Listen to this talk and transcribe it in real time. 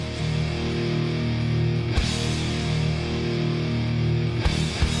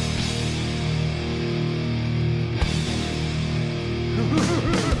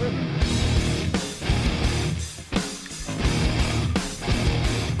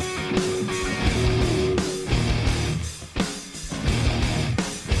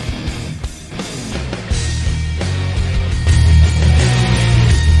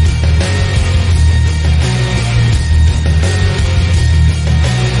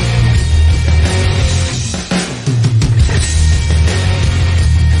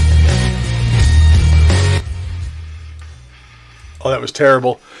that was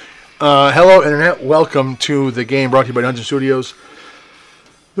terrible. Hello, Internet. Welcome to the game brought to you by Dungeon Studios,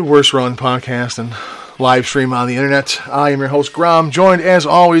 the worst run podcast and live stream on the Internet. I am your host, Grom, joined as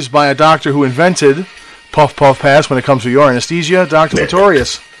always by a doctor who invented Puff Puff Pass when it comes to your anesthesia, Dr.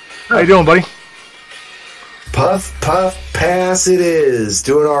 Pretorius. How you doing, buddy? Puff Puff Pass it is.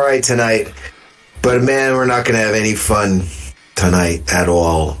 Doing all right tonight. But man, we're not going to have any fun tonight at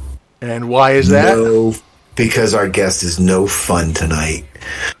all. And why is that? No, because our guest is no fun tonight.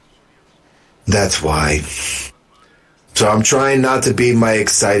 That's why. So I'm trying not to be my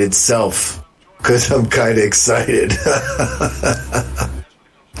excited self, because I'm kind of excited.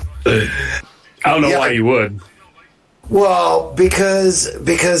 I don't know why you would. Well,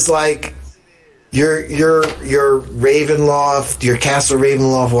 because like your Ravenloft, your Castle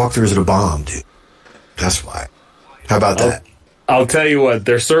Ravenloft walkthroughs are a bomb, dude. That's why. How about that? I'll tell you what.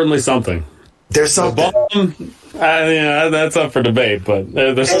 There's certainly something. There's something. That's up for debate, but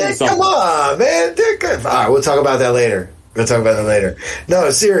there's certainly something. Come on, man. They're good. All right, we'll talk about that later.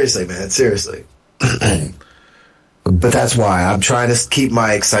 No, seriously, man. Seriously. But that's why I'm trying to keep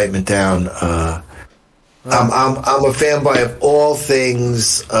my excitement down. I'm a fanboy of all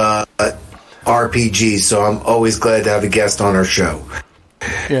things RPG, so I'm always glad to have a guest on our show.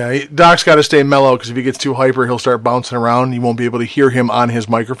 Yeah, Doc's got to stay mellow because if he gets too hyper, he'll start bouncing around. You won't be able to hear him on his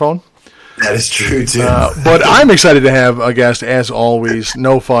microphone. That is true, too. But I'm excited to have a guest, as always.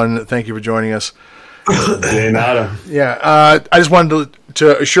 No fun. Thank you for joining us. Yeah, I just wanted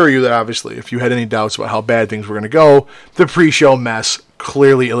to assure you that, obviously, if you had any doubts about how bad things were going to go, the pre-show mess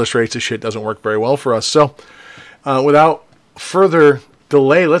clearly illustrates that shit doesn't work very well for us. So, without further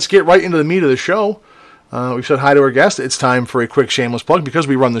delay, let's get right into the meat of the show. We've said hi to our guest. It's time for a quick shameless plug because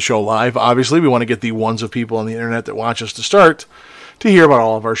we run the show live. Obviously, we want to get the ones of people on the internet that watch us to start to hear about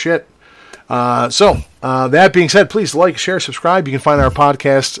all of our shit. So, that being said, please like, share, subscribe. You can find our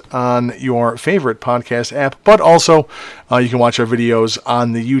podcast on your favorite podcast app, but also you can watch our videos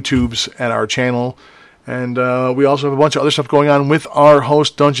on the YouTubes at our channel. And we also have a bunch of other stuff going on with our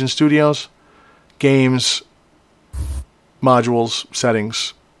host, Dungeon Studios. Games, modules,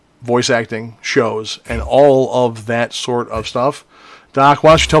 settings, voice acting, shows, and all of that sort of stuff. Doc,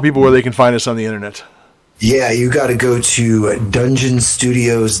 why don't you tell people where they can find us on the internet? Yeah, you got to go to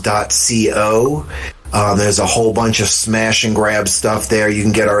dungeonstudios.co. There's a whole bunch of smash and grab stuff there. You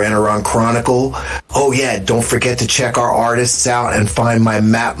can get our Eberron Chronicle. Oh, yeah, don't forget to check our artists out and find my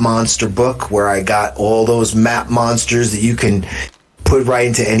Map Monster book where I got all those map monsters that you can put right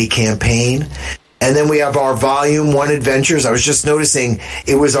into any campaign. And then we have our Volume 1 adventures. I was just noticing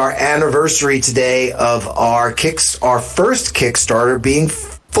it was our anniversary today of our first Kickstarter being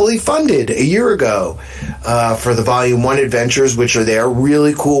fully funded a year ago for the Volume 1 adventures, which are there.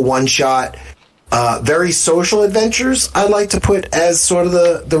 Really cool one-shot, very social adventures, I like to put as sort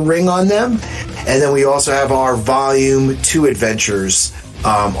of the ring on them. And then we also have our Volume 2 adventures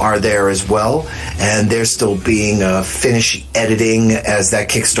are there as well. And they're still being finished editing as that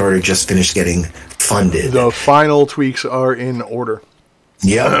Kickstarter just finised getting funded. The final tweaks are in order.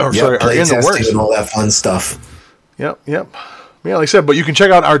 Yep. Are in the works. And all that fun stuff. Yep. Yeah, like I said, but you can check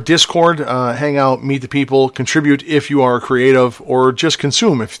out our Discord, hang out, meet the people, contribute if you are creative, or just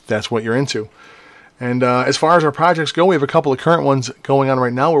consume if that's what you're into. And as far as our projects go, we have a couple of current ones going on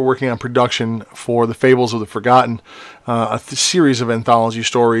right now. We're working on production for The Fables of the Forgotten, a series of anthology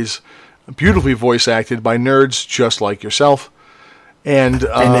stories, beautifully voice acted by nerds just like yourself. And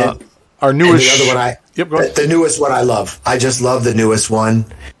our newest... And the other one the newest one I love. I just love the newest one.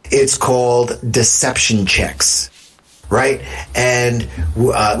 It's called Deception Checks. Right? And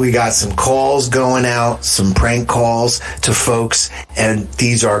we got some calls going out, some prank calls to folks, and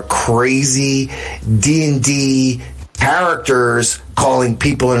these are crazy D&D characters calling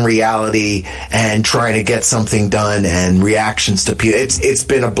people in reality and trying to get something done and reactions to people. It's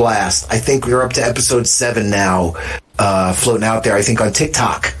been a blast. I think we're up to episode 7 now, floating out there, I think on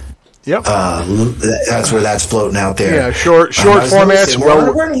TikTok. Yep. That's where that's floating out there. Yeah, short formats.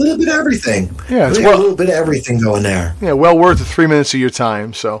 We're a little bit of everything. Yeah, a little bit of everything going there. Yeah, well worth the 3 minutes of your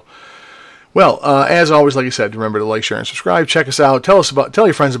time. So, as always, like I said, remember to like, share, and subscribe. Check us out. Tell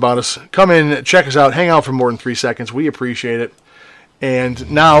your friends about us. Come in, check us out. Hang out for more than 3 seconds. We appreciate it. And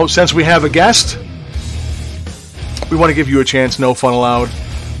now, since we have a guest, we want to give you a chance, no fun allowed,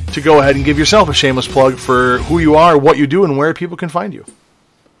 to go ahead and give yourself a shameless plug for who you are, what you do, and where people can find you.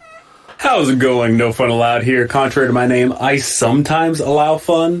 How's it going? No fun allowed here. Contrary to my name, I sometimes allow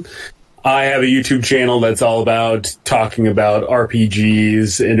fun. I have a YouTube channel that's all about talking about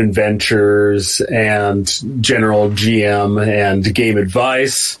RPGs and adventures and general GM and game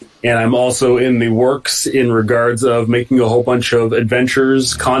advice. And I'm also in the works in regards of making a whole bunch of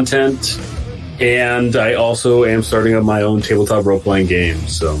adventures content. And I also am starting up my own tabletop role-playing game.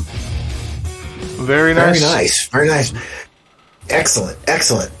 So, very nice. Very nice. Very nice. Excellent.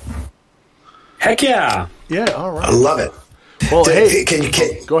 Excellent. Heck yeah. Yeah, all right. I love it. Well, Go ahead.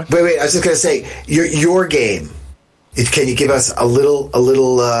 Wait. I was just going to say, your game. Can you give us a little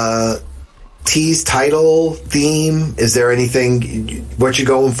tease, title, theme? Is there anything? What you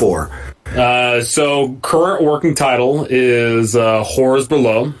going for? So current working title is Horrors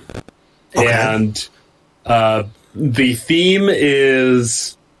Below, and the theme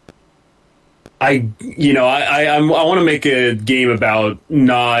is I want to make a game about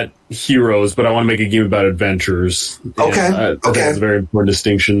not heroes, but I want to make a game about adventures. Okay. That's a very important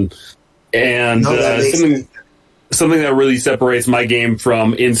distinction. And something that really separates my game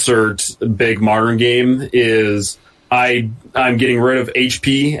from insert big modern game is I'm getting rid of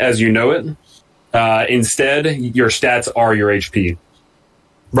HP as you know it. Instead, your stats are your HP.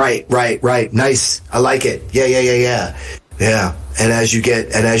 Right. Nice. I like it. Yeah. And as you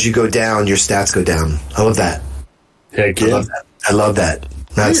go down, your stats go down. I love that. Heck yeah. I love that.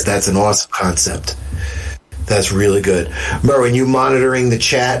 That's an awesome concept. That's really good. Merwin, you monitoring the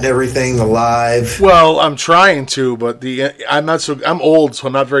chat and everything, the live? Well, I'm trying to, but I'm old, so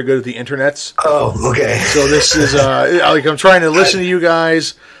I'm not very good at the internets. Oh, okay. So this is I'm trying to listen to you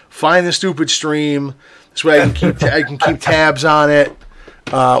guys, find the stupid stream. This way I can keep tabs on it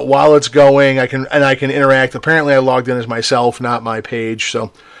while it's going. I can interact. Apparently, I logged in as myself, not my page.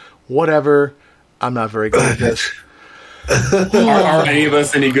 So whatever. I'm not very good at this. Are any of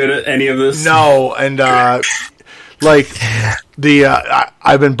us any good at any of this? No, and I've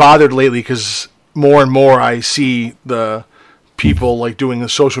been bothered lately because more and more I see the people like doing the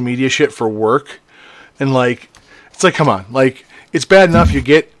social media shit for work, and it's like, come on, it's bad enough you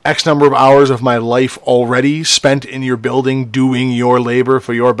get X number of hours of my life already spent in your building doing your labor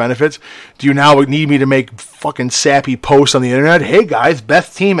for your benefits. Do you now need me to make fucking sappy posts on the internet? Hey guys,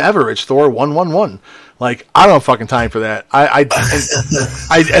 best team ever. It's Thor 111. I don't have fucking time for that. I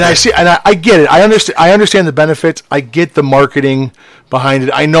get it. I understand the benefits. I get the marketing behind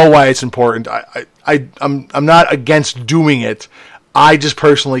it. I know why it's important. I'm not against doing it. I just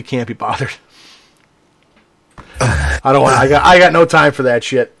personally can't be bothered. I got no time for that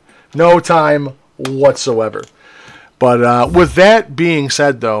shit. No time whatsoever. But with that being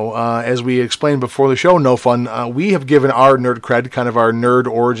said, though, as we explained before the show, No Fun, we have given our nerd cred, kind of our nerd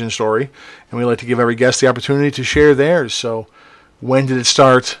origin story, and we like to give every guest the opportunity to share theirs. So when did it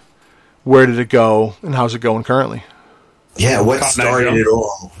start? Where did it go? And how's it going currently? Yeah, what started it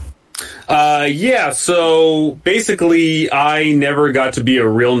all? So basically I never got to be a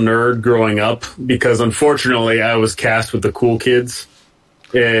real nerd growing up because unfortunately I was cast with the cool kids.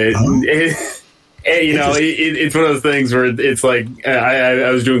 It's one of those things where it's like I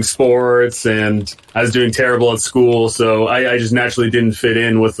was doing sports and I was doing terrible at school, so I just naturally didn't fit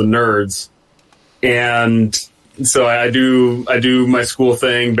in with the nerds. And so I do my school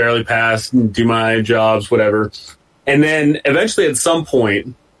thing, barely pass, do my jobs, whatever. And then eventually at some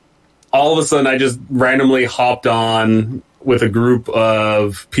point, all of a sudden I just randomly hopped on with a group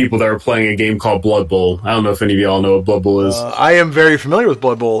of people that were playing a game called Blood Bowl. I don't know if any of y'all know what Blood Bowl is. I am very familiar with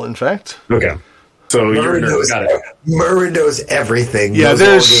Blood Bowl, in fact. Okay. So Merwin knows everything. Yeah,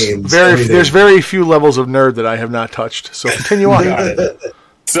 there's very few levels of nerd that I have not touched. So continue on. Got it.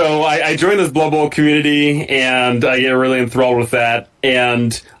 So I joined this Blood Bowl community, and I get really enthralled with that.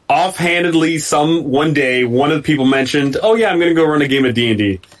 And offhandedly, one day, one of the people mentioned, "Oh yeah, I'm going to go run a game of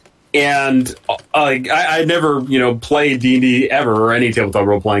D&D." And I never played D&D ever or any tabletop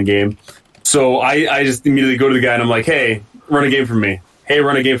role playing game. So I just immediately go to the guy and I'm like, "Hey, run a game for me. Hey,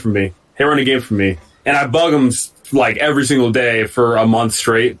 run a game for me. Hey, run a game for me." And I bug him every single day for a month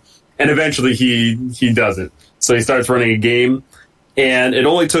straight. And eventually he does it. So he starts running a game. And it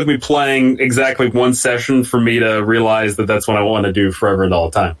only took me playing exactly one session for me to realize that that's what I want to do forever and all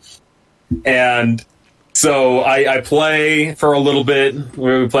the time. And so I play for a little bit.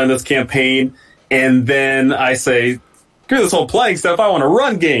 We're playing this campaign. And then I say, screw this whole playing stuff. I want to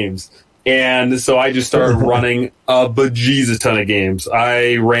run games. And so I just started running a bejesus ton of games.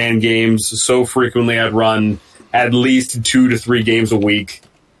 I ran games so frequently I'd run at least 2 to 3 games a week.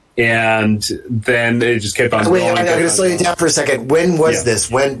 And then it just kept on going. Wait, I'm going to slow you down for a second. When was this?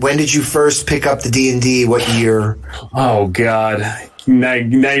 When did you first pick up the D&D? What year? Oh, God. Now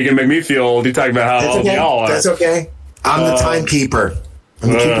you're going to make me feel old. You're talking about how old y'all are. That's okay. I'm the timekeeper.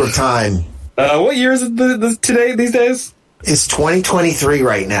 I'm the keeper of time. What year is it today, these days? It's 2023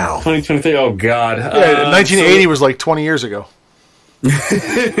 right now. 2023, oh God. Yeah, 1980 was like 20 years ago.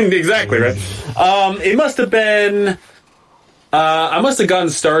 Exactly, right? It must have been... I must have gotten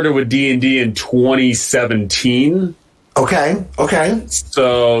started with D&D in 2017. Okay.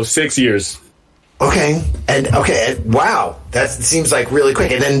 So 6 years. Okay. Wow. That seems like really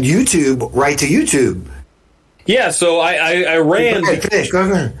quick. And then YouTube, right to YouTube. Yeah, so I ran...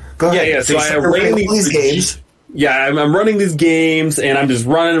 Go ahead. Yeah, so I ran these games. Yeah, I'm running these games, and I'm just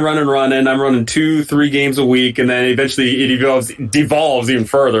running. I'm running 2-3 games a week, and then eventually it devolves even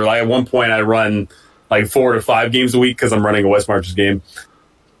further. Like at one point, I run like 4 to 5 games a week because I'm running a West Marches game.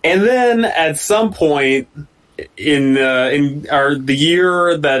 And then at some point in the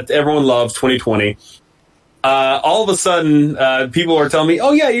year that everyone loves, 2020, all of a sudden people are telling me,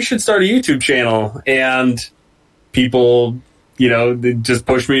 "Oh yeah, you should start a YouTube channel," and people, they just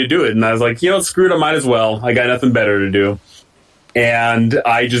pushed me to do it. And I was like, screw it, I might as well. I got nothing better to do. And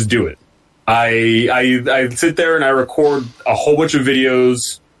I just do it. I sit there and I record a whole bunch of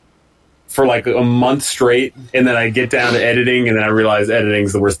videos for like a month straight. And then I get down to editing, and then I realize editing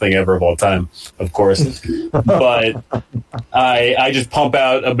is the worst thing ever of all time, of course. But I just pump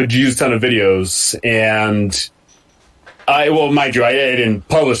out a bejesus ton of videos. And mind you, I didn't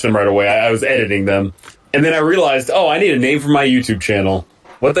publish them right away. I was editing them. And then I realized, I need a name for my YouTube channel.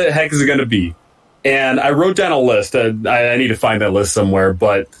 What the heck is it going to be? And I wrote down a list. I need to find that list somewhere,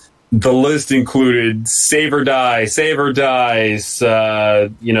 but the list included Save or Dies, my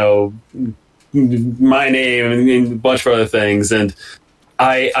name, and a bunch of other things. And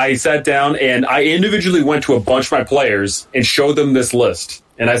I sat down and I individually went to a bunch of my players and showed them this list.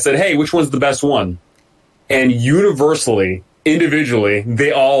 And I said, hey, which one's the best one? And universally, individually,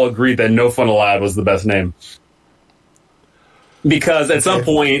 they all agreed that No Fun Allowed was the best name. Because at some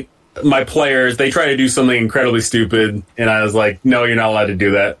point, my players, they try to do something incredibly stupid, and I was like, no, you're not allowed to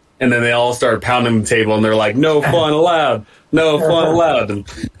do that. And then they all started pounding the table, and they're like, no fun allowed, no fun allowed. And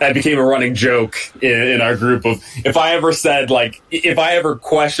that became a running joke in our group of, if I ever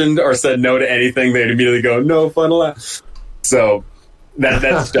questioned or said no to anything, they'd immediately go, no fun allowed. So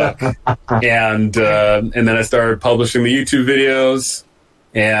that stuck. And then I started publishing the YouTube videos,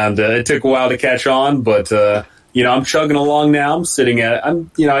 and it took a while to catch on, but I'm chugging along now. I'm sitting at,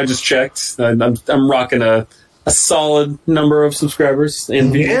 I just checked. I'm rocking a solid number of subscribers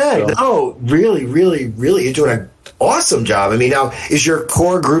in views. Yeah, so. No, really, really, really, you're doing an awesome job. I mean, now, is your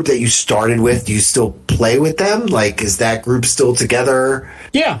core group that you started with, do you still play with them? Like, is that group still together?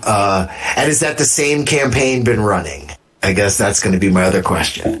 Yeah. And is that the same campaign been running? I guess that's going to be my other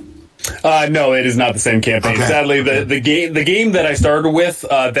question. No, it is not the same campaign. Okay. Sadly, the game that I started with,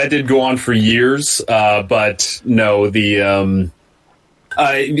 that did go on for years. But no, as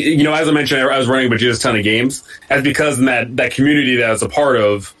I mentioned, I was running just a ton of games. That's because in that community that I was a part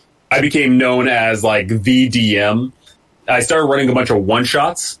of, I became known as like the DM. I started running a bunch of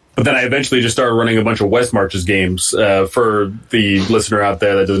one-shots, but then I eventually just started running a bunch of West Marches games. For the listener out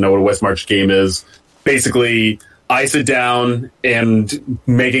there that doesn't know what a West Marches game is, basically, I sit down and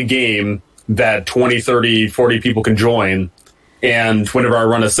make a game that 20, 30, 40 people can join. And whenever I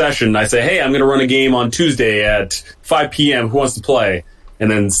run a session, I say, hey, I'm going to run a game on Tuesday at 5 p.m. Who wants to play?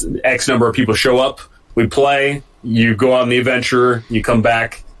 And then X number of people show up. We play. You go on the adventure. You come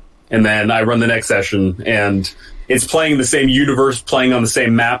back. And then I run the next session. And it's playing the same universe, playing on the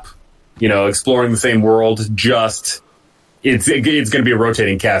same map, exploring the same world. Just it's going to be a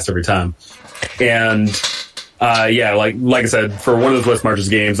rotating cast every time. And like I said, for one of those West Marches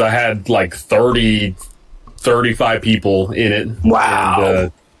games, I had like 30, 35 people in it. Wow.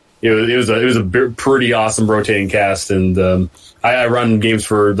 And, it was a pretty awesome rotating cast, and I run games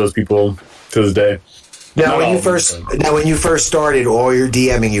for those people to this day. Now, when you first started all your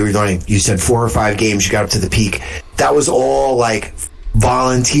DMing, you said 4 or 5 games, you got up to the peak. That was all like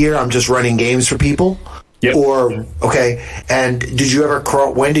volunteer. I'm just running games for people. Yep. Okay. And did you ever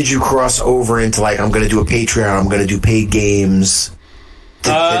when did you cross over into like, I'm going to do a Patreon, I'm going to do paid games?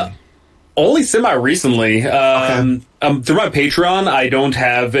 Only semi-recently. Okay. Through my Patreon, I don't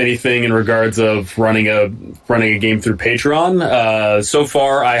have anything in regards of running a game through Patreon. So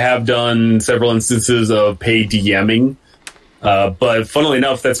far, I have done several instances of paid DMing. But funnily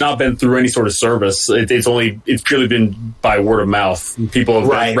enough, that's not been through any sort of service. It's purely been by word of mouth. People have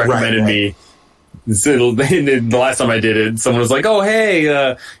recommended me. So the last time I did it, someone was like, "Oh,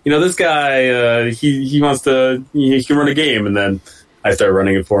 hey, this guy, he wants to, he can run a game," and then I started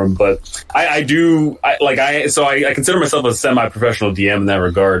running it for him. But I consider myself a semi-professional DM in that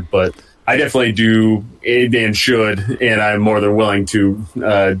regard. But I definitely do and should, and I'm more than willing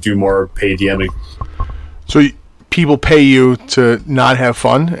to do more paid DMing. So people pay you to not have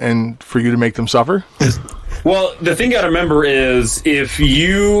fun and for you to make them suffer? Well, the thing you got to remember is if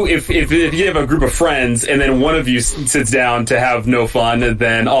you have a group of friends and then one of you sits down to have no fun,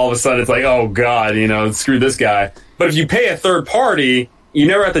 then all of a sudden it's like, oh God, screw this guy. But if you pay a third party, you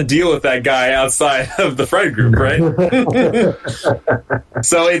never have to deal with that guy outside of the friend group, right?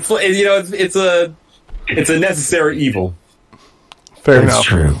 So it's a necessary evil. Fair That's enough.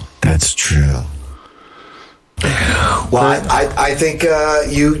 true. That's true. Well, I think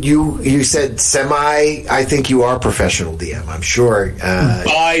you said semi. I think you are professional DM. I'm sure.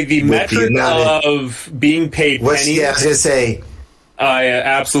 By the metric of being paid pennies, Yeah, I was gonna say. I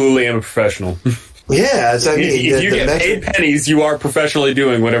absolutely am a professional. Yeah, so I mean, if you get paid pennies, you are professionally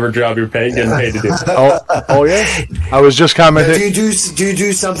doing whatever job you're getting paid to do. Oh yeah. I was just commenting. Do you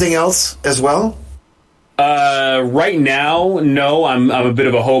do something else as well? Right now, no. I'm a bit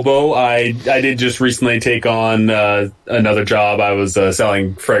of a hobo. I did just recently take on another job. I was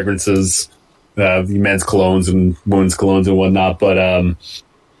selling fragrances, men's colognes and women's colognes and whatnot.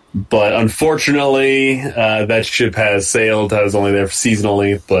 But unfortunately, that ship has sailed. I was only there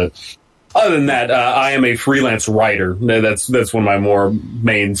seasonally. But other than that, I am a freelance writer. That's one of my more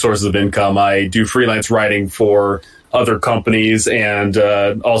main sources of income. I do freelance writing for other companies and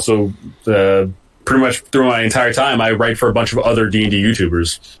also. Pretty much through my entire time, I write for a bunch of other D&D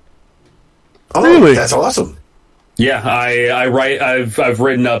YouTubers. Oh, really? That's awesome. Yeah, I write. I've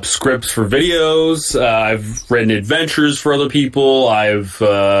written up scripts for videos. I've written adventures for other people. I've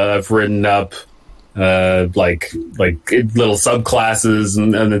written up like little subclasses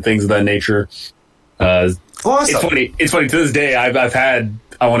and things of that nature. Awesome. It's funny. To this day, I've had,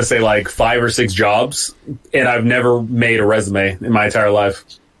 I want to say, like 5 or 6 jobs, and I've never made a resume in my entire life.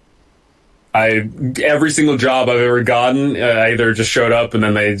 Every single job I've ever gotten, I either just showed up and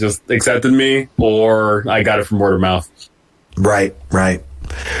then they just accepted me, or I got it from word of mouth. Right.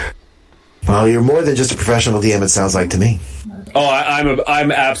 Well, you're more than just a professional DM. It sounds like to me. Oh,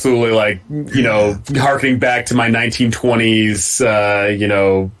 I'm absolutely harkening back to my 1920s,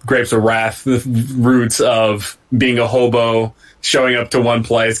 Grapes of Wrath roots of being a hobo, showing up to one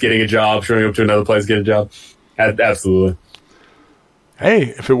place, getting a job, showing up to another place, getting a job. Absolutely. Hey,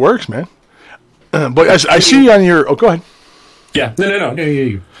 if it works, man. But I see on your... Oh, go ahead. Yeah. No.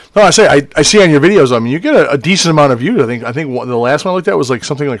 No, I see on your videos, I mean, you get a decent amount of views. I think the last one I looked at was like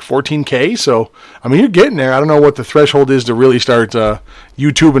something like 14K. So, I mean, you're getting there. I don't know what the threshold is to really start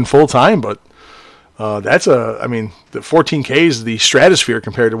YouTubing full time, but the 14K is the stratosphere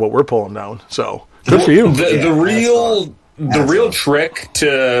compared to what we're pulling down. So, good for you. The real trick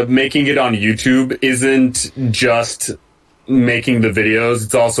to making it on YouTube isn't just making the videos,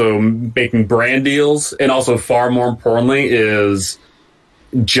 it's also making brand deals, and also far more importantly is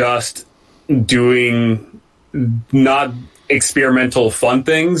just doing not experimental fun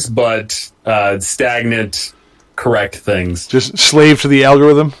things, but stagnant correct things. Just slave to the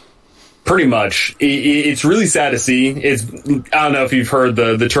algorithm. Pretty much. It's really sad to see. I don't know if you've heard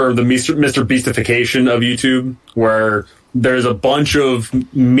the term the Mr. Beastification of YouTube, where there's a bunch of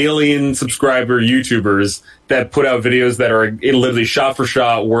million subscriber YouTubers that put out videos that are literally shot for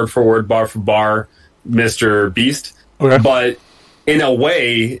shot, word for word, bar for bar, Mr. Beast. Okay. But in a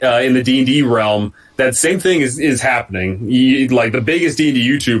way, in the D&D realm, that same thing is happening. Like the biggest D&D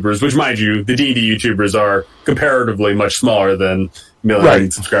YouTubers, which mind you, the D&D YouTubers are comparatively much smaller than million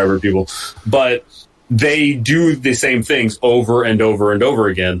subscriber people, but they do the same things over and over and over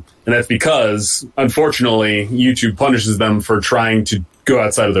again. And that's because, unfortunately, YouTube punishes them for trying to go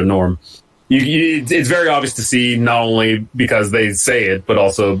outside of their norm. It's very obvious to see, not only because they say it, but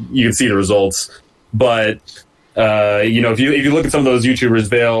also you can see the results. But, if you look at some of those YouTubers,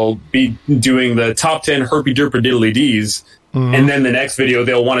 they'll be doing the top 10 herpy derpy diddly D's. Mm-hmm. And then the next video,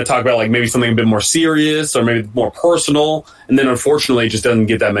 they'll want to talk about like maybe something a bit more serious or maybe more personal. And then unfortunately, it just doesn't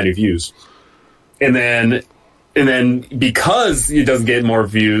get that many views. And then because it doesn't get more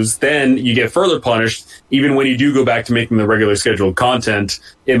views, then you get further punished. Even when you do go back to making the regular scheduled content,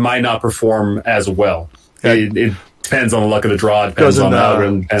 it might not perform as well. Yeah. It depends on the luck of the draw. It depends on the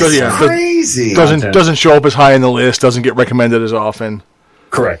algorithm. Crazy. Doesn't show up as high in the list. Doesn't get recommended as often.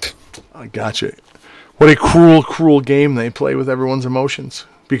 Correct. I gotcha. What a cruel, cruel game they play with everyone's emotions.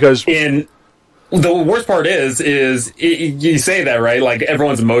 Because the worst part is you say that, right? Like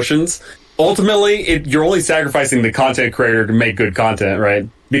everyone's emotions. Ultimately, you're only sacrificing the content creator to make good content, right?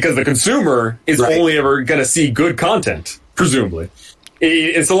 Because the consumer is only ever going to see good content, presumably.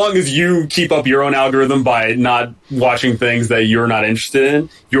 so long as you keep up your own algorithm by not watching things that you're not interested in,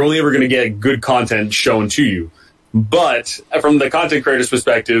 you're only ever going to get good content shown to you. But from the content creator's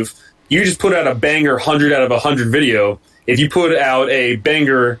perspective, you just put out a banger 100 out of 100 video. If you put out a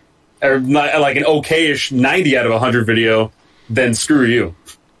banger, or not, like an okayish 90 out of 100 video, then screw you.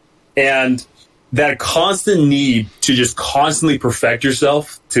 And that constant need to just constantly perfect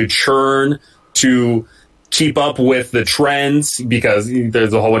yourself, to churn, to keep up with the trends, because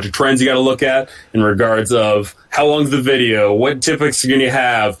there's a whole bunch of trends you got to look at in regards of how long's the video, what typics are going to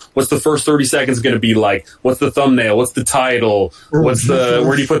have, what's the first 30 seconds going to be like, what's the thumbnail, what's the title, where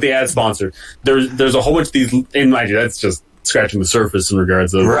do you put the ad sponsor? There's a whole bunch of these, and mind you, that's just scratching the surface in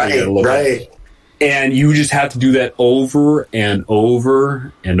regards of right. And you just have to do that over and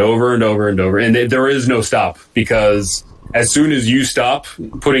over and over and over and over, and there is no stop, because as soon as you stop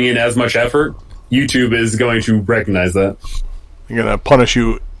putting in as much effort, YouTube is going to recognize that. You're going to punish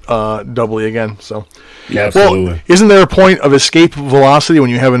you doubly again. So, yeah, absolutely. Well, isn't there a point of escape velocity when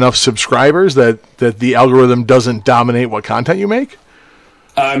you have enough subscribers that the algorithm doesn't dominate what content you make?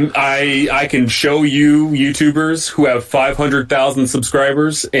 I can show you YouTubers who have 500,000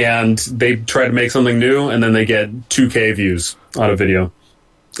 subscribers, and they try to make something new, and then they get 2K views on a video.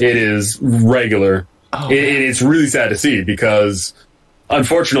 It is regular. It's really sad to see, because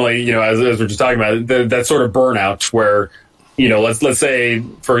unfortunately, you know, as we're just talking about, that sort of burnout where, you know, let's say,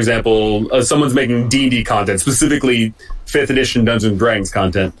 for example, someone's making D&D content, specifically 5th edition Dungeons & Dragons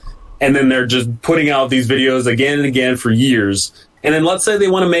content, and then they're just putting out these videos again and again for years. And then let's say they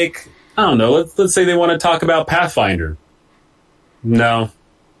want to make, I don't know, let's say they want to talk about Pathfinder. No.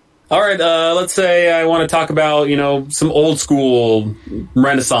 All right, let's say I want to talk about, you know, some old school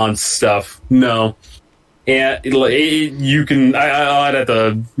Renaissance stuff. No. And you can, I'd have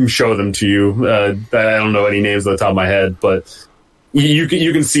to show them to you. I don't know any names on the top of my head, but you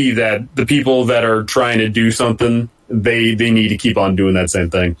can see that the people that are trying to do something, they need to keep on doing that same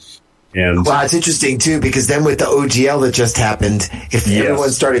thing. And well, it's interesting too, because then with the OGL that just happened, if everyone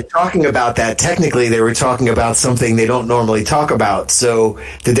started talking about that, technically they were talking about something they don't normally talk about. So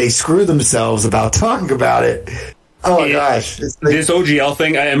did they screw themselves about talking about it? Oh my gosh. This OGL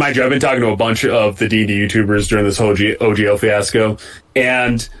thing, and mind you, I've been talking to a bunch of the D&D YouTubers during this whole OGL fiasco,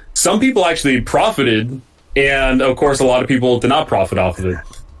 and some people actually profited, and of course a lot of people did not profit off of it.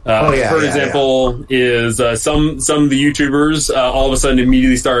 For example, is some of the YouTubers all of a sudden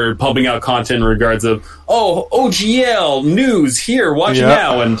immediately started pumping out content in regards of, oh, OGL news here, watch it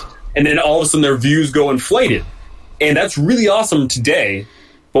now, and then all of a sudden their views go inflated, and that's really awesome today.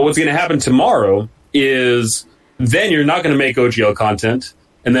 But what's going to happen tomorrow is then you're not going to make OGL content,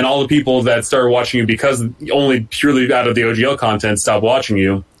 and then all the people that started watching you because only purely out of the OGL content stop watching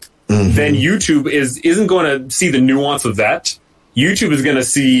you. Mm-hmm. Then YouTube isn't going to see the nuance of that. YouTube is going to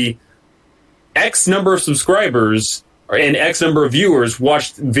see X number of subscribers and X number of viewers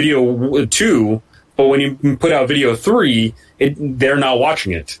watched video 2, but when you put out video 3, they're not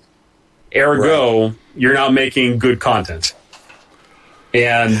watching it. Ergo, you're not making good content.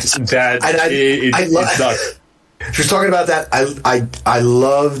 And that it sucks. Just talking about that, I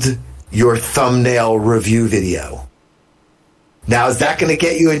loved your thumbnail review video. Now, is that going to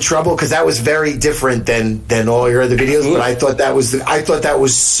get you in trouble? Because that was very different than all your other videos. Absolutely. But I thought that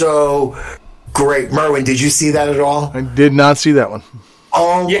was so great. Merwin, did you see that at all? I did not see that one.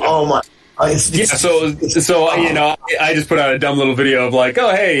 Oh my! So you know, I just put out a dumb little video of like,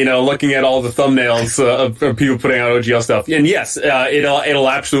 oh hey, you know, looking at all the thumbnails of people putting out OGL stuff, and yes, it'll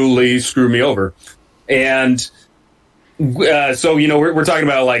absolutely screw me over. And so you know, we're talking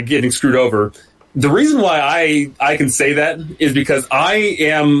about like getting screwed over. The reason why I can say that is because I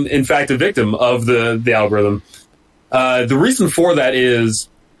am, in fact, a victim of the algorithm. The reason for that is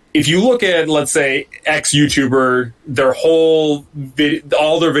if you look at, let's say, X YouTuber, all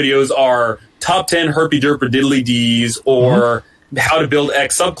their videos are top 10 herpy derpy diddly D's or how to build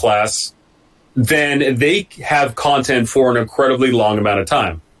X subclass, then they have content for an incredibly long amount of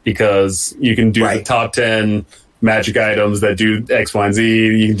time, because you can do the top 10 magic items that do X, Y, and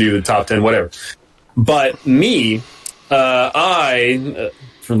Z. You can do the top 10, whatever. But me, for the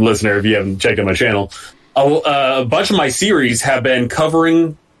listener, if you haven't checked out my channel, a bunch of my series have been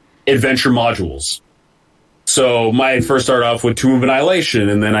covering adventure modules. So my first started off with Tomb of Annihilation,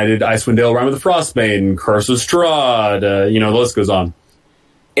 and then I did Icewind Dale, Rime of the Frostbane, Curse of Strahd, the list goes on.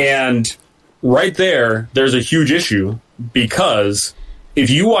 And right there's a huge issue, because if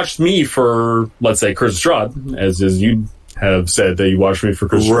you watched me for, let's say, Curse of Strahd, as you have said that you watched me for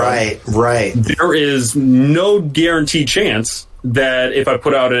Curse of Strahd. Right. There is no guaranteed chance that if I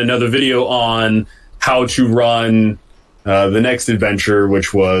put out another video on how to run the next adventure,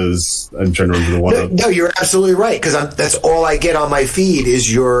 which was, I'm trying to remember the one. No, you're absolutely right, because that's all I get on my feed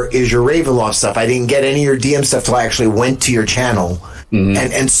is your Ravenloft stuff. I didn't get any of your DM stuff till I actually went to your channel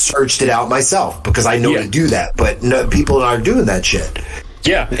and searched it out myself, because I know to do that, but no, people aren't doing that shit.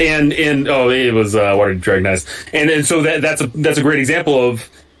 Yeah, and it was Water Dragon Eyes, and so that's a great example of.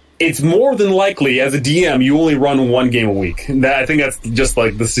 It's more than likely, as a DM, you only run one game a week. I think that's just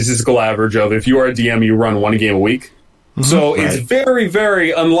like the statistical average of if you are a DM, you run one game a week. So it's very,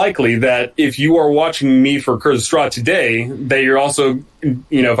 very unlikely that if you are watching me for Curse of Strahd today, that you're also,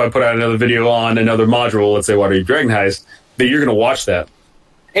 if I put out another video on another module, let's say Watery Dragon Heist, that you're going to watch that.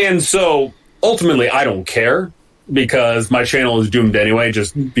 And so ultimately, I don't care because my channel is doomed anyway,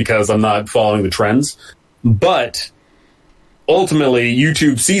 just because I'm not following the trends. But ultimately,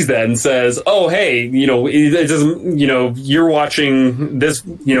 YouTube sees that and says, "Oh, hey, it doesn't, you're watching this,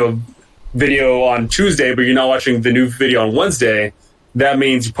 video on Tuesday, but you're not watching the new video on Wednesday. That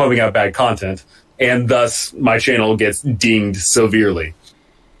means you're pumping out bad content, and thus my channel gets dinged severely."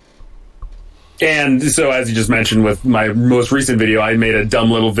 And so, as you just mentioned, with my most recent video, I made a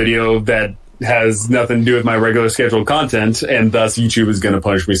dumb little video that has nothing to do with my regular scheduled content, and thus YouTube is going to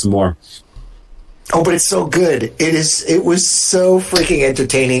punish me some more. Oh, but it's so good. It was so freaking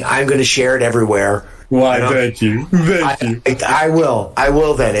entertaining. I'm going to share it everywhere. Why, thank you. Thank you. I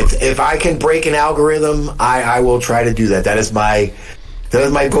will then. If I can break an algorithm, I will try to do that. That is my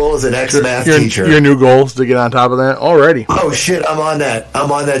goal as an ex-math teacher. Your new goal is to get on top of that already. Oh, shit, I'm on that.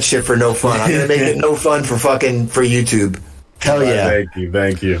 I'm on that shit for no fun. I'm going to make it no fun for YouTube. Hell yeah.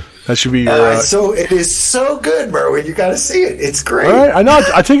 Thank you. That should be your... so it is so good, Merwin. You got to see it. It's great. All right, I know.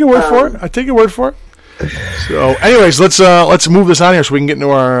 I take your word for it. So, anyways, let's move this on here so we can get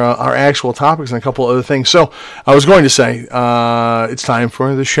into our actual topics and a couple other things. So, I was going to say it's time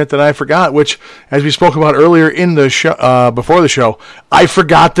for the shit that I forgot, which, as we spoke about earlier in the show, before the show, I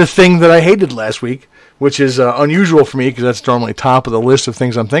forgot the thing that I hated last week, which is unusual for me because that's normally top of the list of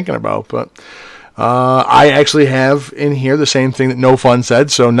things I'm thinking about, but... I actually have in here the same thing that No Fun said.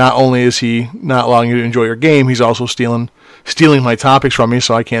 So not only is he not allowing you to enjoy your game, he's also stealing my topics from me,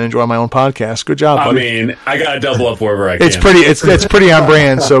 so I can't enjoy my own podcast. Good job, buddy. I mean, I gotta double up wherever I can. It's pretty on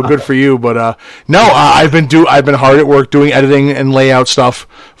brand, so good for you. But I've been hard at work doing editing and layout stuff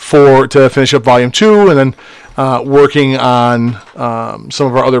to finish up Volume 2, and then working on some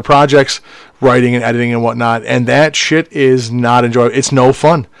of our other projects, writing and editing and whatnot. And that shit is not enjoyable. It's no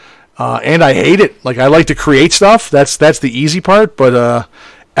fun. And I hate it. Like, I like to create stuff. That's the easy part. But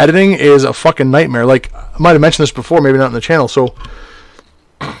editing is a fucking nightmare. Like, I might have mentioned this before, maybe not on the channel. So,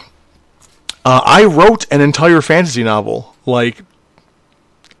 I wrote an entire fantasy novel. Like,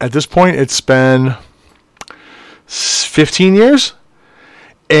 at this point, it's been 15 years.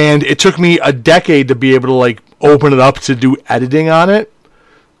 And it took me a decade to be able to, like, open it up to do editing on it.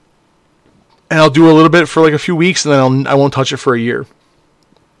 And I'll do a little bit for, like, a few weeks, and then I won't touch it for a year.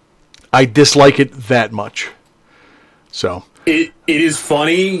 I dislike it that much. So it is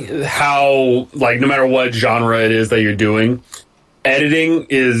funny how, like, no matter what genre it is that you're doing, editing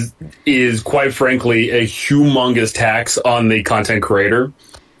is quite frankly a humongous tax on the content creator.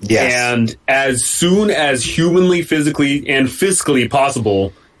 Yes. And as soon as humanly, physically, and fiscally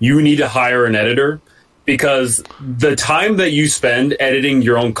possible, you need to hire an editor, because the time that you spend editing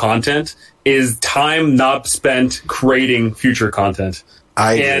your own content is time not spent creating future content.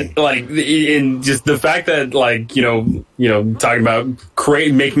 And like, in just the fact that, like, talking about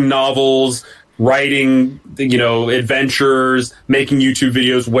making novels, writing, adventures, making YouTube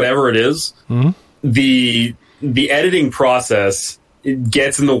videos, whatever it is, the editing process, it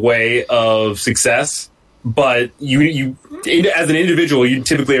gets in the way of success. But you as an individual, you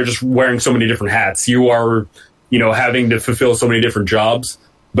typically are just wearing so many different hats. You are, having to fulfill so many different jobs.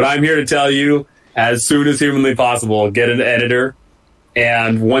 But I'm here to tell you, as soon as humanly possible, get an editor.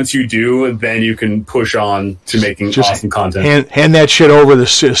 And once you do, then you can push on to making awesome content. Hand that shit over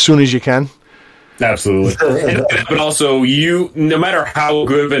as soon as you can. Absolutely. But also, no matter how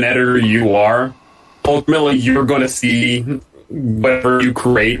good of an editor you are, ultimately you're going to see whatever you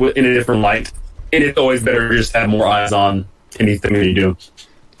create in a different light. And it's always better to just have more eyes on anything that you do.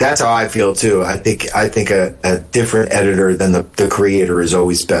 That's how I feel too. I think a different editor than the creator is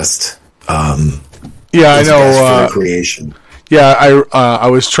always best. I know. For the creation. Yeah, I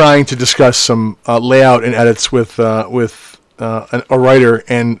was trying to discuss some layout and edits with a writer,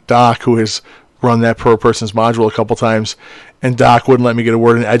 and Doc, who has run that per person's module a couple times, and Doc wouldn't let me get a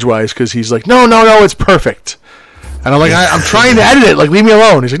word in edgewise because he's like, no, it's perfect. And I'm like, I'm trying to edit it, like, leave me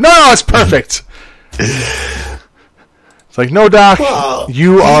alone. He's like, no, it's perfect. It's like, no, Doc,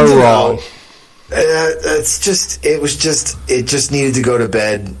 you are wrong. It just needed to go to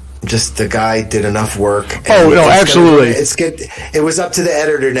bed. Just the guy did enough work. Absolutely. It's good. It was up to the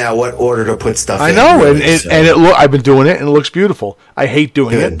editor now what order to put stuff in. I know, really, I've been doing it, and it looks beautiful. I hate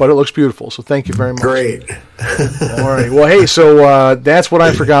doing it, but it looks beautiful. So thank you very much. Great. All right. Well, hey, so that's what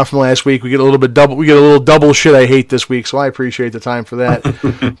I forgot from last week. We get a little double shit I hate this week, so I appreciate the time for that.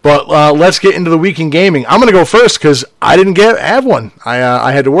 But let's get into the week in gaming. I'm going to go first because I didn't have one.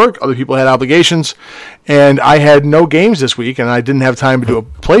 I had to work. Other people had obligations, and I had no games this week, and I didn't have time to do a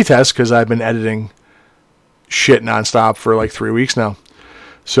playtest because I've been editing shit nonstop for like 3 weeks now.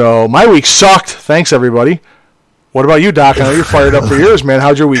 So my week sucked. Thanks, everybody. What about you, Doc? I know you're fired up for yours, man.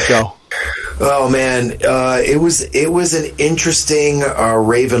 How'd your week go? Oh man, it was an interesting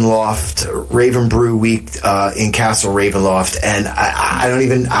Raven Brew week in Castle Ravenloft, and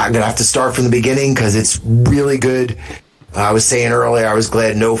I'm gonna have to start from the beginning because it's really good. I was saying earlier, I was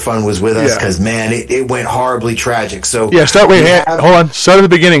glad No Fun was with us because man, it went horribly tragic. So hold on, start at the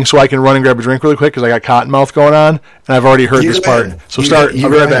beginning so I can run and grab a drink really quick because I got cotton mouth going on and I've already heard this part. So I'll be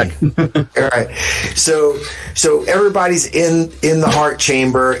right back. All right. So everybody's in the heart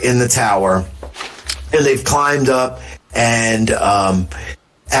chamber in the tower, and they've climbed up, and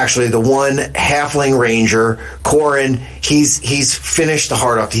actually the one halfling ranger, Corin, he's finished the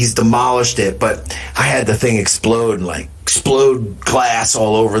heart off. He's demolished it, but I had the thing explode glass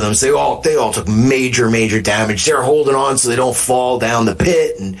all over them. So they all took major damage. They're holding on so they don't fall down the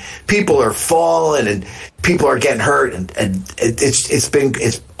pit, and people are falling and people are getting hurt, and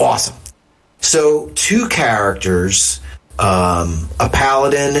it's awesome. So 2 characters, a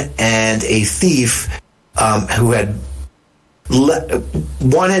paladin and a thief, who had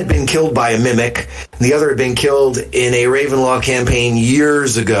one had been killed by a mimic, and the other had been killed in a Ravenloft campaign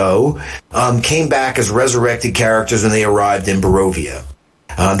years ago, came back as resurrected characters when they arrived in Barovia.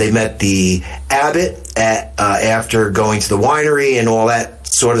 They met the abbot after going to the winery and all that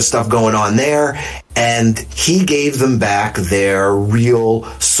sort of stuff going on there, and he gave them back their real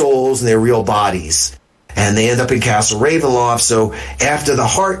souls and their real bodies. And they end up in Castle Ravenloft. So after the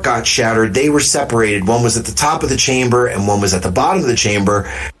heart got shattered, they were separated. One was at the top of the chamber and one was at the bottom of the chamber.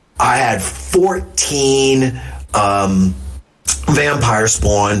 I had 14 vampire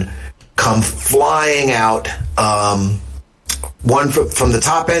spawn come flying out, one from the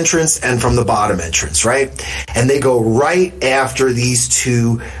top entrance and from the bottom entrance, right? And they go right after these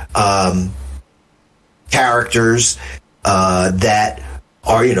 2 characters that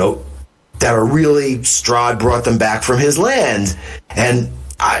are really, Strahd brought them back from his land. And,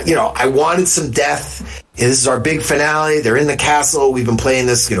 I wanted some death. This is our big finale. They're in the castle. We've been playing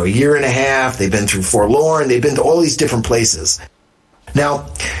this, a year and a half. They've been through Forlorn. They've been to all these different places. Now,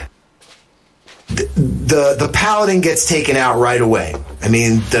 the paladin gets taken out right away. I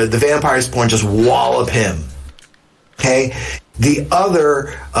mean, the vampire spawn just wallop him. Okay? The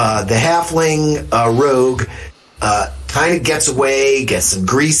other, the halfling rogue, kind of gets away, gets some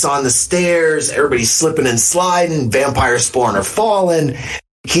grease on the stairs, everybody's slipping and sliding, vampire spawn are falling.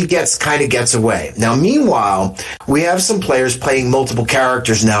 He gets away. Now, meanwhile, we have some players playing multiple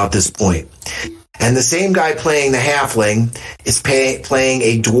characters now at this point. And the same guy playing the halfling is playing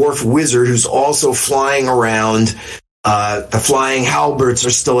a dwarf wizard who's also flying around. The flying halberds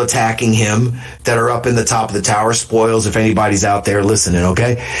are still attacking him that are up in the top of the tower. Spoils if anybody's out there listening,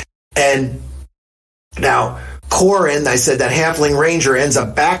 okay? And now, Corin, I said that halfling ranger ends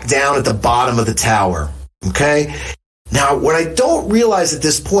up back down at the bottom of the tower. Okay? Now, what I don't realize at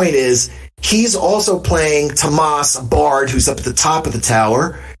this point is he's also playing Tomas, a bard, who's up at the top of the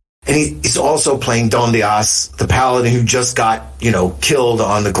tower, and he's also playing Dondias, the paladin who just got, killed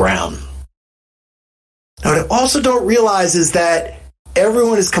on the ground. Now, what I also don't realize is that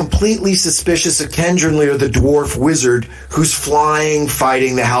everyone is completely suspicious of Kendrinlir, the dwarf wizard, who's flying,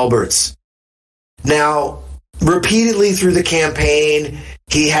 fighting the halberds. Now, repeatedly through the campaign,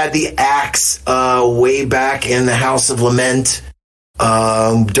 he had the axe way back in the House of Lament,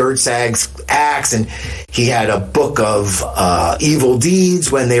 Dirtsag's axe, and he had a book of evil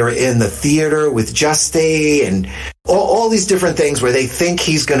deeds when they were in the theater with Juste, and all these different things where they think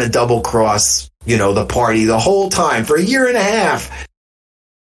he's going to double-cross, the party the whole time for a year and a half.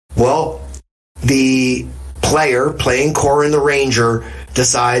 Well, the player playing Corin the Ranger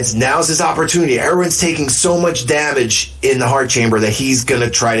decides now's his opportunity. Everyone's taking so much damage in the heart chamber that he's going to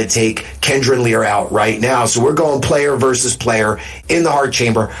try to take Kendrinlir out right now. So we're going player versus player in the heart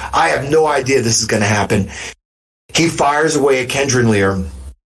chamber. I have no idea this is going to happen. He fires away at Kendrinlir.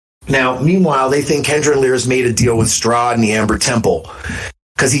 Now, meanwhile, they think Kendrinlir has made a deal with Strahd and the Amber Temple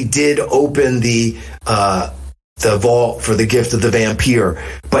because he did open the the vault for the gift of the vampire,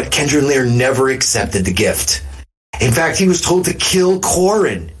 but Kendra Lear never accepted the gift. In fact, he was told to kill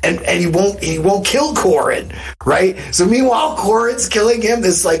Corrin, and he won't kill Corrin, right? So meanwhile, Corrin's killing him.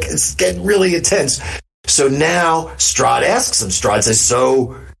 It's getting really intense. So now Strahd asks him. Strahd says,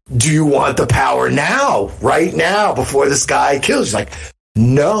 "So do you want the power now, right now, before this guy kills?" He's like,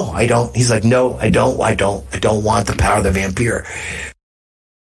 "No, I don't." He's like, "No, I don't want the power of the vampire."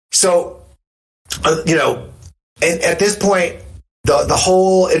 So, and at this point, the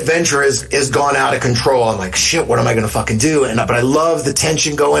whole adventure is gone out of control. I'm like, shit, what am I going to fucking do? But I love the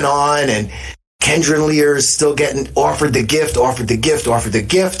tension going on, and Kendra Lear is still getting offered the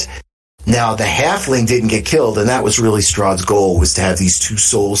gift. Now, the halfling didn't get killed, and that was really Strahd's goal, was to have these two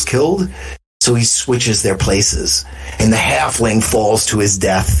souls killed. So he switches their places, and the halfling falls to his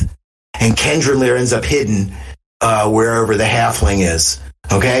death, and Kendra Lear ends up hidden wherever the halfling is.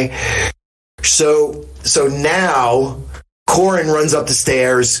 Okay? So now Corrin runs up the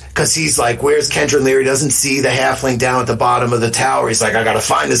stairs because he's like, where's Kendra Lear? He doesn't see the halfling down at the bottom of the tower. He's like, I got to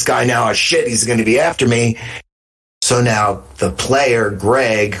find this guy now. Oh, shit, he's going to be after me. So now the player,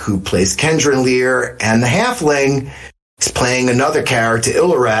 Greg, who plays Kendra Lear, and the halfling is playing another character,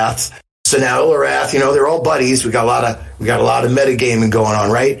 Illarath. So now Illarath, they're all buddies. We got a lot of metagaming going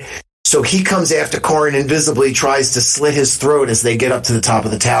on, right? So he comes after Corrin invisibly, tries to slit his throat as they get up to the top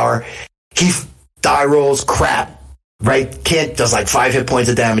of the tower. He die rolls crap. Right? Does like 5 hit points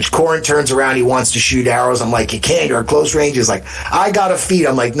of damage. Corrin turns around. He wants to shoot arrows. I'm like, you can't. You're at close range. He's like, I got a feet.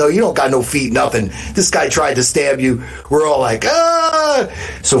 I'm like, no, you don't got no feet. Nothing. This guy tried to stab you. We're all like, ah.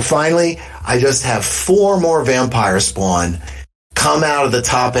 So finally, I just have 4 more vampire spawn come out of the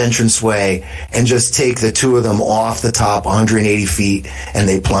top entranceway and just take the 2 of them off the top 180 feet, and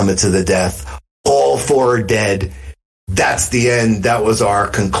they plummet to the death. All 4 are dead. That's the end. That was our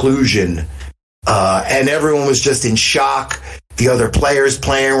conclusion. And everyone was just in shock. The other players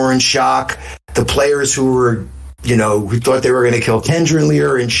playing were in shock. The players who were, who thought they were going to kill Kendra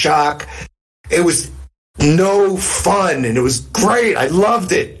Lear are in shock. It was no fun, and it was great. I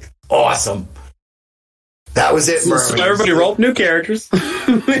loved it. Awesome. That was it, So everybody rolled new characters.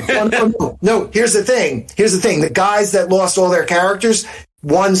 No, here's the thing. The guys that lost all their characters,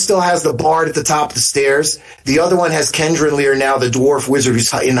 one still has the bard at the top of the stairs. The other one has Kendra Lear, now the dwarf wizard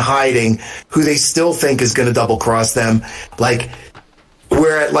who's in hiding, who they still think is going to double cross them. Like,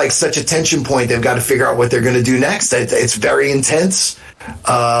 we're at such a tension point. They've got to figure out what they're going to do next. It's very intense.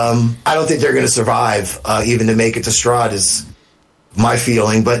 I don't think they're going to survive, even to make it to Strahd is my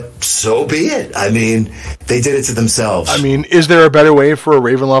feeling, but so be it. I mean, they did it to themselves. I mean, is there a better way for a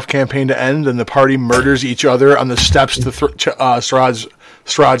Ravenloft campaign to end than the party murders each other on the steps to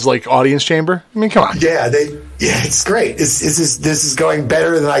Strahd's like audience chamber? I mean, come on. Yeah, it's great. This is going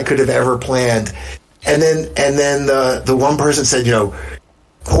better than I could have ever planned. And then the one person said,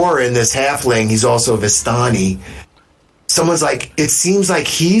 Corrin, this halfling, he's also Vistani. Someone's like, it seems like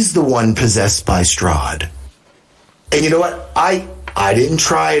he's the one possessed by Strahd. And you know what? I didn't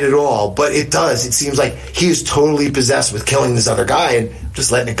try it at all, but it does. It seems like he is totally possessed with killing this other guy and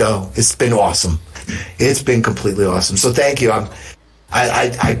just letting it go. It's been awesome. It's been completely awesome. So thank you.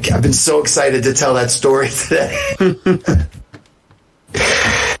 I've been so excited to tell that story today.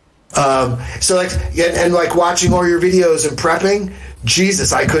 So watching all your videos and prepping,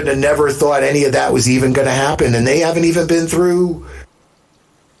 Jesus, I couldn't have never thought any of that was even going to happen. And they haven't even been through,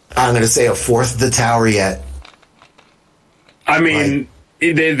 I'm going to say, a fourth of the tower yet. I mean,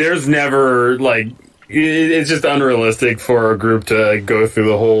 there's never, it's just unrealistic for a group to go through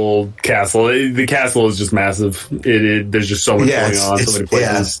the whole castle. The castle is just massive. There's just so much going on, so many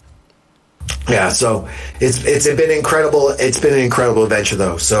places. Yeah, so it's been incredible. It's been an incredible adventure,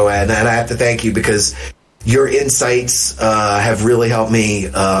 though. So, and I have to thank you because your insights have really helped me,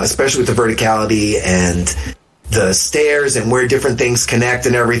 especially with the verticality and the stairs and where different things connect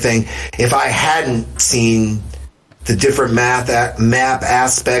and everything. If I hadn't seen the different map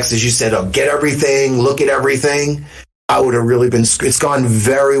aspects, as you said, get everything, look at everything, I would have really been. It's gone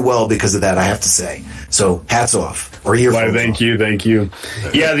very well because of that, I have to say. So hats off. Or thank you.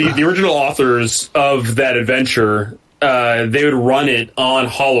 Yeah, the original authors of that adventure, they would run it on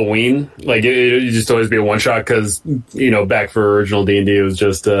Halloween. Like it just always be a one shot because back for original D&D it was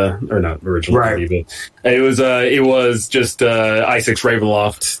just or not original D&D, but it was just i6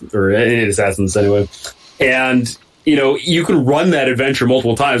 Ravenloft or Assassins anyway, and. You can run that adventure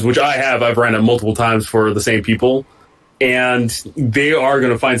multiple times, which I have. I've ran it multiple times for the same people, and they are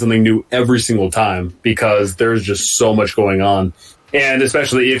going to find something new every single time because there's just so much going on. And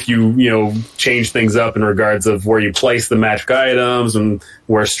especially if you change things up in regards of where you place the magic items and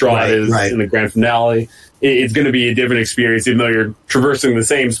where Strahd is in the grand finale, it's going to be a different experience. Even though you're traversing the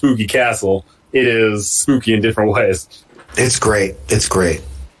same spooky castle, it is spooky in different ways. It's great. It's great.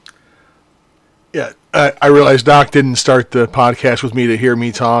 Yeah, I realized Doc didn't start the podcast with me to hear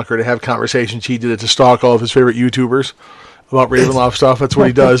me talk or to have conversations. He did it to stalk all of his favorite YouTubers about Ravenloft stuff. That's what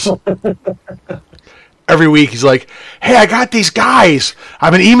he does. Every week he's like, hey, I got these guys.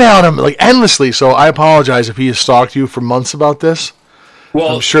 I've been emailing them like endlessly, so I apologize if he has stalked you for months about this.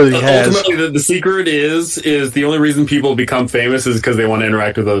 Well, I'm sure that he has. Ultimately, the secret is the only reason people become famous is because they want to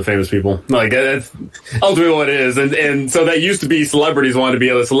interact with other famous people. Like, that's ultimately what it is. And so that used to be celebrities wanted to be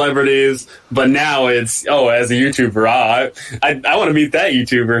other celebrities, but now it's, as a YouTuber, I want to meet that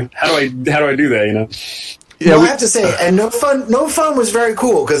YouTuber. How do I do that, you know? Yeah, I have to say, and No Fun was very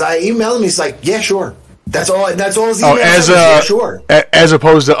cool, because I emailed him, he's like, yeah, sure. That's all his email was, yeah, sure. As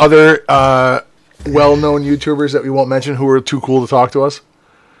opposed to other well-known YouTubers that we won't mention who are too cool to talk to us?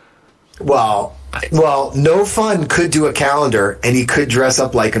 Well, No Fun could do a calendar, and he could dress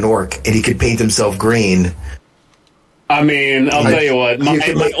up like an orc, and he could paint himself green. I mean, I'll tell you what,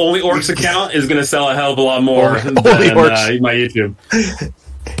 my only Orcs account is going to sell a hell of a lot more than my YouTube.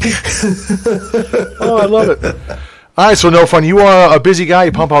 Oh, I love it. All right, so No Fun, you are a busy guy.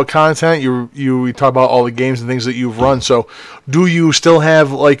 You pump out content. You talk about all the games and things that you've run. So, do you still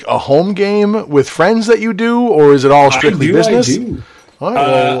have like a home game with friends that you do, or is it all strictly business? I do. All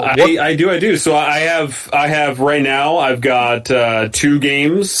right, I do. So I have right now. I've got 2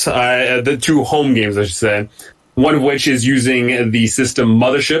 games, the 2 home games, I should say. One of which is using the system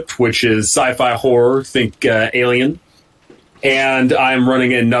Mothership, which is sci-fi horror. Think Alien. And I'm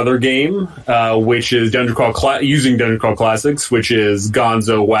running another game, which is using Dungeon Crawl Classics, which is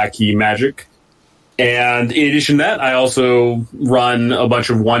Gonzo Wacky Magic. And in addition to that, I also run a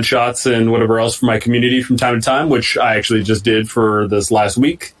bunch of one-shots and whatever else for my community from time to time, which I actually just did for this last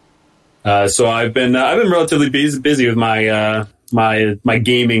week. So I've been relatively busy with my my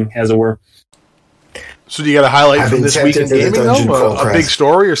gaming, as it were. So do you got a highlight from this week in gaming, though? A big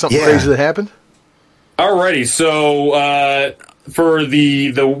story or something crazy that happened? Alrighty, so for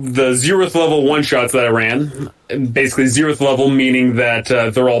the 0th level one-shots that I ran, basically 0th level meaning that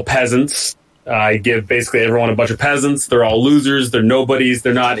they're all peasants. I give basically everyone a bunch of peasants. They're all losers. They're nobodies.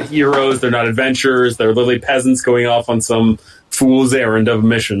 They're not heroes. They're not adventurers. They're literally peasants going off on some fool's errand of a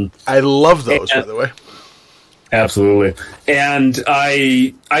mission. I love those, by the way. Absolutely. And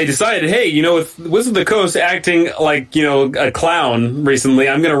I decided, hey, with Wizards of the Coast acting like, a clown recently,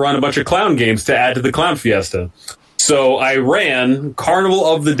 I'm going to run a bunch of clown games to add to the Clown Fiesta. So I ran Carnival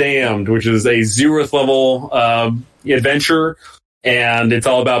of the Damned, which is a 0th level adventure. And it's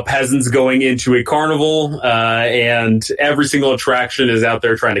all about peasants going into a carnival, and every single attraction is out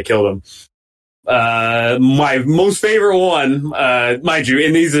there trying to kill them. My most favorite one, mind you,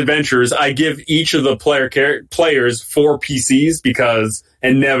 in these adventures, I give each of the players 4 PCs because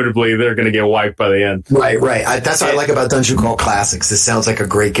inevitably they're going to get wiped by the end. Right. That's what I like about Dungeon Crawl Classics. This sounds like a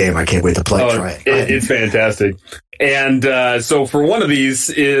great game. I can't wait to play it. It's fantastic. And so for one of these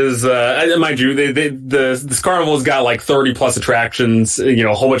is, mind you, this carnival's got like 30 plus attractions,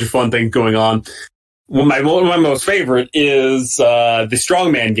 a whole bunch of fun things going on. One of my most favorite is the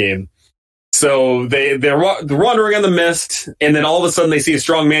Strongman game. So they're wandering in the mist, and then all of a sudden they see a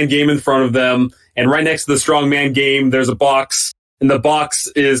Strongman game in front of them, and right next to the Strongman game there's a box, and the box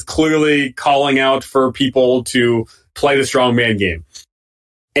is clearly calling out for people to play the Strongman game.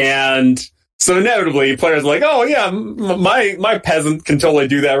 And so inevitably players are like, oh yeah, my peasant can totally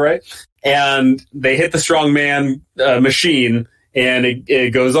do that, right? And they hit the Strongman machine, and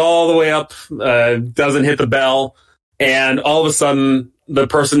it goes all the way up, doesn't hit the bell, and all of a sudden the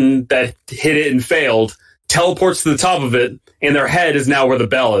person that hit it and failed teleports to the top of it, and their head is now where the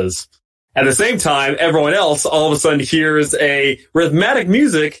bell is. At the same time, everyone else all of a sudden hears a rhythmic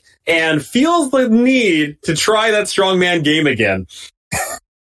music and feels the need to try that Strongman game again.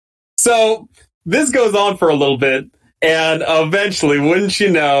 So this goes on for a little bit, and eventually, wouldn't you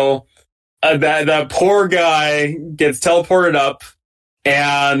know, that poor guy gets teleported up,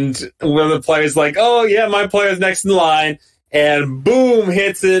 and one of the players like, oh yeah, my player's next in line, and boom,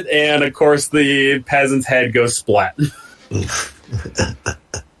 hits it, and of course the peasant's head goes splat.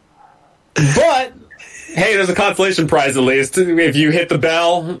 But hey, there's a consolation prize at least. If you hit the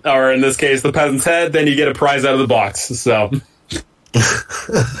bell, or in this case the peasant's head, then you get a prize out of the box. So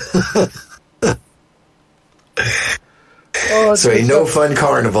so a No Fun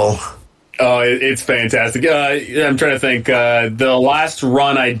carnival. Oh, it's fantastic. I'm trying to think. The last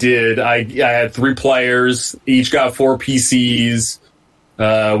run I did, I had 3 players, each got 4 PCs.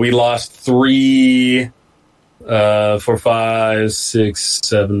 We lost 3, 4, 5, 6,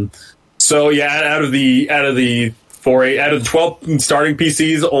 7. So yeah, out of the 12 starting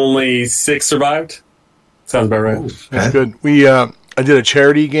PCs, only 6 survived. Sounds about right. That's good. I did a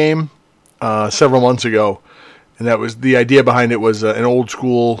charity game several months ago, and that was the idea behind it was an old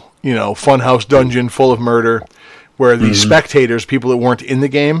school, funhouse dungeon full of murder, where the spectators, people that weren't in the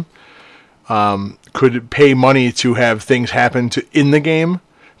game, could pay money to have things happen in the game,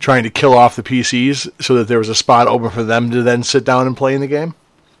 trying to kill off the PCs, so that there was a spot open for them to then sit down and play in the game.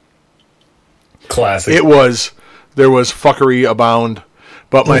 Classic. There was fuckery abound,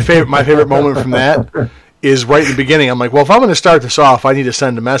 but my favorite moment from that is right in the beginning. I'm like, well, if I'm going to start this off, I need to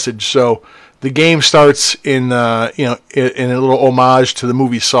send a message. So the game starts in a little homage to the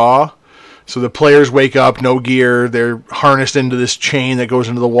movie Saw. So the players wake up, no gear, they're harnessed into this chain that goes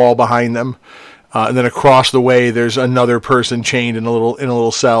into the wall behind them, and then across the way there's another person chained in a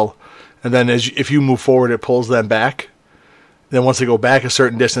little cell, and then if you move forward, it pulls them back. Then once they go back a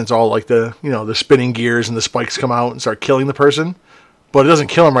certain distance, all like the spinning gears and the spikes come out and start killing the person, but it doesn't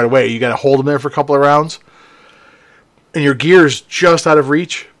kill them right away. You got to hold them there for a couple of rounds, and your gear's just out of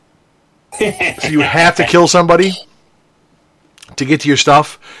reach, so you have to kill somebody to get to your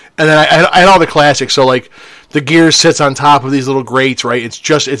stuff. And then I had all the classics. So like the gear sits on top of these little grates, right? It's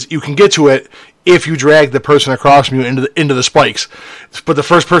you can get to it if you drag the person across from you into the spikes. But the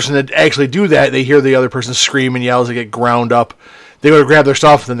first person to actually do that, they hear the other person scream and yell as they get ground up. They go to grab their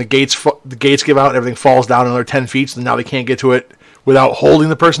stuff, and then the gates give out, and everything falls down another 10 feet. So now they can't get to it without holding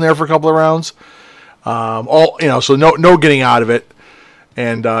the person there for a couple of rounds. So no getting out of it.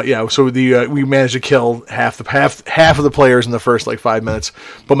 And so we managed to kill half of the players in the first 5 minutes.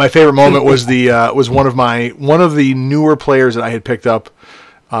 But my favorite moment was one of the newer players that I had picked up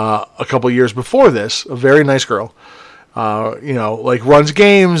a couple of years before this. A very nice girl, runs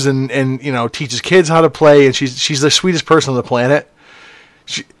games and teaches kids how to play. And she's the sweetest person on the planet.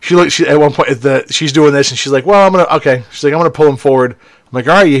 She at one point she's doing this and she's like, well, she's like, I'm gonna pull him forward. I'm like,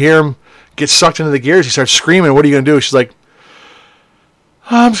 all right, you hear him get sucked into the gears. He starts screaming. What are you gonna do? She's like,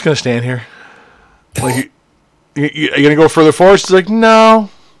 I'm just going to stand here. Like, you going to go further forward? She's like, no.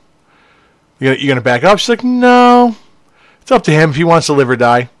 You going to back up? She's like, no. It's up to him if he wants to live or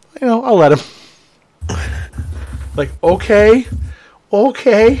die. I'll let him. Like, okay.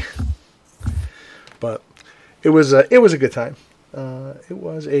 But it was a good time. It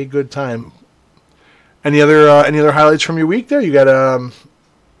was a good time. Any other highlights from your week there? You got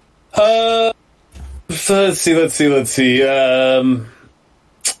Let's see.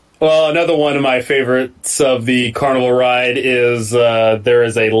 Well, another one of my favorites of the carnival ride is there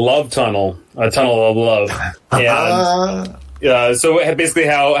is a love tunnel, a tunnel of love. And so basically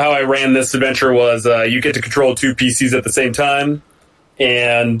how I ran this adventure was you get to control 2 PCs at the same time.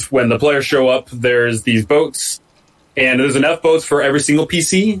 And when the players show up, there's these boats. And there's enough boats for every single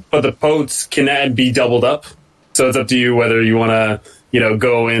PC, but the boats can be doubled up. So it's up to you whether you want to,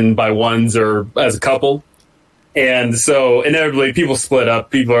 go in by ones or as a couple. And so inevitably people split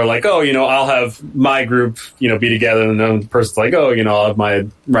up. People are like, I'll have my group, be together. And then the person's like, I'll have my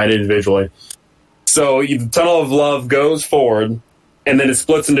ride individually. So the tunnel of love goes forward and then it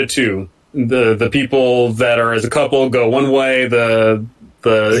splits into 2. The people that are as a couple go one way. The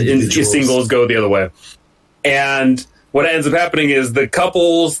singles go the other way. And what ends up happening is the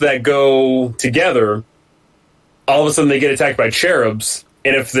couples that go together, all of a sudden they get attacked by cherubs.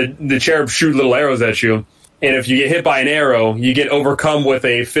 And if the cherubs shoot little arrows at you, and if you get hit by an arrow, you get overcome with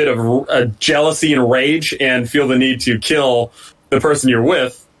a fit of jealousy and rage and feel the need to kill the person you're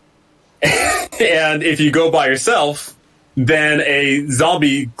with. And if you go by yourself, then a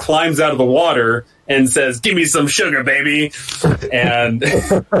zombie climbs out of the water and says, "Give me some sugar, baby." And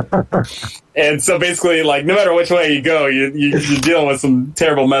so basically, no matter which way you go, you're dealing with some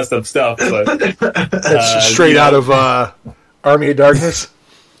terrible messed up stuff. But straight out of Army of Darkness.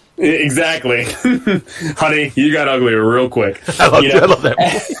 Exactly. Honey, you got ugly real quick. I love that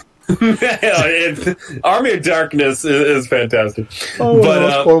movie. Army of Darkness is fantastic. Oh, one of the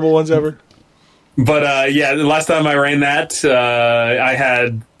most horrible ones ever. But the last time I ran that, I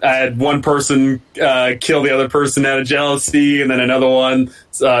had one person kill the other person out of jealousy, and then another one,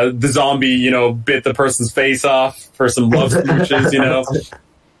 the zombie, bit the person's face off for some love smooches,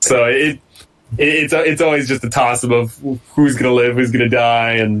 So it's always just a toss up of who's going to live, who's going to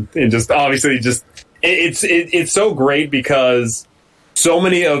die, and just obviously it's so great because so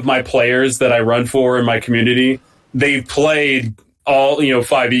many of my players that I run for in my community, they've played all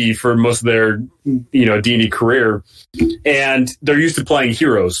 5e for most of their D&D career, and they're used to playing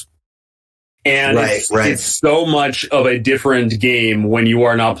heroes. And it's so much of a different game when you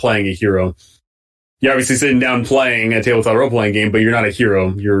are not playing a hero. You're obviously sitting down playing a tabletop role-playing game, but you're not a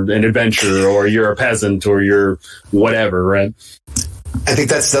hero. You're an adventurer, or you're a peasant, or you're whatever, right? I think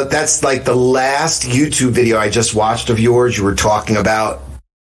that's like the last YouTube video I just watched of yours. You were talking about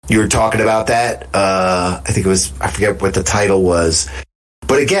that. I think it was, I forget what the title was.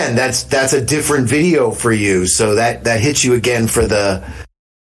 But again, that's a different video for you. So that hits you again for the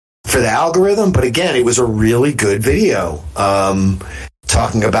algorithm. But again, it was a really good video.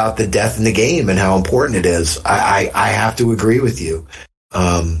 Talking about the death in the game and how important it is. I have to agree with you.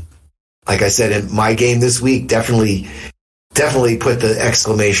 Like I said, in my game this week, definitely put the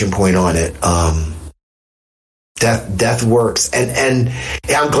exclamation point on it. Death works. And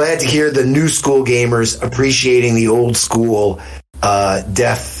I'm glad to hear the new school gamers appreciating the old school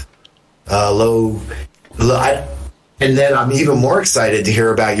death low. And then I'm even more excited to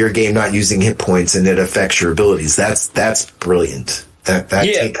hear about your game not using hit points and it affects your abilities. That's brilliant. Come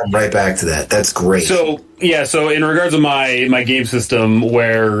right back to that. That's great. So in regards to my game system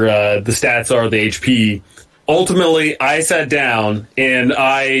where the stats are the HP, ultimately I sat down and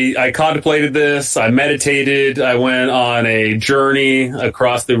I contemplated this. I meditated. I went on a journey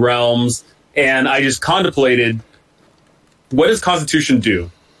across the realms, and I just contemplated, what does Constitution do?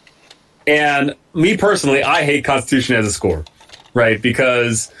 And me personally, I hate Constitution as a score, right?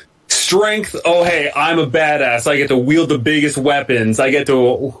 Because strength, oh hey, I'm a badass. I get to wield the biggest weapons. I get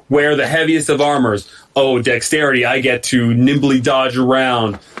to wear the heaviest of armors. Oh, dexterity, I get to nimbly dodge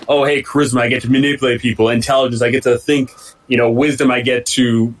around. Oh hey, charisma, I get to manipulate people. Intelligence, I get to think. Wisdom, I get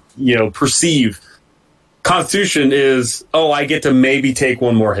to perceive. Constitution is, I get to maybe take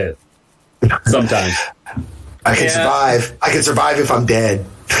one more hit. Sometimes I can survive. I can survive if I'm dead.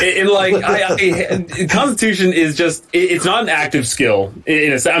 Constitution is just, it's not an active skill.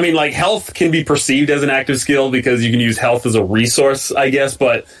 Health can be perceived as an active skill because you can use health as a resource, I guess,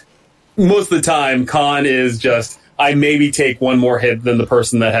 but most of the time, con is just, I maybe take one more hit than the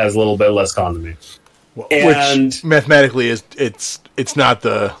person that has a little bit less con than me. Which mathematically is, it's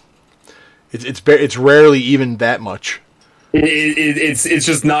rarely even that much. It's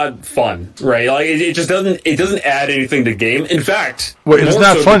just not fun, right? Like it doesn't add anything to the game. In fact, it's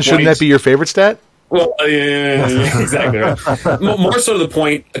not fun. Shouldn't that be your favorite stat? Well, yeah, exactly. Right. More so to the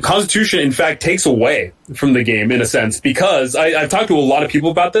point, Constitution, in fact, takes away from the game in a sense, because I've talked to a lot of people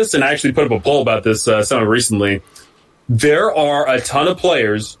about this, and I actually put up a poll about this somewhat recently. There are a ton of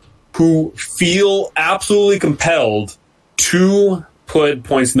players who feel absolutely compelled to put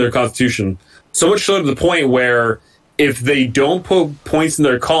points in their Constitution, so much so to the point where if they don't put points in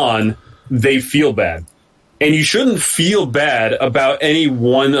their con, they feel bad. And you shouldn't feel bad about any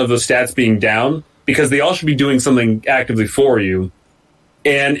one of the stats being down, because they all should be doing something actively for you.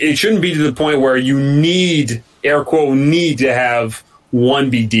 And it shouldn't be to the point where you need, air quote, need to have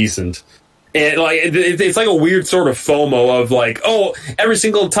one be decent. And it's like a weird sort of FOMO of like, every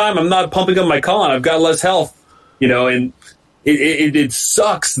single time I'm not pumping up my con, I've got less health, and it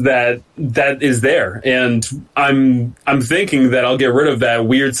sucks that is there. And I'm thinking that I'll get rid of that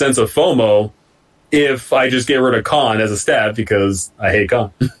weird sense of FOMO if I just get rid of con as a stat, because I hate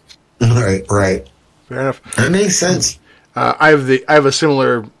con. Right. Fair enough. That makes sense. I have a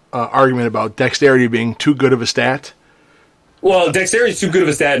similar argument about dexterity being too good of a stat. Well, dexterity is too good of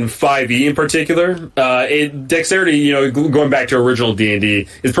a stat in 5e in particular. Dexterity, going back to original D&D,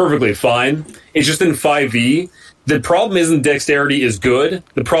 is perfectly fine. It's just in 5e. The problem isn't dexterity is good.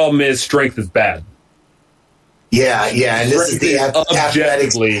 The problem is strength is bad. Yeah, and this is the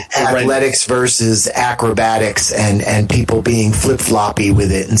athletics versus acrobatics, and people being flip-floppy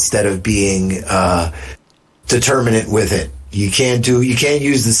with it instead of being determinate with it. You can't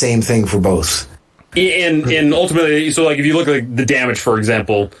use the same thing for both. And ultimately, so like if you look at the damage, for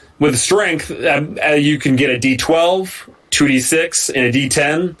example, with strength, you can get a D12, 2d6, and a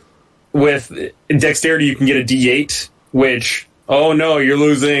D10. With dexterity, you can get a D8, which, oh no, you're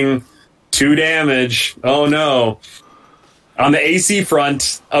losing 2 damage. Oh no. On the AC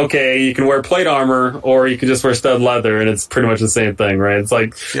front, okay, you can wear plate armor, or you can just wear stud leather, and it's pretty much the same thing, right? It's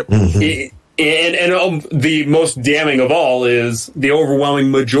like, yep. And the most damning of all is the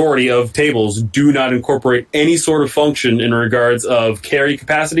overwhelming majority of tables do not incorporate any sort of function in regards of carry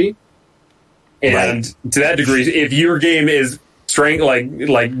capacity. And to that degree, if your game is strength,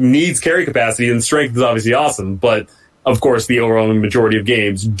 like needs carry capacity, then strength is obviously awesome. But of course, the overwhelming majority of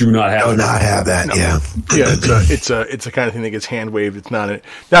games do not have. Not have that. No. Yeah. It's a kind of thing that gets hand waved. It's not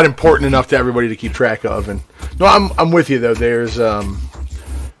important enough to everybody to keep track of. And no, I'm with you though. There's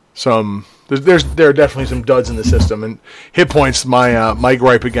There are definitely some duds in the system, and hit points. My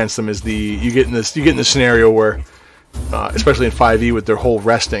gripe against them is you get in this scenario where, especially in 5e with their whole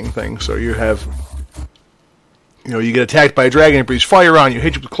resting thing. So you have, you get attacked by a dragon, it breathes fire on you,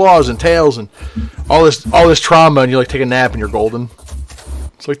 hit you with claws and tails, and all this trauma, and you take a nap and you're golden.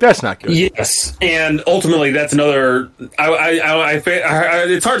 It's that's not good. Yes, and ultimately that's another.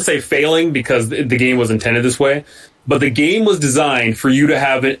 It's hard to say failing because the game was intended this way. But the game was designed for you to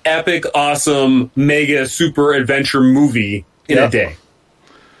have an epic, awesome, mega, super adventure movie in a day.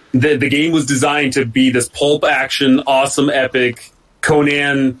 The game was designed to be this pulp action, awesome, epic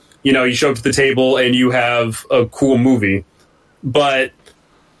Conan. You show up to the table and you have a cool movie. But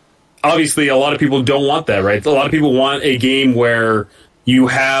obviously, a lot of people don't want that, right? A lot of people want a game where you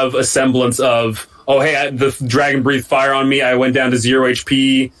have a semblance of, oh, hey, the dragon breathed fire on me. I went down to 0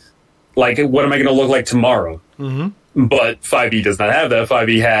 HP. What am I going to look like tomorrow? Mm-hmm. But 5e does not have that.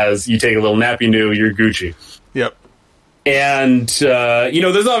 5e has, you take a little nap, you're Gucci. Yep. And,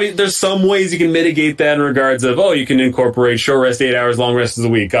 there's some ways you can mitigate that in regards of, you can incorporate short rest 8 hours, long rest is a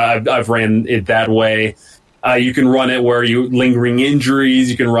week. I've ran it that way. You can run it where you lingering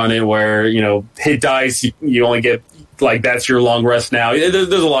injuries. You can run it where, hit dice. You only get, that's your long rest now. There's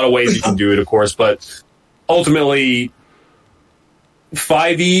a lot of ways you can do it, of course. But ultimately,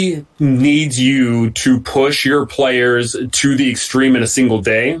 5e needs you to push your players to the extreme in a single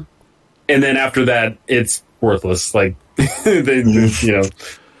day, and then after that, it's worthless. Yeah,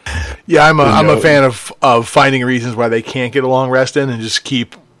 I'm a fan of finding reasons why they can't get a long rest in and just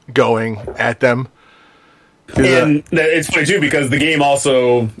keep going at them. And it's funny too because the game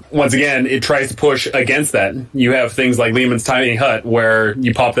also, once again, it tries to push against that. You have things like Lehman's Tiny Hut where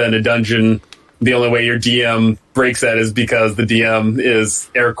you pop that in a dungeon. The only way your DM breaks that is because the DM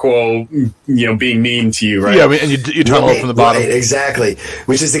is air quote, being mean to you, right? Yeah, and you tunnel from the bottom. Right, exactly.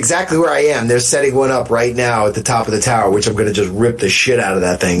 Which is exactly where I am. They're setting one up right now at the top of the tower, which I'm going to just rip the shit out of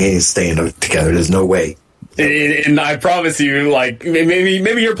that thing. It ain't staying together. There's no way. And I promise you,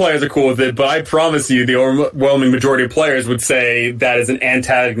 maybe your players are cool with it, but I promise you, the overwhelming majority of players would say that is an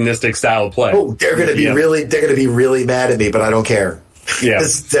antagonistic style of play. Oh, they're going to be really mad at me, but I don't care. Yeah, I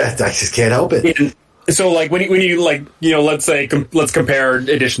just can't help it. And so, when you let's compare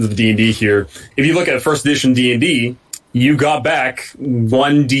editions of D&D here. If you look at first edition D&D, you got back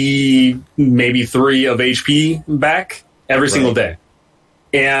 1d, maybe 3 of HP back every single day.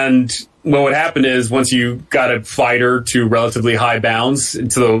 And what would happen is once you got a fighter to relatively high bounds to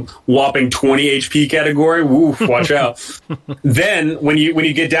the whopping 20 HP category, woof, watch out. Then when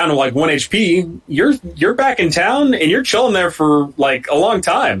you get down to 1 HP, you're back in town and you're chilling there for a long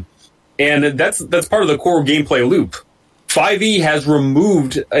time. And that's part of the core gameplay loop. 5e has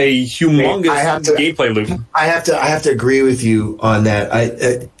removed a humongous gameplay loop. I have to agree with you on that.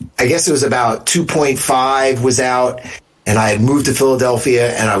 I guess it was about 2.5 was out. And I had moved to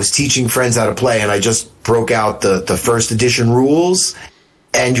Philadelphia, and I was teaching friends how to play, and I just broke out the first edition rules.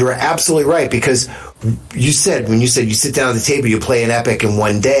 And you're absolutely right, because when you said you sit down at the table, you play an epic in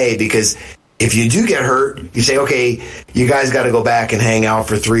one day, because if you do get hurt, you say, okay, you guys got to go back and hang out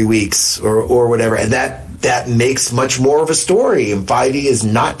for 3 weeks or whatever. And that makes much more of a story. And 5e is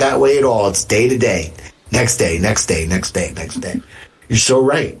not that way at all. It's day to day. Next day, next day, next day, next day. You're so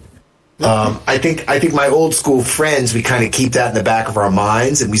right. I think my old school friends, we kind of keep that in the back of our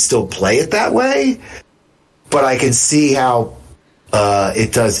minds and we still play it that way. But I can see how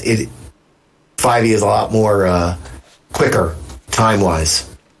it does. 5e is a lot more quicker time wise,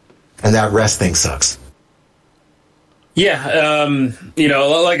 and that rest thing sucks. Yeah,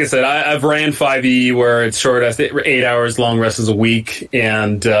 like I said, I've ran 5e where it's short as 8 hours, long rest is a week,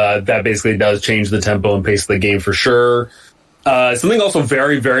 and that basically does change the tempo and pace of the game for sure. Something also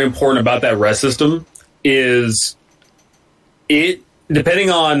very, very important about that rest system is it, depending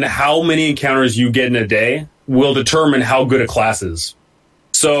on how many encounters you get in a day, will determine how good a class is.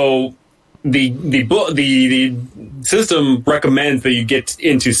 So the system recommends that you get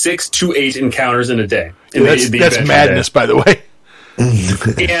into 6 to 8 encounters in a day. That's madness, by the way.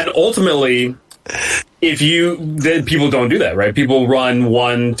 And ultimately, then people don't do that, right? People run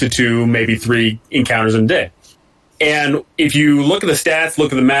 1 to 2, maybe 3 encounters in a day. And if you look at the stats,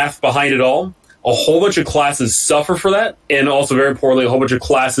 look at the math behind it all, a whole bunch of classes suffer for that. And also, very importantly, a whole bunch of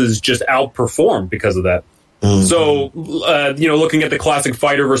classes just outperform because of that. Mm-hmm. So, looking at the classic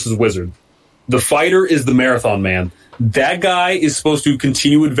fighter versus wizard, the fighter is the marathon man. That guy is supposed to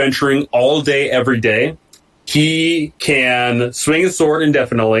continue adventuring all day, every day. He can swing his sword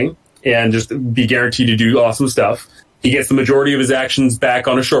indefinitely and just be guaranteed to do awesome stuff. He gets the majority of his actions back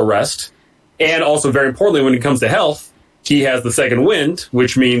on a short rest. And also, very importantly, when it comes to health, he has the second wind,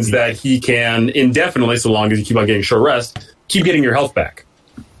 which means that he can indefinitely, so long as you keep on getting short rest, keep getting your health back.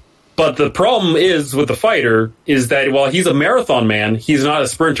 But the problem is with the fighter is that while he's a marathon man, he's not a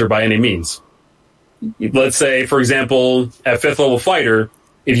sprinter by any means. Let's say, for example, at 5th level fighter,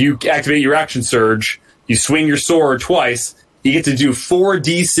 if you activate your action surge, you swing your sword twice, you get to do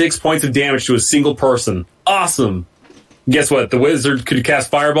 4d6 points of damage to a single person. Awesome. Guess what? The wizard could cast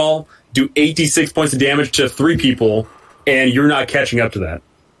Fireball, do 8d6 points of damage to 3 people, and you're not catching up to that.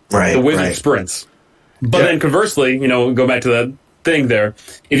 Right. The wizard sprints. But then conversely, go back to that thing there.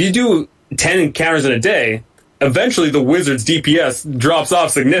 If you do 10 encounters in a day, eventually the wizard's DPS drops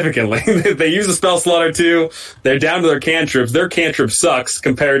off significantly. They use a spell slot or two. They're down to their cantrips. Their cantrip sucks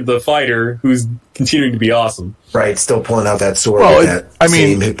compared to the fighter, who's continuing to be awesome. Right, still pulling out that sword with that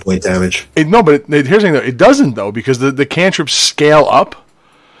same hit point damage. Here's the thing, though. It doesn't, though, because the cantrips scale up.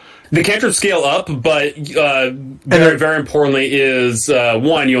 The cantrips scale up, but very, very importantly is,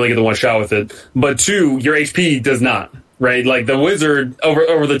 one, you only get the one shot with it, but two, your HP does not. Right, like the wizard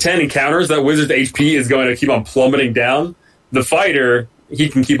over the 10 encounters, that wizard's HP is going to keep on plummeting down. The fighter, he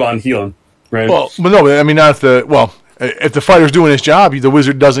can keep on healing. Right. Well, but no, I mean not if the fighter's doing his job, the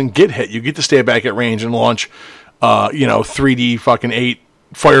wizard doesn't get hit. You get to stay back at range and launch, 3D fucking 8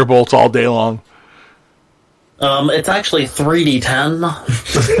 firebolts all day long. It's actually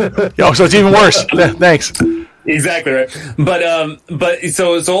 3d10. So it's even worse. Thanks. Exactly right, but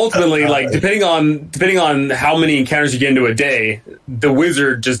so ultimately, like depending on how many encounters you get into a day, the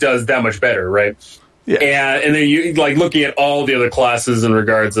wizard just does that much better, right? Yeah. And then you like looking at all the other classes in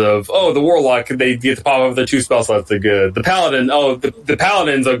regards of the warlock, they get to pop up with their 2 spell slots, they're good. The paladin, the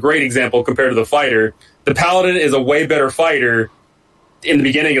paladin's a great example compared to the fighter. The paladin is a way better fighter in the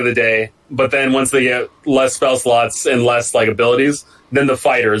beginning of the day, but then once they get less spell slots and less like abilities, then the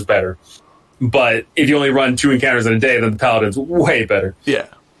fighter is better. But if you only run 2 encounters in a day, then the paladin's way better. Yeah.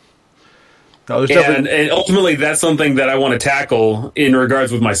 No, and ultimately, that's something that I want to tackle in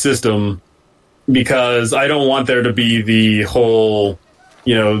regards with my system, because I don't want there to be the whole,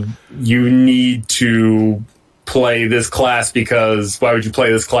 you need to play this class because why would you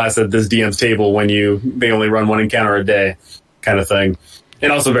play this class at this DM's table when they only run 1 encounter a day kind of thing.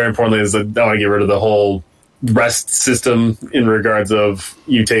 And also very importantly is that I want to get rid of the whole rest system in regards of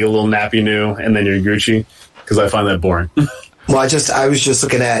you take a little nappy new and then you're Gucci, because I find that boring. Well, I was just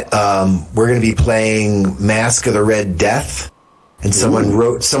looking at we're going to be playing Mask of the Red Death, and someone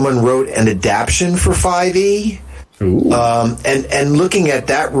wrote an adaptation for 5e. And looking at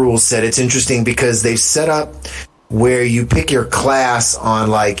that rule set, it's interesting because they've set up where you pick your class on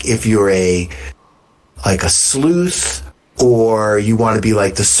like if you're a sleuth, or you want to be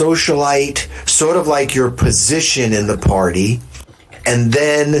like the socialite, sort of like your position in the party. And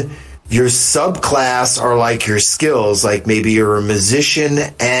then your subclass are like your skills, like maybe you're a musician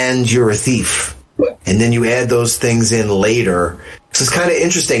and you're a thief. And then you add those things in later. So it's kind of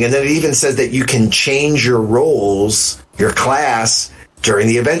interesting. And then it even says that you can change your roles, your class, during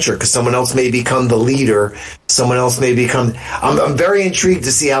the adventure, because someone else may become the leader. Someone else may become... I'm very intrigued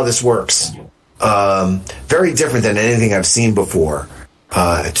to see how this works. Very different than anything I've seen before,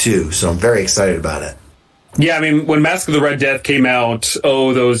 too. So I'm very excited about it. Yeah, I mean, when Mask of the Red Death came out,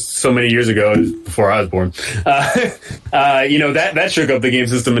 those so many years ago, before I was born, that shook up the game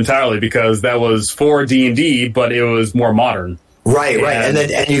system entirely, because that was for D&D, but it was more modern. Right.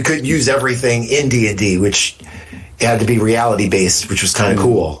 And you could use everything in D&D, which had to be reality based, which was kind of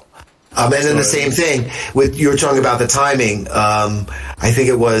cool. And then the same thing with, you were talking about the timing. I think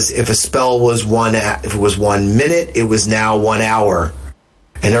it was, if a spell was if it was 1 minute, it was now 1 hour,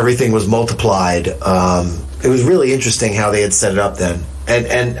 and everything was multiplied. It was really interesting how they had set it up then.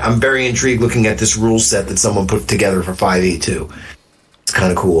 And I'm very intrigued looking at this rule set that someone put together for 5e too. It's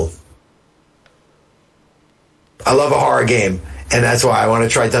kind of cool. I love a horror game, and that's why I want to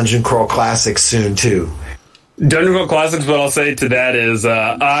try Dungeon Crawl Classics soon too. Dungeon Crawl Classics, what I'll say to that is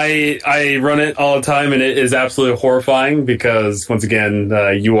I run it all the time, and it is absolutely horrifying because, once again,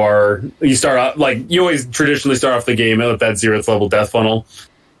 you start out, like, you always traditionally start off the game with that 0th level death funnel.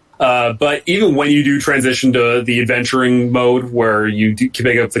 But even when you do transition to the adventuring mode, where you can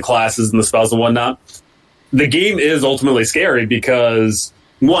pick up the classes and the spells and whatnot, the game is ultimately scary because,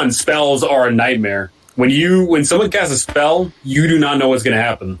 one, spells are a nightmare. When someone casts a spell, you do not know what's going to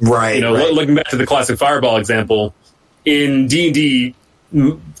happen. Right. Looking back to the classic Fireball example, in D&D,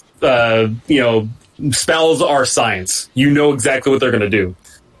 spells are science. You know exactly what they're going to do.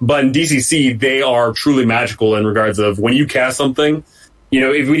 But in DCC, they are truly magical in regards of when you cast something.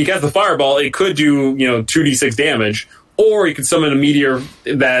 When you cast the Fireball, it could do 2d6 damage, or you can summon a meteor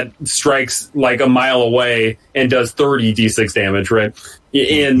that strikes like a mile away and does 30 d6 damage, right?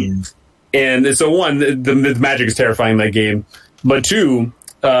 And so one, the magic is terrifying in that game, but two,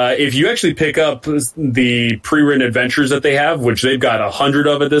 if you actually pick up the pre-written adventures that they have, which they've got 100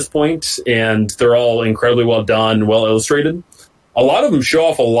 of at this point, and they're all incredibly well done, well illustrated, a lot of them show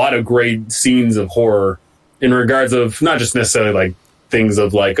off a lot of great scenes of horror in regards of not just necessarily like things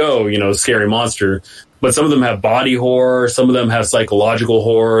of like, oh, you know, scary monster, but some of them have body horror, some of them have psychological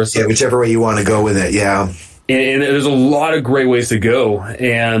horror. Yeah, whichever way you want to go with it, yeah. And there's a lot of great ways to go,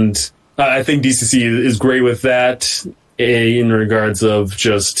 and I think DCC is great with that in regards of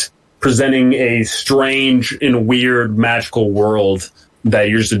just presenting a strange and weird magical world that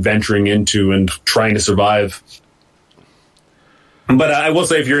you're just adventuring into and trying to survive. But I will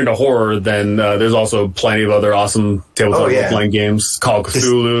say, if you're into horror, then there's also plenty of other awesome tabletop role-playing games. Call of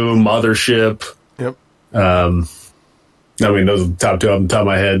Cthulhu, Mothership. Yep. I mean, those are the top two off the top of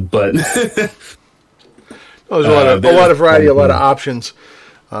my head, but there's a lot of variety, a lot of options.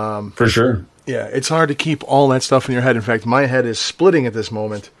 For sure. Yeah, it's hard to keep all that stuff in your head. In fact, my head is splitting at this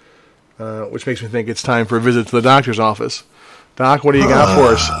moment, which makes me think it's time for a visit to the doctor's office. Doc, what do you got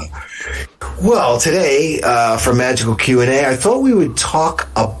for us? Well, today, for Magical Q&A, I thought we would talk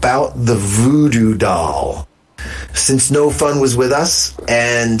about the voodoo doll. Since No Fun was with us,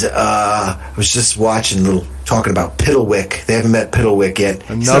 and I was just talking about Piddlewick. They haven't met Piddlewick yet.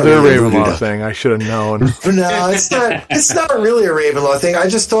 Another Ravenlaw thing. I should have known. No, it's not. It's not really a Ravenlaw thing. I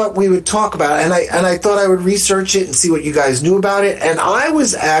just thought we would talk about it, and I thought I would research it and see what you guys knew about it. And I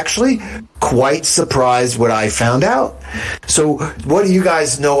was actually quite surprised what I found out. So, what do you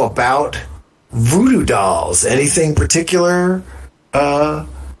guys know about voodoo dolls? Anything particular?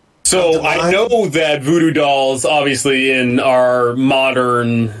 So I know that voodoo dolls, obviously, in our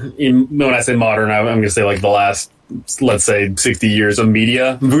modern, when I say modern, I'm going to say like the last, let's say, 60 years of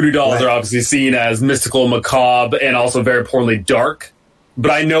media, voodoo dolls are obviously seen as mystical, macabre, and also very importantly dark.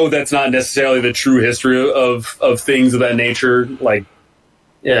 But I know that's not necessarily the true history of things of that nature. Like,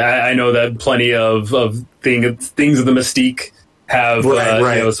 yeah, I know that plenty of things of the mystique have You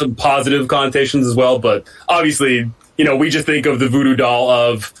know, some positive connotations as well. But obviously, you know, we just think of the voodoo doll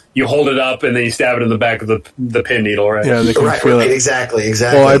of you hold it up and then you stab it in the back of the pin needle, right? Yeah, they can feel it. Exactly.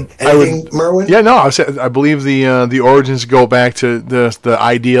 Well, Anything, Merwin? Yeah, no, I believe the origins go back to the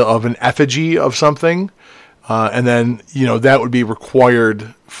idea of an effigy of something, and then, you know, that would be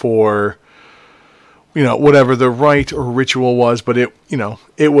required for, you know, whatever the rite or ritual was, but it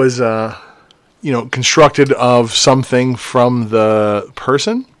was constructed of something from the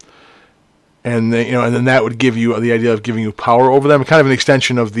person. And then that would give you the idea of giving you power over them, kind of an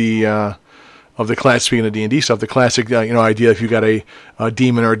extension of the class. Speaking of D&D stuff, the classic idea: if you got a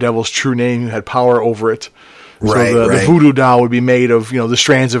demon or a devil's true name, you had power over it. So the voodoo doll would be made of the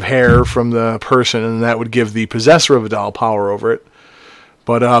strands of hair from the person, and that would give the possessor of a doll power over it.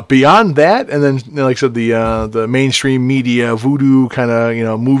 But beyond that, and then like I said, the mainstream media voodoo kind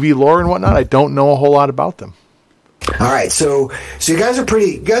of movie lore and whatnot, I don't know a whole lot about them. All right, so you guys are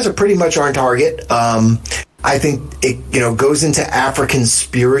pretty much on target. I think it goes into African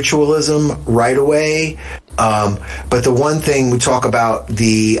spiritualism right away. But the one thing we talk about,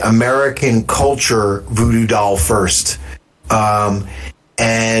 the American culture voodoo doll first, and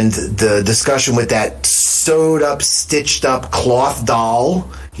the discussion with that sewed up, stitched up cloth doll,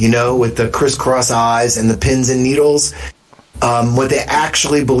 with the crisscross eyes and the pins and needles. What they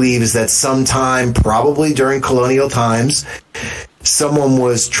actually believe is that sometime, probably during colonial times, someone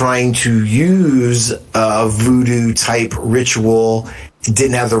was trying to use a voodoo-type ritual,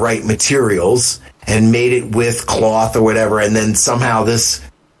 didn't have the right materials, and made it with cloth or whatever, and then somehow this,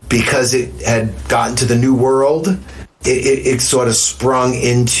 because it had gotten to the New World, it sort of sprung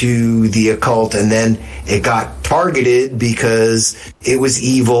into the occult, and then it got targeted because it was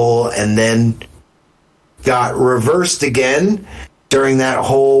evil, and then got reversed again during that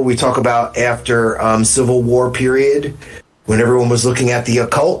whole, we talk about after Civil War period, when everyone was looking at the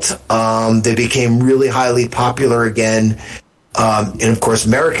occult. They became really highly popular again, and of course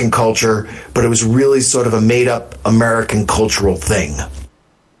American culture, but it was really sort of a made-up American cultural thing.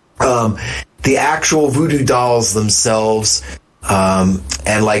 The actual voodoo dolls themselves,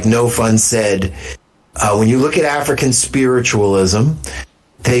 and like No Fun said, when you look at African spiritualism,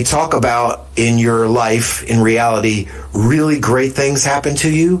 they talk about in your life, in reality, really great things happen to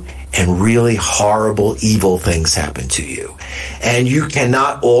you and really horrible, evil things happen to you. And you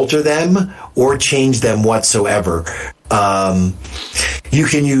cannot alter them or change them whatsoever. You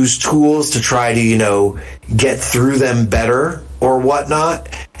can use tools to try to, get through them better or whatnot.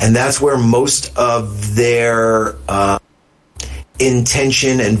 And that's where most of their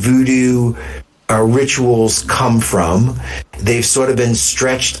intention and voodoo rituals come from. They've sort of been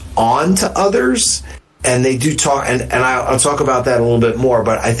stretched onto others, and they do talk, and I'll talk about that a little bit more,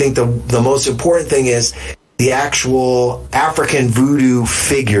 but I think the most important thing is the actual African voodoo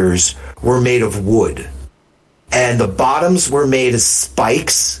figures were made of wood, and the bottoms were made as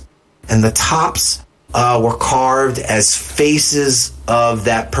spikes, and the tops were carved as faces of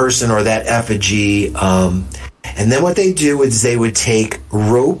that person or that effigy. And then what they do is they would take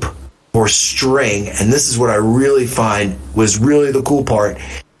rope or string, and this is what I really find was really the cool part.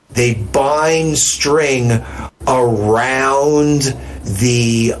 They bind string around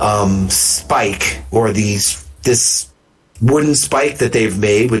the spike, or this wooden spike that they've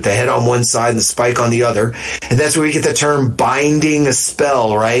made with the head on one side and the spike on the other. And that's where we get the term binding a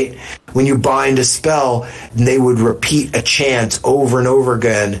spell, right? When you bind a spell, they would repeat a chant over and over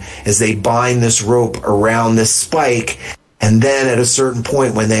again as they bind this rope around this spike. And then at a certain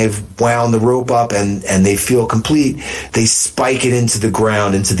point, when they've wound the rope up and they feel complete, they spike it into the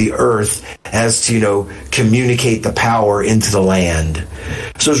ground, into the earth, as to, communicate the power into the land.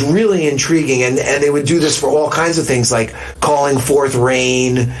 So it's really intriguing. And they would do this for all kinds of things, like calling forth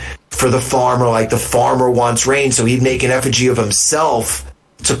rain for the farmer. Like the farmer wants rain, so he'd make an effigy of himself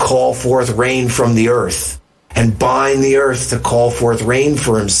to call forth rain from the earth, and bind the earth to call forth rain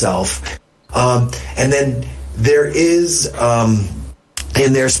for himself. And then there is,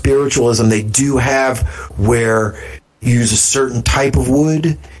 in their spiritualism, they do have where you use a certain type of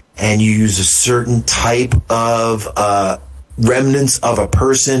wood and you use a certain type of remnants of a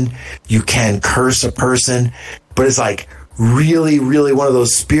person. You can curse a person, but it's like really, really one of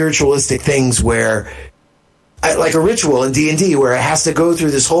those spiritualistic things where, like a ritual in D&D, where it has to go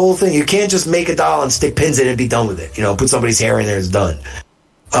through this whole thing. You can't just make a doll and stick pins in it and be done with it. Put somebody's hair in there, it's done.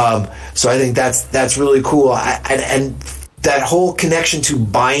 So I think that's really cool. And that whole connection to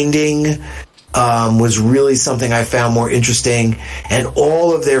binding was really something I found more interesting. And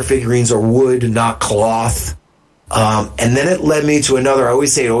all of their figurines are wood, not cloth. And then it led me to another, I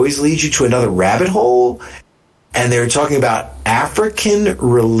always say it always leads you to another rabbit hole. And they were talking about African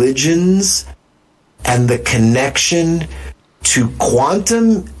religions and the connection to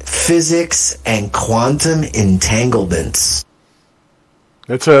quantum physics and quantum entanglements.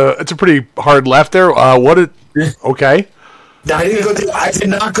 It's a pretty hard left there. Okay. No, I did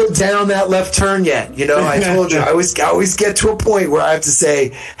not go down that left turn yet. I told you I always get to a point where I have to say,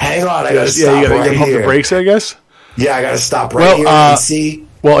 "Hang on, I got to stop you gotta pump the brakes, I guess." Yeah, I got to stop right here and see.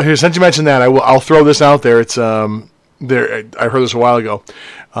 Well, here, since you mentioned that, I'll throw this out there. It's there. I heard this a while ago.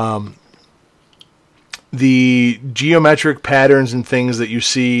 The geometric patterns and things that you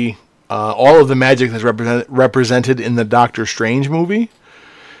see, all of the magic that's represented in the Doctor Strange movie.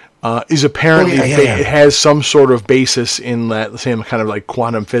 Is apparently it has some sort of basis in that same kind of like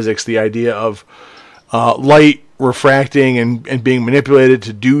quantum physics, the idea of light refracting and being manipulated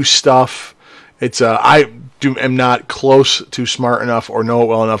to do stuff. It's am not close to smart enough or know it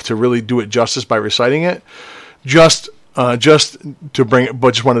well enough to really do it justice by reciting it. Just to bring it,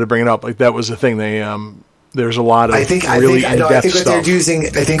 but just wanted to bring it up. Like that was the thing. They there's a lot of I think what stuff.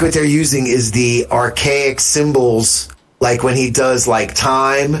 They're using is the archaic symbols. Like when he does like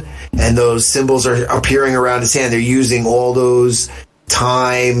time and those symbols are appearing around his hand, they're using all those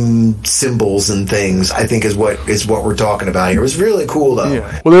time symbols and things, I think is what we're talking about here. It was really cool though.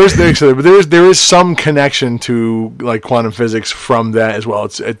 Yeah. Well, there is some connection to like quantum physics from that as well.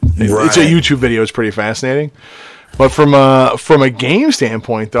 It's a YouTube video. It's pretty fascinating. But from a game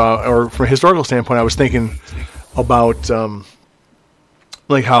standpoint, or from a historical standpoint, I was thinking about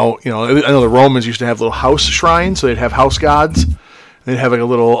like how, I know the Romans used to have little house shrines, so they'd have house gods. They'd have like a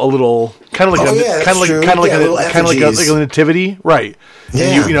little kind of like a nativity, right?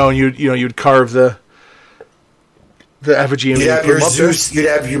 Yeah. And you'd carve the effigy. You'd have your Zeus.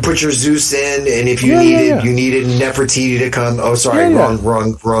 You put your Zeus in, and if you needed Nefertiti to come. Oh, sorry, wrong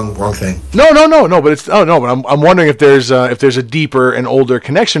thing. No. But but I'm wondering if there's a deeper and older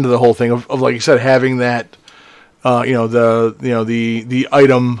connection to the whole thing of like you said, having that. The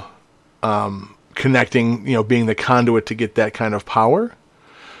item connecting, being the conduit to get that kind of power.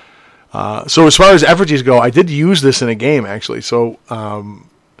 So as far as effigies go, I did use this in a game actually. So I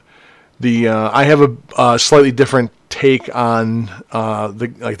have a slightly different take on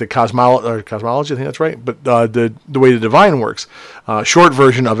the cosmology. I think that's right. But the way the divine works, short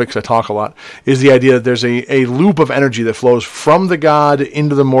version of it, because I talk a lot, is the idea that there's a loop of energy that flows from the god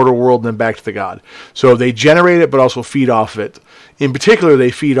into the mortal world and then back to the god. So they generate it, but also feed off it. In particular,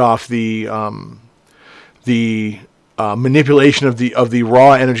 they feed off the manipulation of the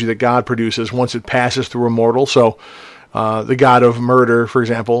raw energy that God produces once it passes through a mortal. So the god of murder, for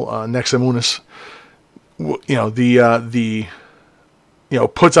example, Nexamunus,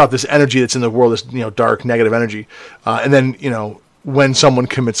 puts out this energy that's in the world, this dark negative energy, and then when someone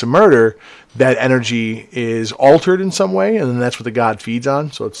commits a murder, that energy is altered in some way, and then that's what the god feeds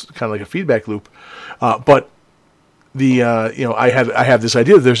on. So it's kind of like a feedback loop. But the I have this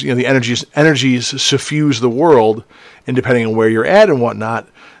idea that there's the energies suffuse the world, and depending on where you're at and whatnot,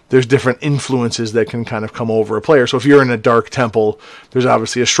 there's different influences that can kind of come over a player. So if you're in a dark temple, there's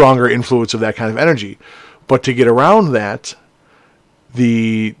obviously a stronger influence of that kind of energy. But to get around that,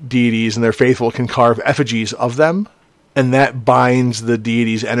 the deities and their faithful can carve effigies of them, and that binds the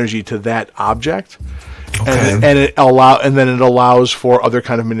deity's energy to that object, and then it allows for other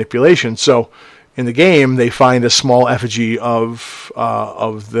kind of manipulation. So in the game, they find a small effigy of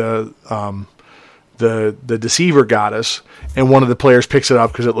the deceiver goddess, and one of the players picks it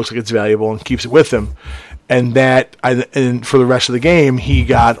up because it looks like it's valuable and keeps it with him. And and for the rest of the game, he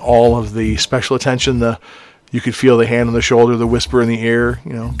got all of the special attention. You could feel the hand on the shoulder, the whisper in the ear.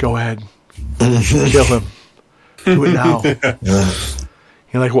 Go ahead, kill him, do it now.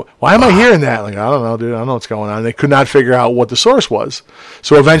 You're like, why am I hearing that? Like, I don't know, dude. I don't know what's going on. They could not figure out what the source was.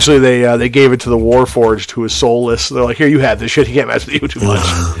 So eventually, they gave it to the Warforged, who is soulless. They're like, here, you have this shit. He can't mess with you too much.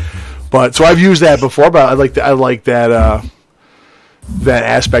 But so I've used that before, but I like that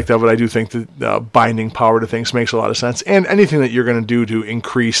aspect of it. I do think that binding power to things makes a lot of sense, and anything that you're going to do to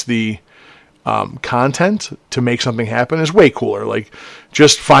increase the content to make something happen is way cooler. Like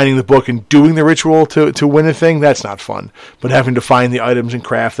just finding the book and doing the ritual to win a thing, that's not fun. But having to find the items and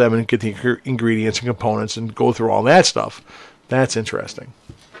craft them and get the ingredients and components and go through all that stuff, that's interesting.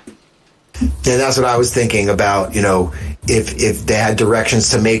 Yeah, that's what I was thinking about. If they had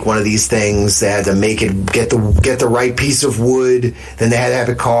directions to make one of these things, they had to make it, get the right piece of wood, then they had to have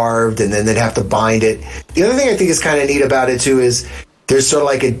it carved, and then they'd have to bind it. The other thing I think is kind of neat about it too is there's sort of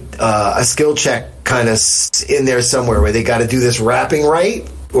like a skill check kind of in there somewhere where they got to do this wrapping right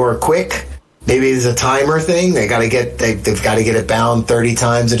or quick. Maybe there's a timer thing. They've got to get it bound 30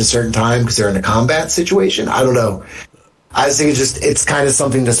 times at a certain time because they're in a combat situation. I don't know. I was thinking it's kind of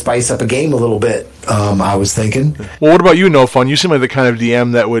something to spice up a game a little bit. I was thinking. Well, what about you, No Fun? You seem like the kind of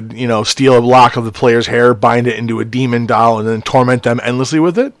DM that would, steal a lock of the player's hair, bind it into a demon doll, and then torment them endlessly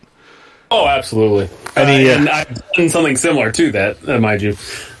with it. Oh, absolutely. And I've done something similar to that, mind you.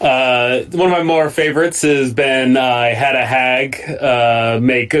 One of my more favorites has been I had a hag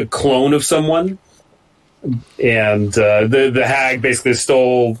make a clone of someone. And the hag basically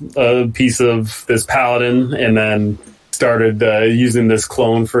stole a piece of this paladin and then started using this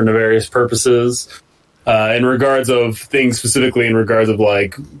clone for nefarious purposes. In regards of things, specifically in regards of a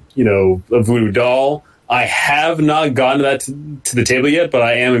voodoo doll, I have not gotten that to the table yet, but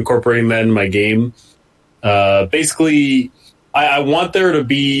I am incorporating that in my game. Basically, I want there to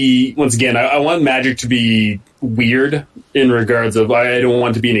be, once again, I want magic to be weird in regards of, I don't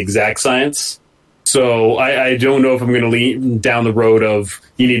want it to be an exact science. So I don't know if I'm going to lean down the road of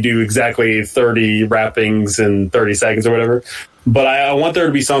you need to do exactly 30 wrappings in 30 seconds or whatever. But I want there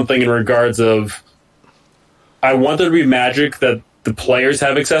to be something in regards of, I want there to be magic that the players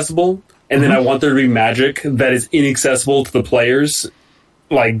have accessible. And then I want there to be magic that is inaccessible to the players,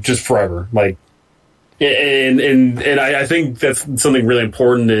 like just forever. Like, and I think that's something really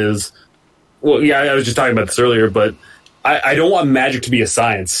important is, well, yeah, I was just talking about this earlier, but I don't want magic to be a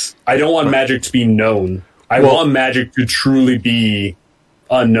science. I don't want magic to be known. I want magic to truly be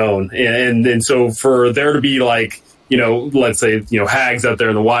unknown. And so for there to be let's say, hags out there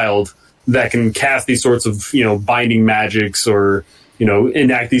in the wild that can cast these sorts of, binding magics or,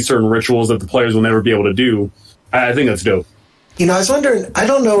 enact these certain rituals that the players will never be able to do. I think that's dope. I was wondering, I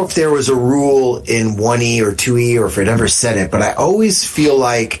don't know if there was a rule in 1E or 2E or if it ever said it, but I always feel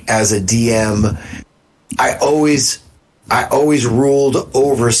like as a DM, I always ruled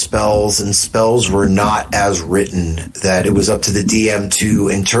over spells, and spells were not as written, that it was up to the DM to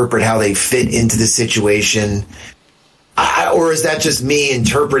interpret how they fit into the situation. Or is that just me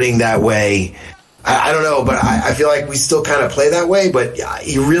interpreting that way? I don't know, but I feel like we still kind of play that way, but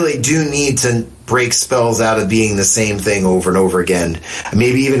you really do need to break spells out of being the same thing over and over again.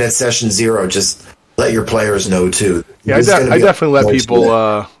 Maybe even at session 0, just let your players know too. Yeah, I definitely let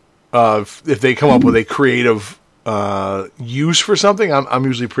people, if they come up with a creative use for something, I'm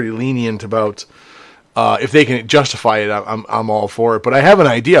usually pretty lenient about if they can justify it. I'm all for it. But I have an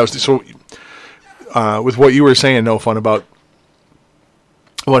idea. So with what you were saying, No Fun, about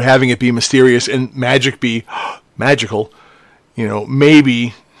having it be mysterious and magic be magical,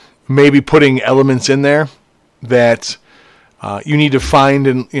 maybe putting elements in there that You need to find,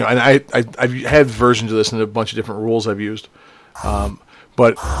 and I've had versions of this in a bunch of different rules I've used.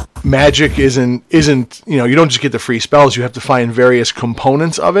 But magic isn't you don't just get the free spells. You have to find various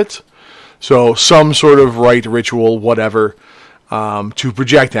components of it. So some sort of rite, ritual, whatever, to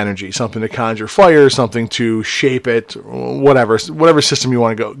project energy, something to conjure fire, something to shape it, whatever system you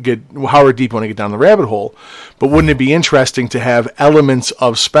want to go get, however deep you want to get down the rabbit hole. But wouldn't it be interesting to have elements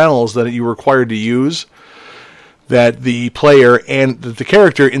of spells that you're required to use, that the player and the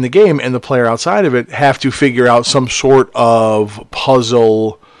character in the game and the player outside of it have to figure out some sort of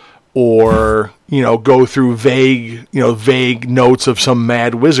puzzle, or go through vague notes of some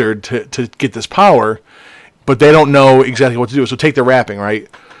mad wizard to get this power, but they don't know exactly what to do. So take the wrapping, right?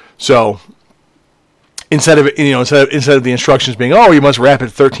 So instead of the instructions being, oh, you must wrap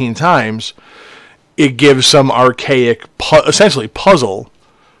it 13 times, it gives some archaic essentially puzzle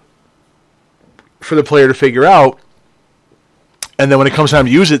for the player to figure out, and then when it comes time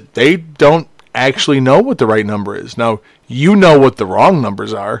to use it, they don't actually know what the right number is. Now, you know what the wrong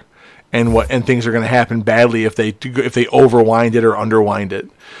numbers are, and things are going to happen badly if they overwind it or underwind it.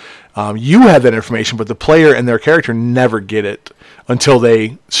 You have that information, but the player and their character never get it until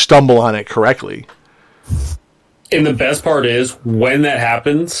they stumble on it correctly. And the best part is, when that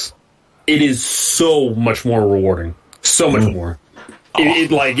happens, it is so much more rewarding. So much more.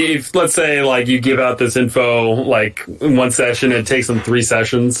 If let's say you give out this info in one session, it takes them 3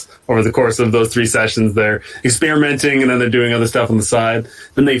 sessions. Over the course of those 3 sessions, they're experimenting and then they're doing other stuff on the side.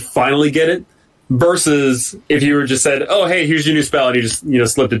 Then they finally get it. Versus if you were just said, "Oh, hey, here's your new spell," and you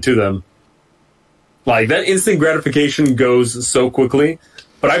just slipped it to them. That instant gratification goes so quickly.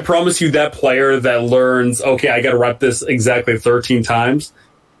 But I promise you, that player that learns, okay, I got to wrap this exactly 13 times,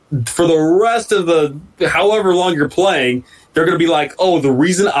 for the rest of the however long you're playing, they're going to be like, oh, the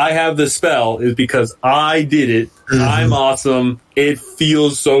reason I have this spell is because I did it. Mm-hmm. I'm awesome. It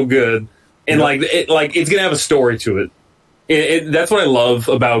feels so good. And it's going to have a story to it. That's what I love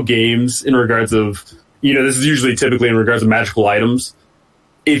about games in regards of, this is usually typically in regards of magical items.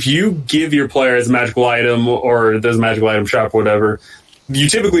 If you give your players a magical item, or there's a magical item shop or whatever, you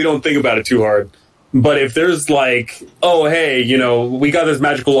typically don't think about it too hard. But if there's oh, hey, we got this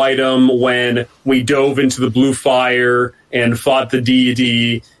magical item when we dove into the blue fire and fought the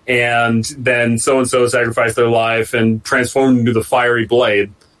deity, and then so-and-so sacrificed their life and transformed into the fiery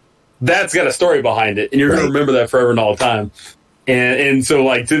blade, that's got a story behind it, and you're going to remember that forever and all the time. And so,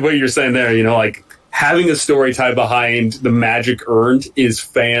 to what you're saying there, having a story tied behind the magic earned is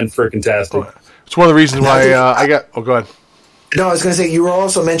fan-frickin-tastic. It's one of the reasons why I got... Oh, go ahead. No, I was going to say, you were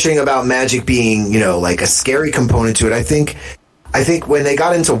also mentioning about magic being, a scary component to it. I think when they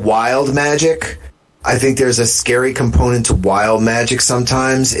got into wild magic, I think there's a scary component to wild magic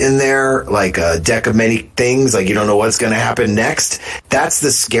sometimes in there, like a deck of many things, you don't know what's going to happen next. That's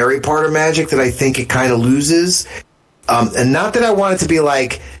the scary part of magic that I think it kind of loses. And not that I want it to be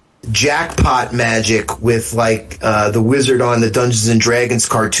jackpot magic with the wizard on the Dungeons and Dragons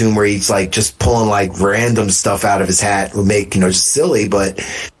cartoon where he's just pulling random stuff out of his hat would make just silly, but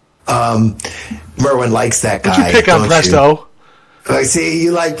Merwin likes that guy. Did you pick on Presto? See,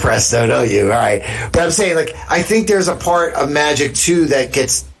 you like Presto, don't you? All right, but I'm saying I think there's a part of magic too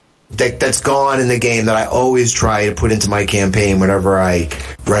that's gone in the game that I always try to put into my campaign whenever I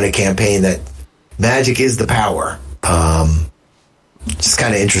run a campaign, that magic is the power. It's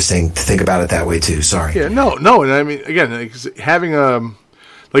kind of interesting to think about it that way too. Sorry. Yeah, no, and I mean, again, having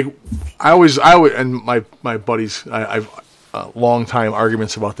I would, and my buddies, I've long time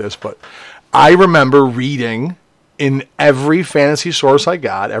arguments about this, but I remember reading in every fantasy source I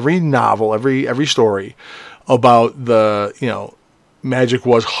got, every novel, every story about the magic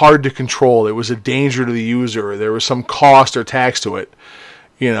was hard to control. It was a danger to the user. There was some cost or tax to it.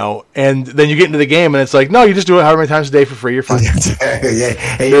 And then you get into the game and it's no, you just do it however many times a day for free. You're fine.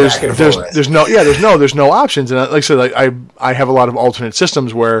 There's no options. And like I said, I have a lot of alternate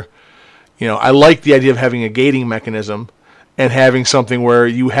systems where, I like the idea of having a gating mechanism and having something where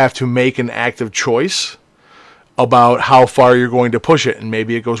you have to make an active choice about how far you're going to push it. And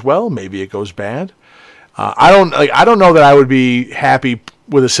maybe it goes well, maybe it goes bad. I don't know that I would be happy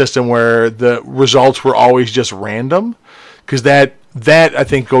with a system where the results were always just random, because that I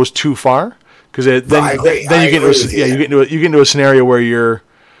think goes too far, because then you get into a scenario where you're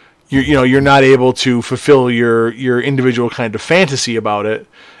not able to fulfill your individual kind of fantasy about it,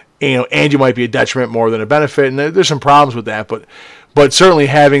 and you might be a detriment more than a benefit, and there's some problems with that. But certainly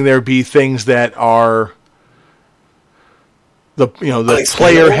having there be things that are the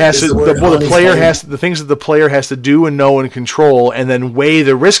player has to the things that the player has to do and know and control, and then weigh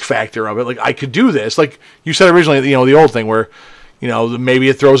the risk factor of it. Like, I could do this, like you said originally, the old thing where maybe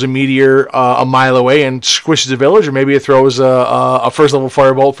it throws a meteor a mile away and squishes a village, or maybe it throws a first level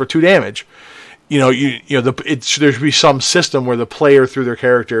firebolt for 2 damage. There should be some system where the player through their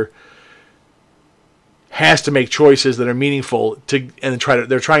character has to make choices that are meaningful they're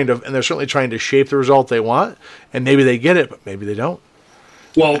certainly trying to shape the result they want, and maybe they get it, but maybe they don't.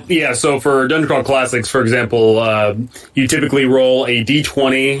 Well, yeah, so for Dungeon Crawl Classics, for example, you typically roll a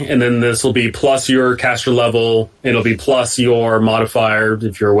d20, and then this will be plus your caster level, and it'll be plus your modifier.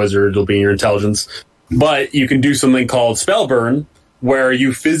 If you're a wizard, it'll be your intelligence. But you can do something called Spell Burn, where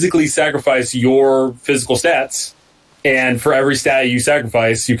you physically sacrifice your physical stats, and for every stat you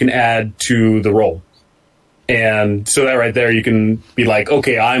sacrifice, you can add to the roll. And so that right there, you can be like,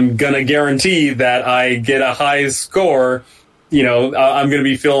 okay, I'm going to guarantee that I get a high score. I'm going to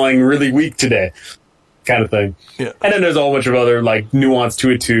be feeling really weak today, kind of thing. Yeah. And then there's a whole bunch of other like nuance to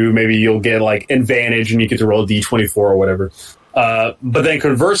it too. Maybe you'll get like advantage and you get to roll a d24 or whatever. But then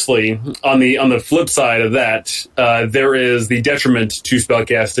conversely, on the flip side of that, there is the detriment to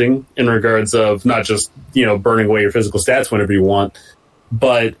spellcasting in regards of not just, burning away your physical stats whenever you want,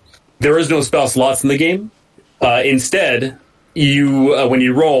 but there is no spell slots in the game. Instead, you when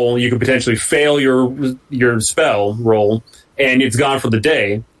you roll, you could potentially fail your spell roll, and it's gone for the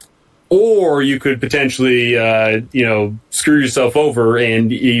day. Or you could potentially, screw yourself over,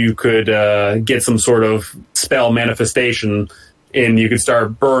 and you could get some sort of spell manifestation, and you could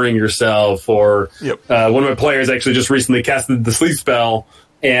start burning yourself. Or one of my players actually just recently casted the sleep spell,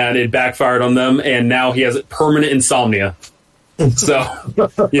 and it backfired on them, and now he has permanent insomnia. So,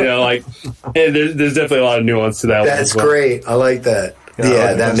 there's definitely a lot of nuance to that. That's great. I like that.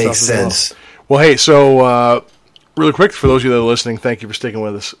 Yeah, that makes sense. Well, hey, so really quick, for those of you that are listening, thank you for sticking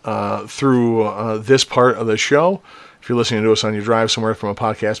with us through this part of the show. If you're listening to us on your drive somewhere from a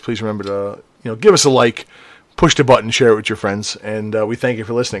podcast, please remember to give us a like, push the button, share it with your friends, and we thank you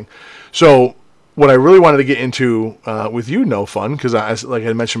for listening. So, what I really wanted to get into with you, No Fun, because like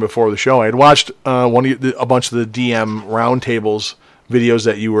I mentioned before the show, I had watched a bunch of the DM roundtables videos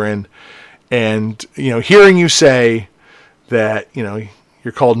that you were in, and hearing you say that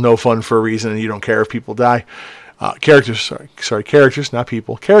you're called No Fun for a reason, and you don't care if people die. Characters, not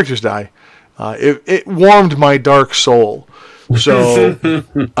people. Characters die. It warmed my dark soul. So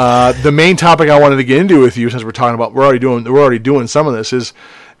the main topic I wanted to get into with you, since we're already doing some of this, is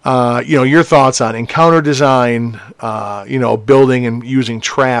your thoughts on encounter design, building and using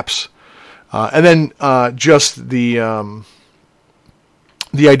traps, and then just the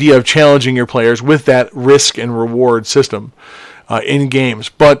idea of challenging your players with that risk and reward system in games.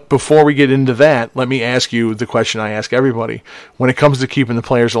 But before we get into that, let me ask you the question I ask everybody. When it comes to keeping the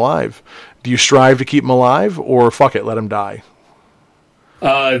players alive, do you strive to keep them alive, or fuck it, let them die?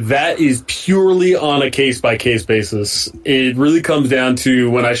 That is purely on a case-by-case basis. It really comes down to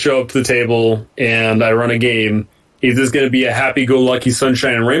when I show up to the table and I run a game, is this going to be a happy-go-lucky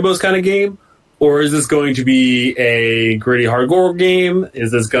sunshine and rainbows kind of game? Or is this going to be a gritty hardcore game?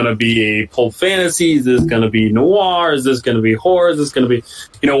 Is this going to be a pulp fantasy? Is this going to be noir? Is this going to be horror? Is this going to be,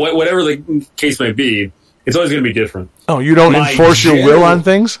 whatever the case may be, it's always going to be different. Oh, you don't enforce your will on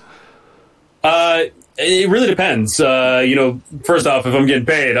things? It really depends. First off, if I'm getting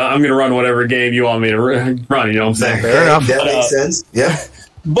paid, I'm going to run whatever game you want me to run. You know what I'm saying? Fair enough. That makes sense. Yeah.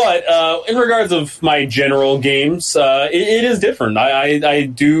 But in regards of my general games, it is different. I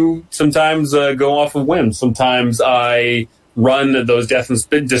do sometimes go off of whim. Sometimes I run those death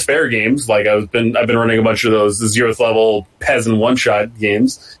and despair games. Like I've been running a bunch of those 0th level peasant one-shot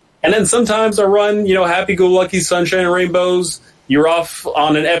games. And then sometimes I run, happy-go-lucky sunshine and rainbows. You're off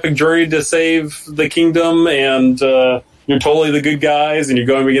on an epic journey to save the kingdom, and you're totally the good guys, and you're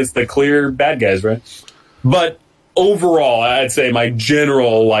going against the clear bad guys, right? But overall, I'd say my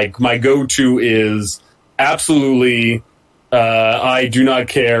general, my go-to is absolutely, I do not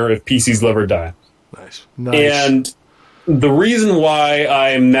care if PCs live or die. Nice. And the reason why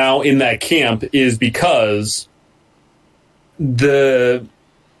I'm now in that camp is because the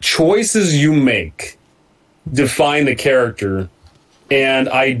choices you make define the character. And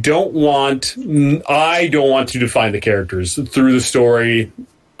I don't want to define the characters through the story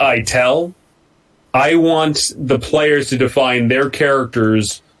I tell. I want the players to define their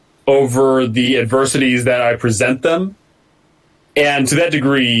characters over the adversities that I present them. And to that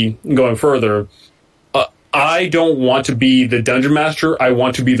degree, going further, I don't want to be the dungeon master. I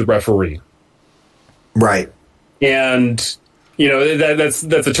want to be the referee. Right. And that's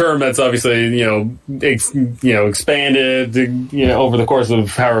a term that's obviously expanded over the course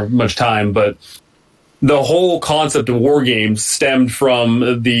of however much time, but the whole concept of war games stemmed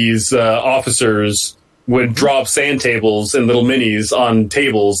from these officers would drop sand tables and little minis on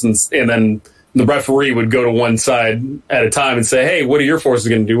tables, and then the referee would go to one side at a time and say, "Hey, what are your forces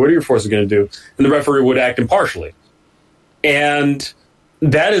going to do? What are your forces going to do?" And the referee would act impartially. And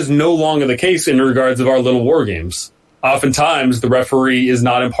that is no longer the case in regards of our little war games. Oftentimes, the referee is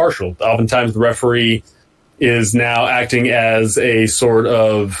not impartial. Oftentimes, the referee is now acting as a sort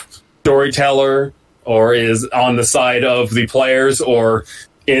of storyteller, or is on the side of the players, or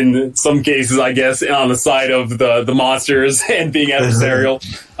in some cases, I guess, on the side of the monsters and being adversarial,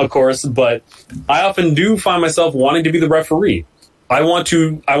 of course. But I often do find myself wanting to be the referee. I want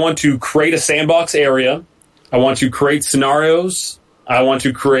to create a sandbox area. I want to create scenarios. I want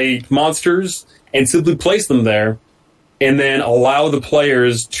to create monsters and simply place them there, and then allow the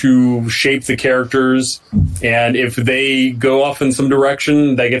players to shape the characters. And if they go off in some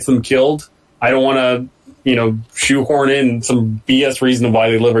direction that gets them killed, I don't want to, shoehorn in some BS reason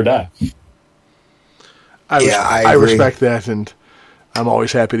why they live or die. I respect that, and I'm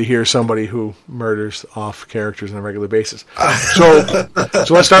always happy to hear somebody who murders off characters on a regular basis. So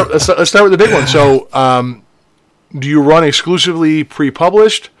let's start with the big one. So, do you run exclusively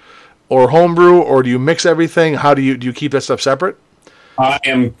pre-published or homebrew, or do you mix everything? How do you keep that stuff separate? I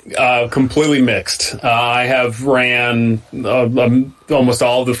am completely mixed. I have ran almost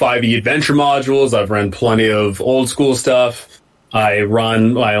all of the 5e adventure modules. I've run plenty of old school stuff. I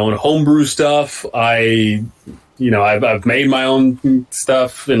run my own homebrew stuff. I've made my own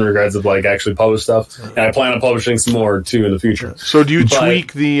stuff in regards of actually published stuff, and I plan on publishing some more too in the future. So do you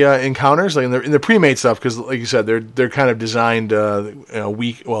tweak the encounters in the pre-made stuff? Because like you said, they're kind of designed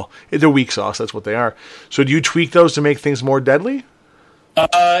weak. Well, they're weak sauce. That's what they are. So do you tweak those to make things more deadly?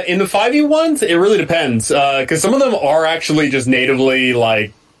 In the 5e ones, it really depends, because some of them are actually just natively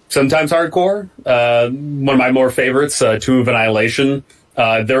sometimes hardcore. One of my more favorites, Tomb of Annihilation.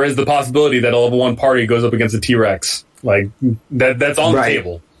 There is the possibility that a level 1 party goes up against a T-Rex. That's on the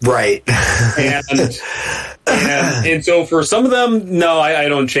table. Right. and so for some of them, no, I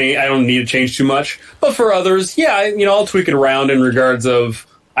don't change. I don't need to change too much. But for others, yeah, I'll tweak it around in regards of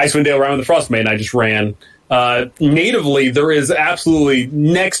Icewind Dale Rime with the Frostmaiden I just ran. Natively, there is absolutely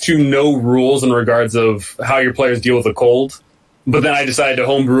next to no rules in regards of how your players deal with the cold. But then I decided to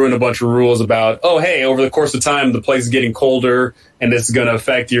homebrew in a bunch of rules about, over the course of time, the place is getting colder, and this is going to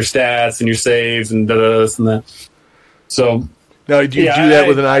affect your stats and your saves and this and that. So now, do you do that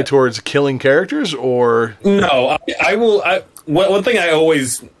with an eye towards killing characters, or no? I will. One thing I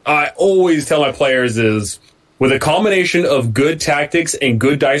always tell my players is, with a combination of good tactics and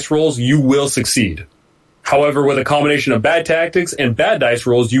good dice rolls, you will succeed. However, with a combination of bad tactics and bad dice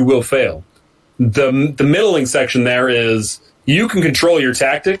rolls, you will fail. The middling section there is, you can control your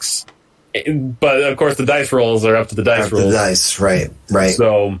tactics, but of course the dice rolls are up to the dice rolls. The dice, right.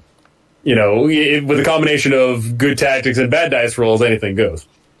 So, with a combination of good tactics and bad dice rolls, anything goes.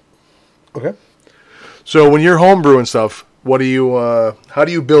 Okay. So when you're homebrewing stuff, what do you? How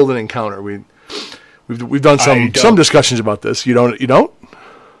do you build an encounter? We've done some discussions about this. You don't.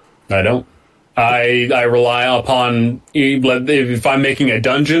 I don't. I rely upon, if I'm making a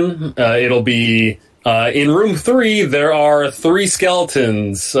dungeon, it'll be. In room 3, there are 3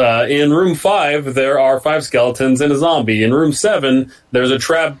 skeletons. In room 5, there are 5 skeletons and a zombie. In room 7, there's a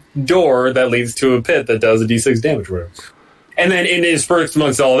trap door that leads to a pit that does a d6 damage. Whatever. And then interspersed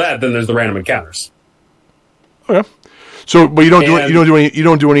amongst all of that, then there's the random encounters. Okay. So, but you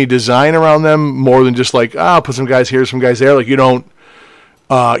don't do any design around them more than just put some guys here, some guys there. You don't,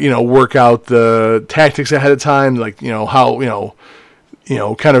 work out the tactics ahead of time. How.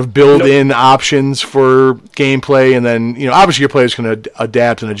 Kind of build in options for gameplay, and then, obviously your player's going to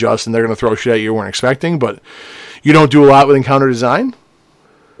adapt and adjust, and they're going to throw shit at you weren't expecting, but you don't do a lot with encounter design?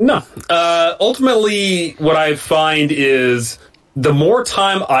 No. Ultimately, what I find is the more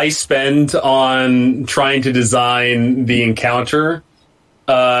time I spend on trying to design the encounter,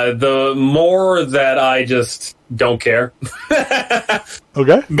 the more that I just don't care.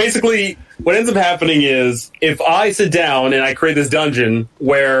 Okay. Basically, what ends up happening is, if I sit down and I create this dungeon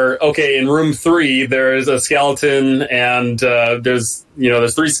where, in room 3 there's a skeleton and there's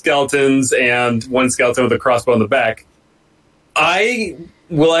 3 skeletons and 1 skeleton with a crossbow in the back, I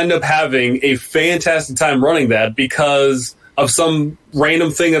will end up having a fantastic time running that because of some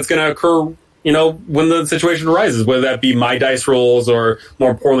random thing that's going to occur, when the situation arises, whether that be my dice rolls or,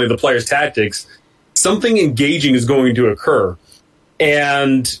 more importantly, the player's tactics. Something engaging is going to occur.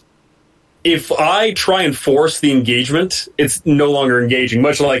 And if I try and force the engagement, it's no longer engaging.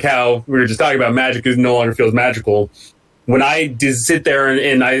 Much like how we were just talking about magic is no longer feels magical. When I just sit there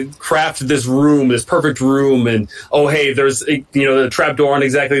and I craft this room, this perfect room, and oh hey, there's a trap door on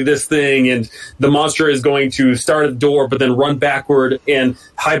exactly this thing, and the monster is going to start at the door, but then run backward and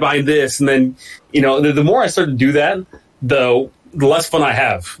hide behind this, and then the more I start to do that, the less fun I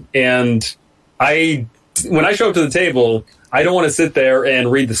have. And when I show up to the table, I don't want to sit there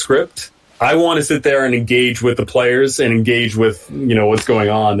and read the script. I want to sit there and engage with the players and engage with what's going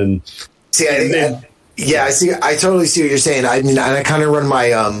on. And see, I see. I totally see what you're saying. I mean, I kind of run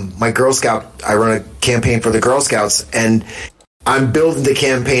my Girl Scout. I run a campaign for the Girl Scouts, and I'm building the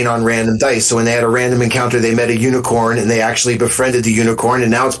campaign on random dice. So when they had a random encounter, they met a unicorn, and they actually befriended the unicorn, and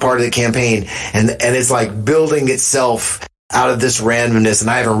now it's part of the campaign. And it's like building itself out of this randomness.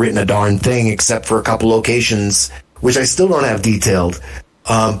 And I haven't written a darn thing except for a couple locations, which I still don't have detailed.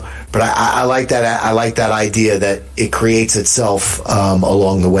 But I like that. I like that idea that it creates itself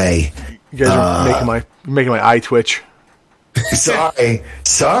along the way. You guys are making my eye twitch.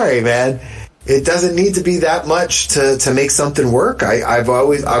 Sorry, man. It doesn't need to be that much to make something work. I've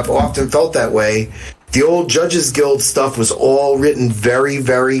often felt that way. The old Judges Guild stuff was all written very,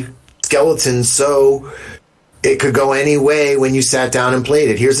 very skeleton, so it could go any way when you sat down and played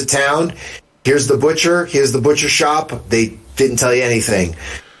it. Here's a town. Here's the butcher. Here's the butcher shop. They didn't tell you anything.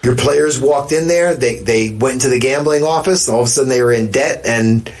 Your players walked in there. They went into the gambling office. All of a sudden, they were in debt,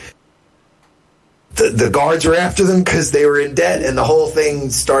 and the guards were after them because they were in debt, and the whole thing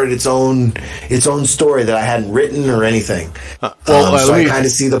started its own story that I hadn't written or anything. So I kind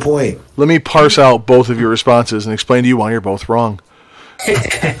of see the point. Let me parse out both of your responses and explain to you why you're both wrong.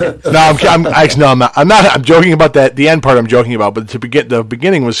 I'm not. I'm joking about that. The end part I'm joking about, but the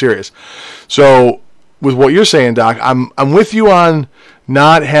beginning was serious. So with what you're saying, Doc, I'm with you on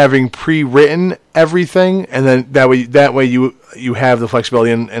not having pre-written everything, and then that way you have the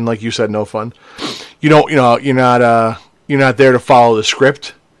flexibility and like you said, no fun. You're not there to follow the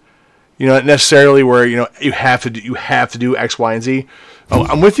script. Not necessarily where you have to do X, Y, and Z.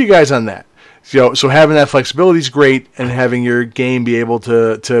 I'm with you guys on that. So having that flexibility is great, and having your game be able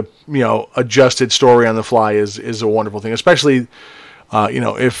to adjust its story on the fly is a wonderful thing, especially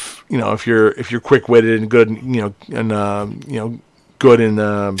if you're quick-witted and good good in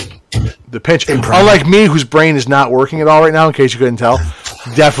the pinch. Unlike me, whose brain is not working at all right now, in case you couldn't tell.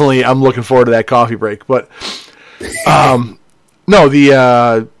 Definitely, I'm looking forward to that coffee break. But so I'm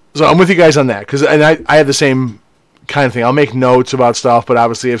with you guys on that, because I have the same kind of thing. I'll make notes about stuff, but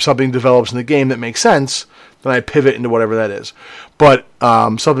obviously if something develops in the game that makes sense, then I pivot into whatever that is. But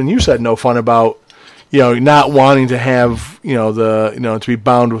something you said, no fun about, not wanting to have, to be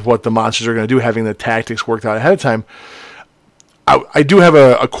bound with what the monsters are going to do, having the tactics worked out ahead of time. I do have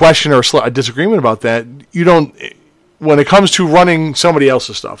a question or a disagreement about that. You don't, when it comes to running somebody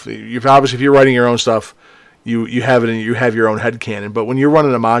else's stuff, obviously if you're writing your own stuff, you have it and you have your own headcanon. But when you're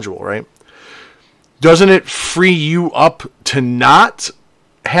running a module, right? Doesn't it free you up to not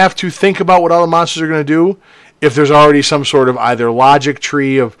have to think about what all the monsters are going to do if there's already some sort of either logic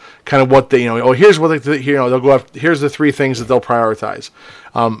tree of kind of what they, here's what they'll go after, here's the three things that they'll prioritize.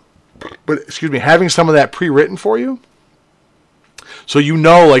 Having some of that pre-written for you, so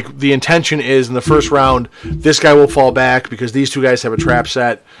like the intention is in the first round, this guy will fall back because these two guys have a trap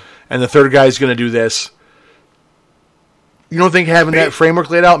set, and the third guy's going to do this. You don't think having that framework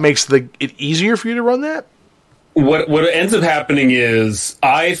laid out makes it easier for you to run that? What ends up happening is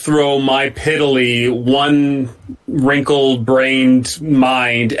I throw my piddly one wrinkled-brained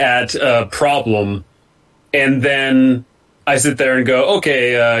mind at a problem, and then I sit there and go,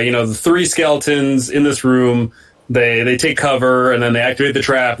 okay, the three skeletons in this room, they take cover, and then they activate the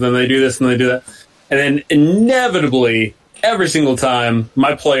trap, and then they do this, and they do that. And then inevitably, every single time,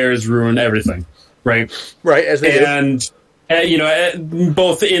 my players ruin everything, right? Right, as they do.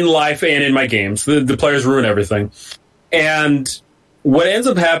 Both in life and in my games, the players ruin everything. And what ends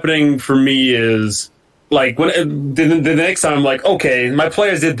up happening for me is, like, when the next time I'm like, okay, my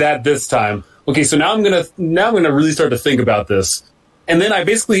players did that this time. Okay, so now I'm gonna really start to think about this. And then I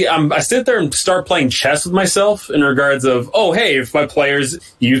sit there and start playing chess with myself in regards of, oh, hey, if my players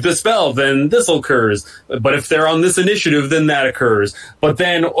use the spell, then this occurs. But if they're on this initiative, then that occurs. But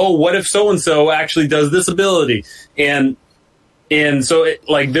then, oh, what if so-and-so actually does this ability? And so,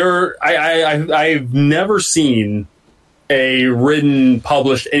 I've never seen a written,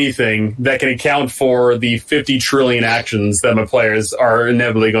 published anything that can account for the 50 trillion actions that my players are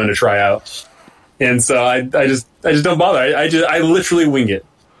inevitably going to try out. And so I just don't bother. I literally wing it.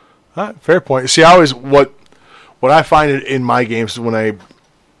 Fair point. See, what I find in my games is when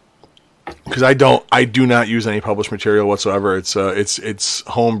because I do not use any published material whatsoever. It's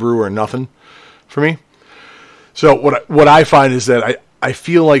homebrew or nothing for me. So what I find is that I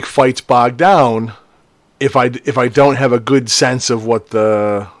feel like fights bog down if I don't have a good sense of what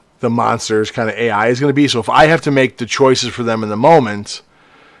the monster's kind of AI is going to be. So if I have to make the choices for them in the moment,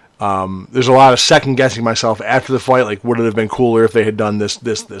 there's a lot of second guessing myself after the fight. Like, would it have been cooler if they had done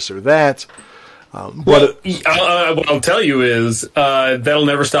this, or that? What I'll tell you is that'll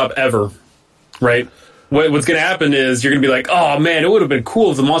never stop ever, right? What's going to happen is you're going to be like, oh man, it would have been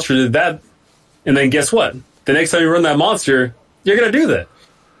cool if the monster did that. And then guess what? The next time you run that monster, you're going to do that.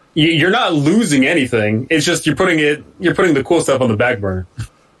 You're not losing anything. It's just you're putting the cool stuff on the back burner.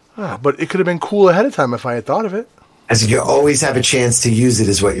 But it could have been cool ahead of time if I had thought of it. As you always have a chance to use it,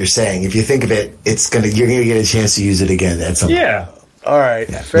 is what you're saying. If you think of it, you're gonna get a chance to use it again. That's something. Yeah. All right.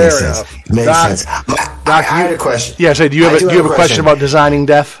 Fair enough. Makes sense. Doc, I had a question. Yeah. So do you have a question about designing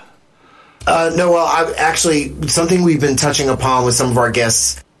death? No. Well, I've actually something we've been touching upon with some of our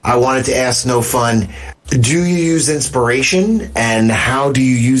guests. I wanted to ask No Fun. Do you use inspiration, and how do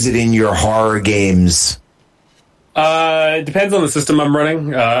you use it in your horror games? It depends on the system I'm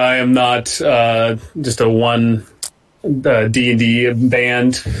running. I am not just a one D&D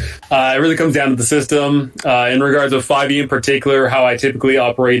band. It really comes down to the system. In regards of 5e in particular, how I typically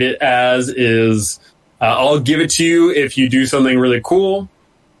operate it as is I'll give it to you if you do something really cool,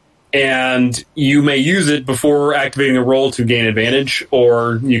 and you may use it before activating a roll to gain advantage,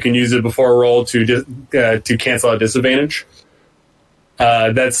 or you can use it before a roll to cancel a disadvantage.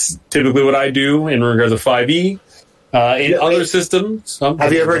 That's typically what I do in regards of 5e. In other systems...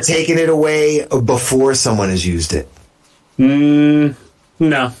 Have you ever taken it away before someone has used it?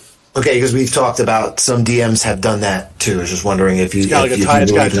 No. Okay, because we've talked about some DMs have done that too. I was just wondering if you... It's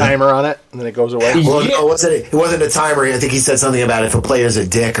got a timer on it, and then it goes away. Well, no, it wasn't a timer. I think he said something about if a player's a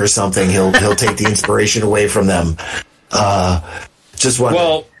dick or something, he'll take the inspiration away from them. Just wondering.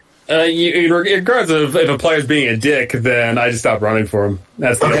 Well, in regards of if a player's being a dick, then I just stop running for him.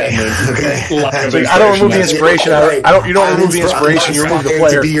 That's the okay. I don't remove the inspiration. You don't remove the inspiration. You remove the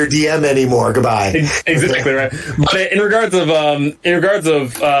player. To be your DM anymore. Goodbye. Exactly right. But in regards of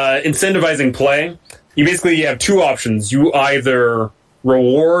incentivizing play, you basically have two options. You either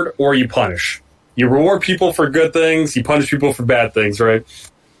reward or you punish. You reward people for good things. You punish people for bad things. Right?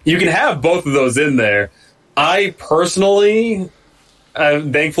 You can have both of those in there. I personally,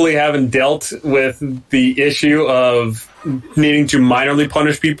 thankfully, haven't dealt with the issue of needing to minorly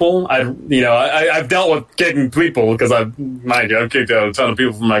punish people. I've dealt with kicking people because I've kicked out a ton of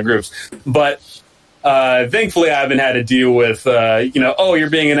people from my groups. But thankfully, I haven't had to deal with, you're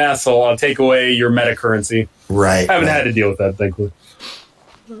being an asshole, I'll take away your meta currency. Right. I haven't had to deal with that, thankfully.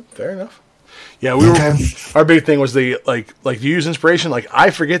 Fair enough. Yeah, our big thing was the to use inspiration. Like,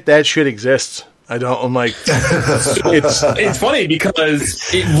 I forget that shit exists. I don't. I'm like, it's funny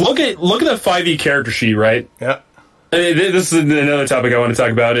because look at the 5e character sheet, right? Yeah. This is another topic I want to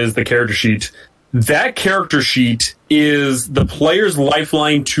talk about is the character sheet. That character sheet is the player's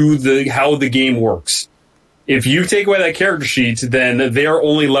lifeline to how the game works. If you take away that character sheet, then they are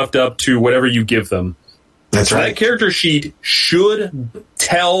only left up to whatever you give them. That's right. That character sheet should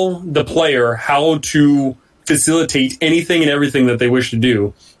tell the player how to facilitate anything and everything that they wish to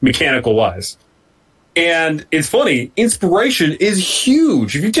do, mechanical wise. And it's funny, inspiration is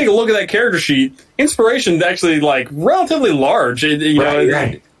huge. If you take a look at that character sheet, inspiration is actually relatively large.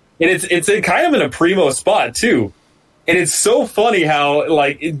 Right. And it's kind of in a primo spot too. And it's so funny how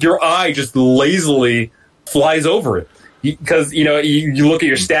your eye just lazily flies over it. Because you look at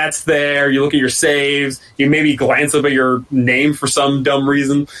your stats there, you look at your saves, you maybe glance up at your name for some dumb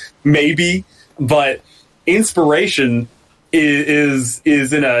reason, maybe. But inspiration is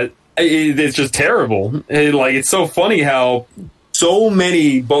in a... It's just terrible. It's so funny how so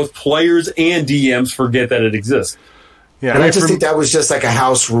many both players and DMs forget that it exists. Yeah, and I just think that was just like a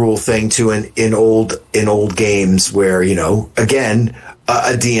house rule thing too in old games where again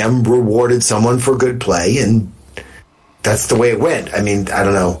a DM rewarded someone for good play, and that's the way it went. I mean, I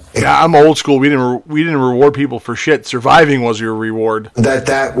don't know. Yeah, I'm old school. We didn't reward people for shit. Surviving was your reward.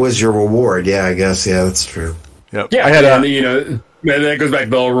 That was your reward. Yeah, I guess. Yeah, that's true. Yep. Yeah, and that goes back to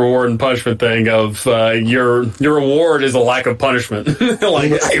the whole reward and punishment thing of your reward is a lack of punishment.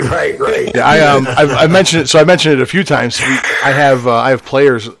 Right. Yeah, I've mentioned it. So I mentioned it a few times. I have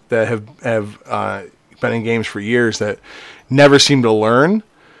players that have been in games for years that never seem to learn,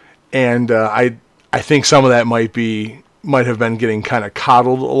 and I think some of that might have been getting kind of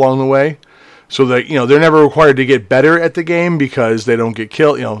coddled along the way. So that they're never required to get better at the game because they don't get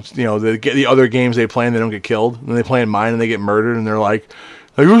killed. The other games they play and they don't get killed, and they play in mine and they get murdered, and they're like,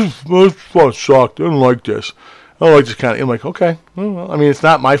 Like, this sucked. I don't like this. I don't like this kind of. I'm like, okay. Well, I mean, it's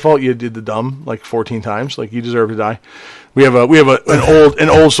not my fault. You did the dumb like 14 times. Like, you deserve to die. We have an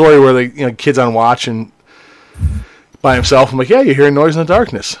old story where the kid's on watch and by himself. I'm like, yeah, you hear a noise in the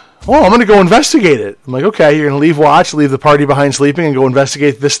darkness. Oh, I'm going to go investigate it. I'm like, okay, you're going to leave watch, leave the party behind sleeping, and go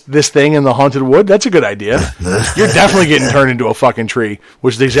investigate this thing in the haunted wood? That's a good idea. You're definitely getting turned into a fucking tree,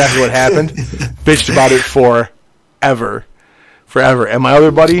 which is exactly what happened. Bitched about it forever. And my other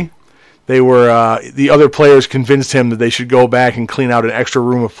buddy, they were the other players convinced him that they should go back and clean out an extra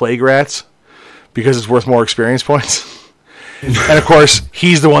room of plague rats because it's worth more experience points. And of course,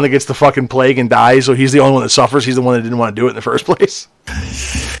 he's the one that gets the fucking plague and dies, so he's the only one that suffers. He's the one that didn't want to do it in the first place.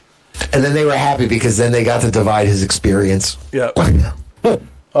 And then they were happy because then they got to divide his experience. Yeah.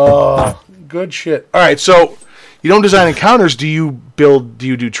 Good shit. All right, so you don't design encounters. Do you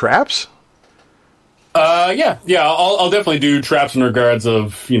do traps? Yeah. I'll definitely do traps in regards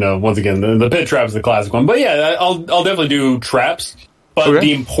of, once again, the pit trap is the classic one. But yeah, I'll definitely do traps. But okay.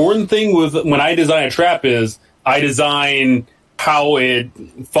 The important thing with when I design a trap is I design how it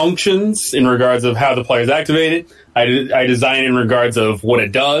functions in regards of how the players activate it. I design in regards of what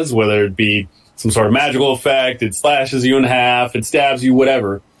it does, whether it be some sort of magical effect, it slashes you in half, it stabs you,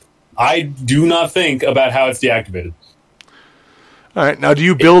 whatever. I do not think about how it's deactivated. All right. Now, do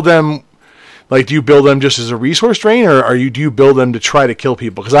you build them? Like, do you build them just as a resource drain, or do you build them to try to kill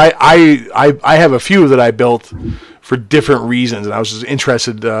people? Because I have a few that I built for different reasons, and I was just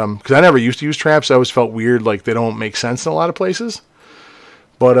interested because I never used to use traps. I always felt weird, like they don't make sense in a lot of places.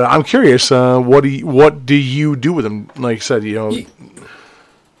 But I'm curious, what do you do with them? Like I said,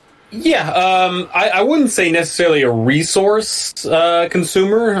 Yeah, I wouldn't say necessarily a resource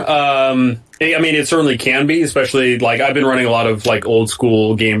consumer. I mean, it certainly can be, especially like I've been running a lot of like old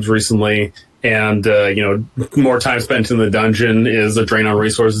school games recently, and more time spent in the dungeon is a drain on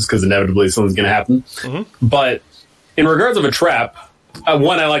resources because inevitably something's going to happen. Mm-hmm. But in regards of a trap,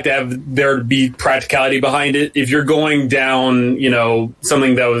 one, I like to have there be practicality behind it. If you're going down,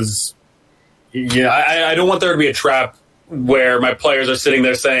 something that was, I don't want there to be a trap where my players are sitting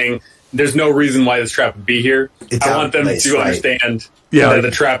there saying, there's no reason why this trap would be here. I want them to understand that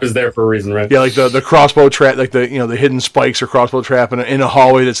the trap is there for a reason, right? Yeah, like the crossbow trap, like the hidden spikes or crossbow trap in a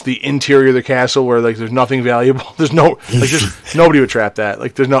hallway that's the interior of the castle where like there's nothing valuable. There's nobody would trap that.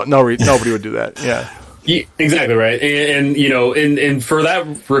 Like there's nobody would do that. Yeah. Yeah, exactly right, and for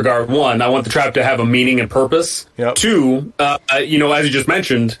that regard, one, I want the trap to have a meaning and purpose. Yep. Two, as you just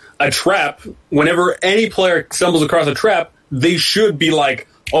mentioned, a trap. Whenever any player stumbles across a trap, they should be like,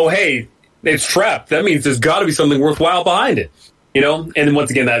 "Oh, hey, it's trapped. That means there's got to be something worthwhile behind it." And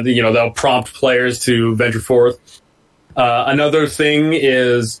once again, that that'll prompt players to venture forth. Another thing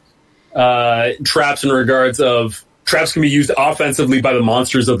is traps in regards of traps can be used offensively by the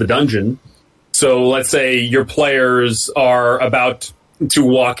monsters of the dungeon. So let's say your players are about to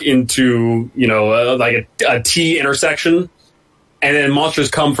walk into, like a T intersection, and then monsters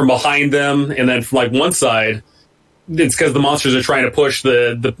come from behind them, and then from like one side, it's because the monsters are trying to push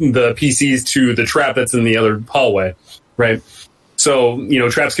the PCs to the trap that's in the other hallway, right? So,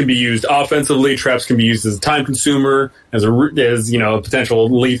 traps can be used offensively, traps can be used as a time consumer, as potential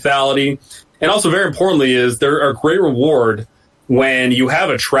lethality. And also, very importantly, is there are great reward when you have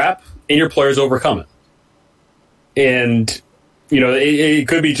a trap and your players overcome it. And, it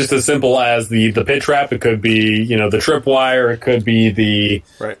could be just as simple as the pit trap. It could be, the tripwire. It could be the,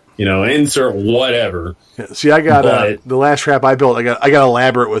 right. Insert whatever. Yeah, see, I got the last trap I built. I got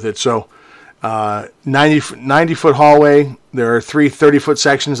elaborate with it. So 90-foot hallway. There are 3 30-foot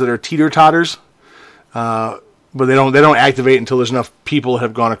sections that are teeter-totters. But they don't activate until there's enough people that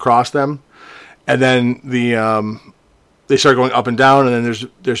have gone across them. And then they start going up and down, and then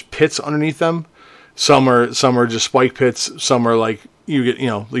there's pits underneath them. Some are just spike pits. Some are like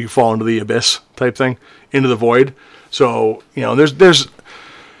you fall into the abyss type thing, into the void. So there's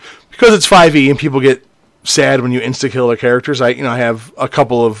because it's 5e and people get sad when you insta kill their characters. I have a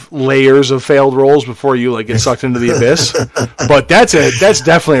couple of layers of failed rolls before you get sucked into the abyss. But that's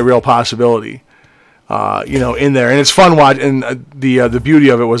definitely a real possibility. In there, and it's fun watching. And the beauty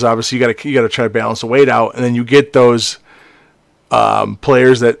of it was obviously you got to try to balance the weight out, and then you get those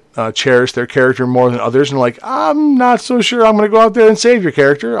players that cherish their character more than others, and like, I'm not so sure I'm going to go out there and save your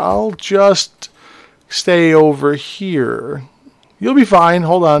character. I'll just stay over here. You'll be fine.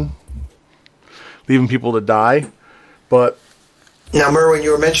 Hold on. Leaving people to die, but. Now, Merwin,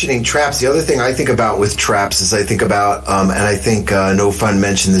 you were mentioning traps. The other thing I think about with traps is I think about, and I think No Fun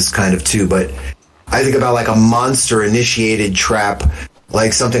mentioned this kind of too, but I think about like a monster-initiated trap,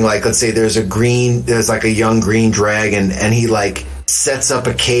 like something like, let's say there's like a young green dragon, and he like sets up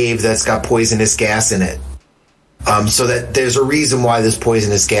a cave that's got poisonous gas in it. So that there's a reason why this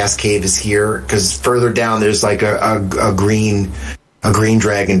poisonous gas cave is here, because further down there's like a green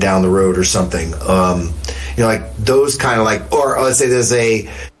dragon down the road or something. Like those kind of like, or let's say there's a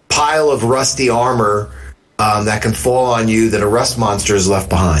pile of rusty armor that can fall on you that a rust monster has left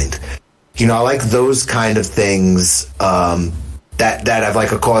behind. I like those kind of things that have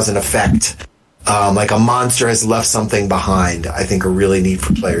like a cause and effect. Like a monster has left something behind, I think are really neat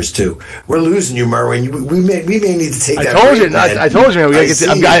for players too. We're losing you, Merwin. We may need to take that. I told you,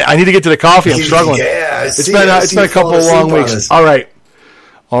 man. I need to get to the coffee. I'm struggling. Yeah, it's been a couple of long weeks. All right.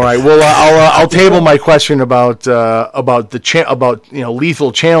 Well, I'll table my question about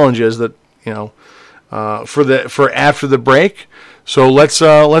lethal challenges that for after the break. So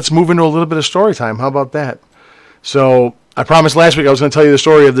let's move into a little bit of story time. How about that? So I promised last week I was going to tell you the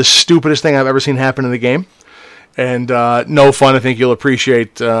story of the stupidest thing I've ever seen happen in the game. And no fun. I think you'll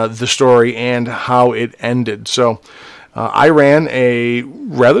appreciate the story and how it ended. So I ran a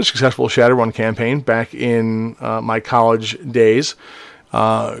rather successful Shadowrun campaign back in my college days.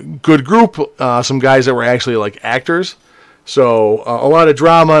 Good group, some guys that were actually like actors. So a lot of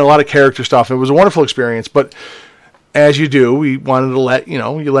drama, a lot of character stuff. It was a wonderful experience. But as you do, we wanted to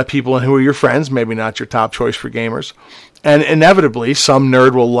let people in who are your friends, maybe not your top choice for gamers. And inevitably, some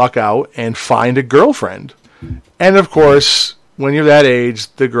nerd will luck out and find a girlfriend. And of course, when you're that age,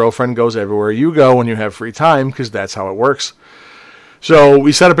 the girlfriend goes everywhere you go when you have free time, because that's how it works. So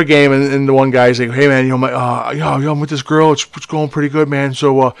we set up a game, and the one guy's like, "Hey man, I'm with this girl. It's going pretty good, man.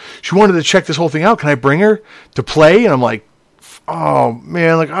 So she wanted to check this whole thing out. Can I bring her to play?" And I'm like, "Oh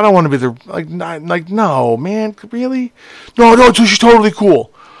man, like I don't want to be there. No, man, really? No, she's totally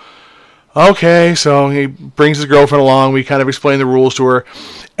cool." Okay, so he brings his girlfriend along. We kind of explain the rules to her.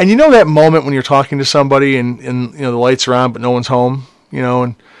 And you know that moment when you're talking to somebody and the lights are on but no one's home,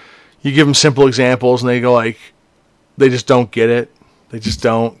 and you give them simple examples and they go like, they just don't get it. They just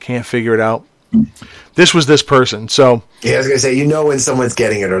can't figure it out. This was this person. So yeah, I was going to say, when someone's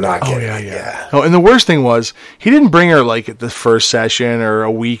getting it or not getting it. Yeah. Oh, and the worst thing was, he didn't bring her like at the first session or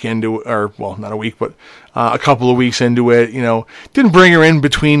a week into, or well, not a week, but a couple of weeks into it. Didn't bring her in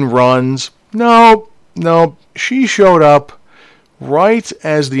between runs. No. She showed up right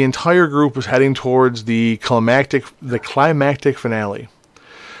as the entire group was heading towards the climactic finale.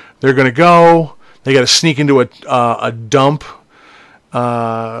 They're going to go. They got to sneak into a dump.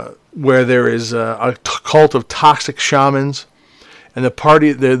 Where there is a cult of toxic shamans, and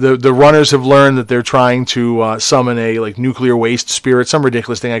the runners have learned that they're trying to summon a like nuclear waste spirit, some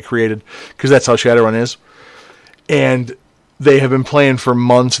ridiculous thing I created, because that's how Shadowrun is. And they have been playing for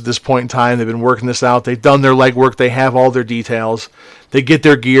months at this point in time. They've been working this out. They've done their legwork. They have all their details. They get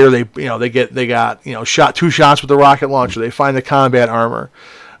their gear. They got shot 2 shots with the rocket launcher. They find the combat armor.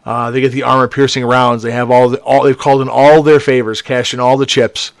 They get the armor-piercing rounds. They have they've called in all their favors, cashed in all the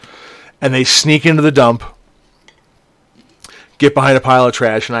chips, and they sneak into the dump, get behind a pile of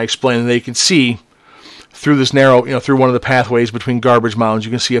trash, and I explain that they can see through this narrow, through one of the pathways between garbage mounds.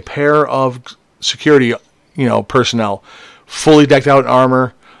 You can see a pair of security, personnel, fully decked out in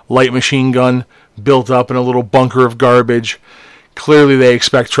armor, light machine gun, built up in a little bunker of garbage. Clearly, they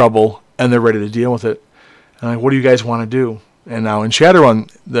expect trouble, and they're ready to deal with it. And I'm like, what do you guys want to do? And now in Shadowrun,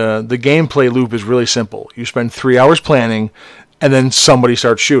 the gameplay loop is really simple. You spend 3 hours planning, and then somebody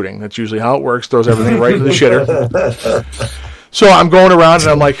starts shooting. That's usually how it works. Throws everything right into the shitter. So I'm going around,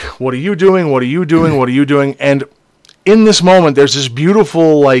 and I'm like, what are you doing? What are you doing? What are you doing? And in this moment, there's this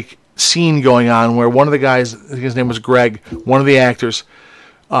beautiful like scene going on where one of the guys, I think his name was Greg, one of the actors,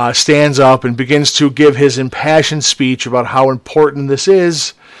 stands up and begins to give his impassioned speech about how important this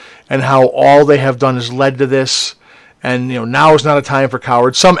is and how all they have done has led to this. And, now is not a time for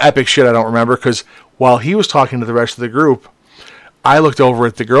cowards. Some epic shit I don't remember, because while he was talking to the rest of the group, I looked over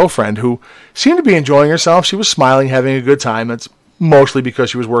at the girlfriend, who seemed to be enjoying herself. She was smiling, having a good time. That's mostly because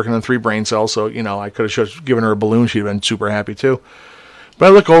she was working on 3 brain cells, so, I could have just given her a balloon. She'd have been super happy, too. But I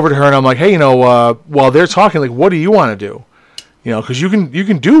look over to her, and I'm like, hey, while they're talking, like, what do you want to do? Because you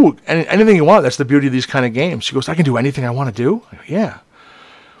can do anything you want. That's the beauty of these kind of games. She goes, I can do anything I want to do? I go, yeah.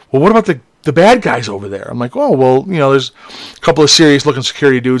 Well, what about the bad guys over there? I'm like, oh, well, there's a couple of serious-looking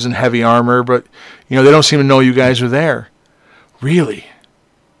security dudes in heavy armor, but, they don't seem to know you guys are there. Really?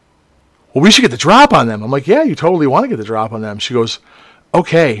 Well, we should get the drop on them. I'm like, yeah, you totally want to get the drop on them. She goes,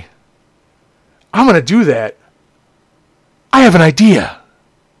 okay, I'm going to do that. I have an idea.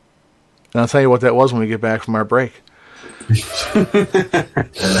 And I'll tell you what that was when we get back from our break.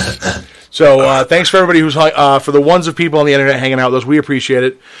 So thanks for everybody who's for the ones of people on the internet hanging out with us. We appreciate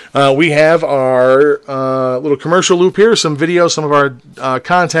it. We have our little commercial loop here, some videos, some of our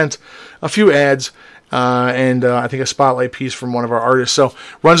content, a few ads, and I think a spotlight piece from one of our artists. So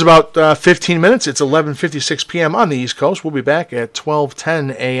runs about 15 minutes. It's 11:56 p.m. on the East Coast. We'll be back at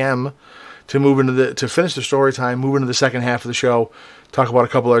 12:10 a.m. to finish the story time, move into the second half of the show, talk about a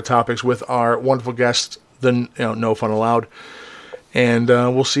couple other topics with our wonderful guests. Then No Fun Allowed. And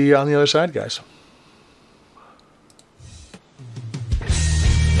we'll see you on the other side, guys.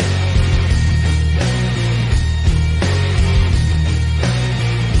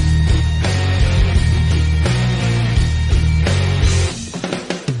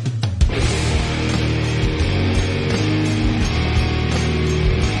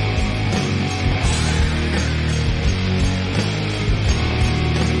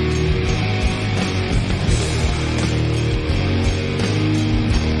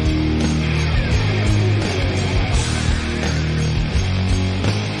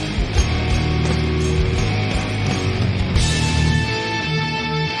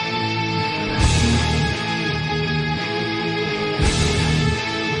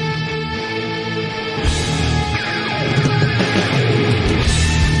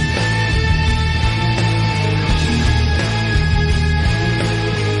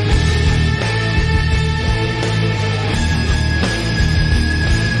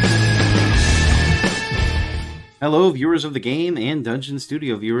 Hello, viewers of the game and Dungeon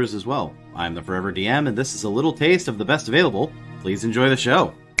Studio viewers as well. I'm the Forever DM, and this is a little taste of the best available. Please enjoy the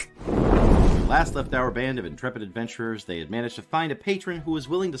show. When we last left our band of intrepid adventurers, they had managed to find a patron who was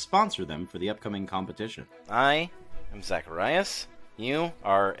willing to sponsor them for the upcoming competition. I am Zacharias. You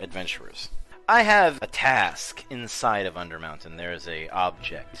are adventurers. I have a task inside of Undermountain. There is a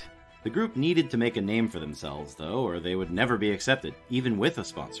object. The group needed to make a name for themselves, though, or they would never be accepted, even with a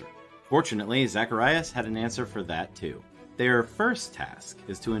sponsor. Fortunately, Zacharias had an answer for that too. Their first task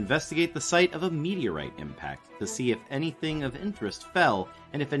is to investigate the site of a meteorite impact to see if anything of interest fell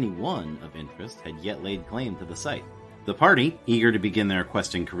and if anyone of interest had yet laid claim to the site. The party, eager to begin their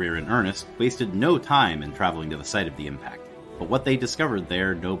questing career in earnest, wasted no time in traveling to the site of the impact. But what they discovered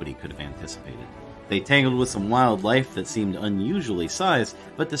there, nobody could have anticipated. They tangled with some wildlife that seemed unusually sized,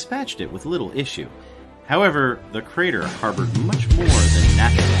 but dispatched it with little issue. However, the crater harbored much more than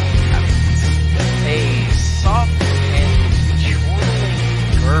natural inhabitants. A soft and chortling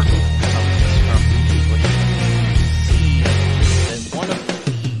gurgle comes from the bushes. You see that one of the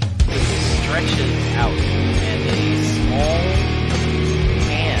leaves stretches out, and a small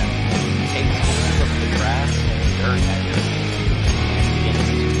hand takes hold of the grass and dirt and begins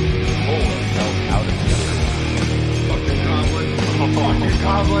to pull itself out of the underbrush. Fucking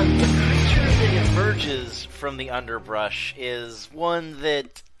goblin! The creature that emerges from the underbrush is one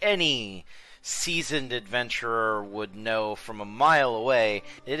that any seasoned adventurer would know from a mile away.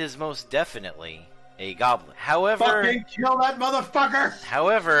 It is most definitely a goblin. However, fucking kill that motherfucker!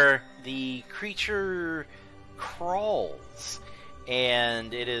 However, the creature crawls,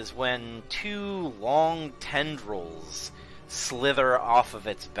 and it is when two long tendrils slither off of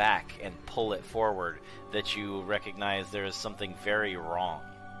its back and pull it forward that you recognize there is something very wrong.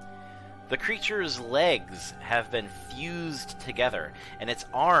 The creature's legs have been fused together, and its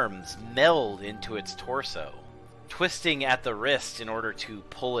arms meld into its torso, twisting at the wrist in order to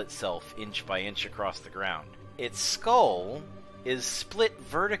pull itself inch by inch across the ground. Its skull is split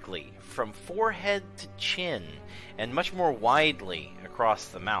vertically from forehead to chin, and much more widely across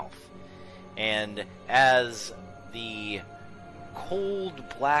the mouth. And as the cold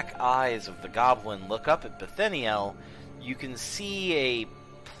black eyes of the goblin look up at Bethaniel, you can see a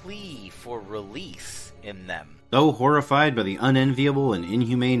plea for release in them. Though horrified by the unenviable and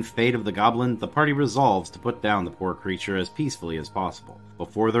inhumane fate of the goblin, the party resolves to put down the poor creature as peacefully as possible.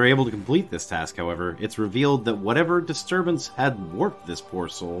 Before they're able to complete this task, however, it's revealed that whatever disturbance had warped this poor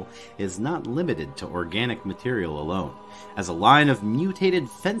soul is not limited to organic material alone, as a line of mutated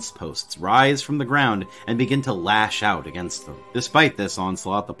fence posts rise from the ground and begin to lash out against them. Despite this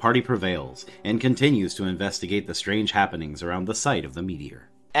onslaught, the party prevails and continues to investigate the strange happenings around the site of the meteor.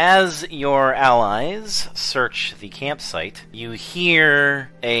 As your allies search the campsite, you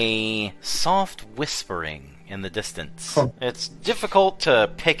hear a soft whispering in the distance. It's difficult to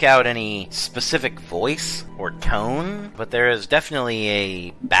pick out any specific voice or tone, but there is definitely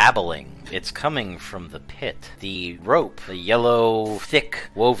a babbling. It's coming from the pit. The rope, the yellow,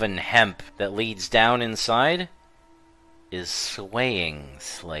 thick, woven hemp that leads down inside, is swaying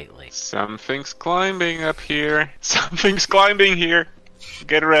slightly. Something's climbing up here. Something's climbing here.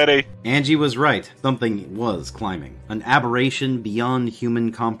 Get ready. Angie was right. Something was climbing. An aberration beyond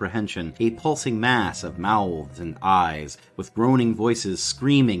human comprehension. A pulsing mass of mouths and eyes, with groaning voices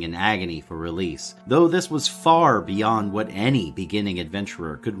screaming in agony for release. Though this was far beyond what any beginning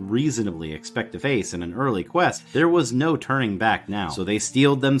adventurer could reasonably expect to face in an early quest, there was no turning back now, so they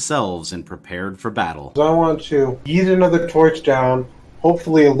steeled themselves and prepared for battle. I want to yeet another torch down,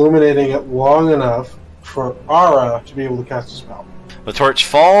 hopefully illuminating it long enough for Ara to be able to cast a spell. The torch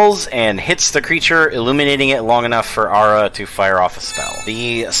falls and hits the creature, illuminating it long enough for Ara to fire off a spell.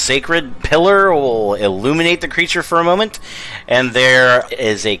 The sacred pillar will illuminate the creature for a moment, and there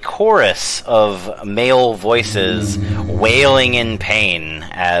is a chorus of male voices wailing in pain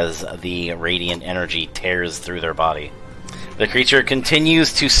as the radiant energy tears through their body. The creature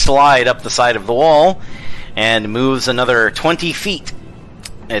continues to slide up the side of the wall and moves another 20 feet.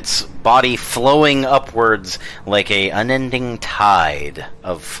 Its body flowing upwards like a unending tide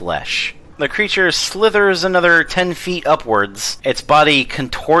of flesh. The creature slithers another 10 feet upwards, its body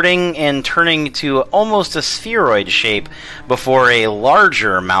contorting and turning to almost a spheroid shape before a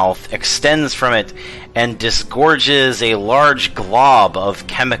larger mouth extends from it and disgorges a large glob of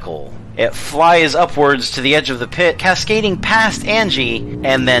chemical. It flies upwards to the edge of the pit, cascading past Angie,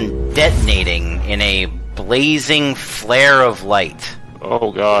 and then detonating in a blazing flare of light.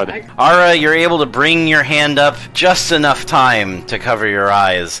 Oh, God. Ara, you're able to bring your hand up just enough time to cover your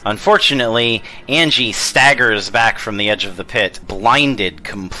eyes. Unfortunately, Angie staggers back from the edge of the pit, blinded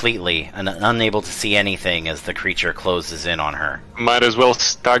completely and unable to see anything as the creature closes in on her. Might as well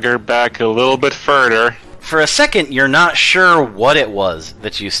stagger back a little bit further. For a second, you're not sure what it was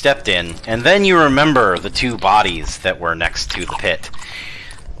that you stepped in, and then you remember the two bodies that were next to the pit.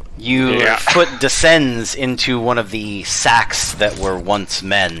 Your foot descends into one of the sacks that were once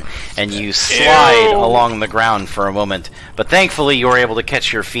men, and you slide along the ground for a moment, but thankfully you're able to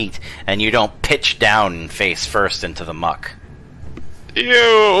catch your feet, and you don't pitch down face first into the muck.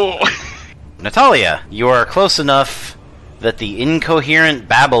 Ew! Natalia, you are close enough that the incoherent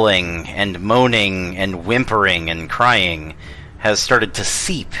babbling and moaning and whimpering and crying has started to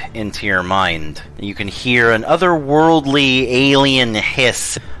seep into your mind. You can hear an otherworldly alien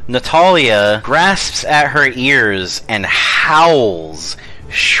hiss. Natalia grasps at her ears and howls,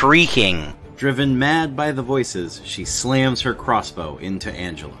 shrieking. Driven mad by the voices, she slams her crossbow into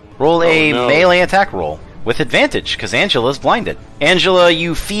Angela. Roll a melee attack roll. With advantage, because Angela's blinded. Angela,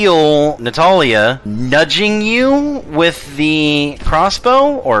 you feel Natalia nudging you with the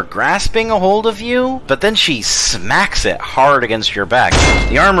crossbow, or grasping a hold of you, but then she smacks it hard against your back.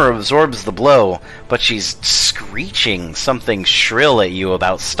 The armor absorbs the blow, but she's screeching something shrill at you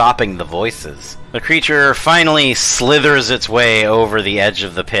about stopping the voices. The creature finally slithers its way over the edge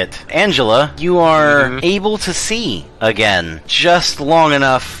of the pit. Angela, you are able to see again, just long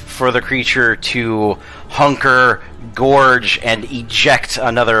enough for the creature to hunker, gorge, and eject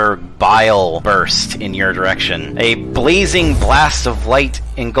another bile burst in your direction. A blazing blast of light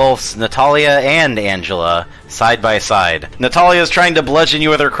engulfs Natalia and Angela side by side. Natalia is trying to bludgeon you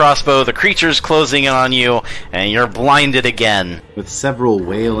with her crossbow, the creature's closing in on you, and you're blinded again. With several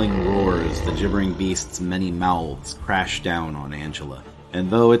wailing roars, the gibbering beast's many mouths crash down on Angela. And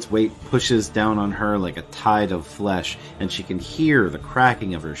though its weight pushes down on her like a tide of flesh, and she can hear the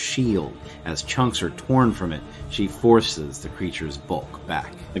cracking of her shield as chunks are torn from it, she forces the creature's bulk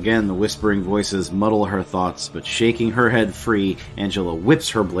back. Again, the whispering voices muddle her thoughts, but shaking her head free, Angela whips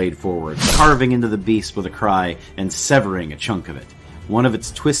her blade forward, carving into the beast with a cry and severing a chunk of it. One of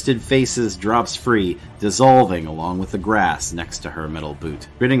its twisted faces drops free, dissolving along with the grass next to her metal boot.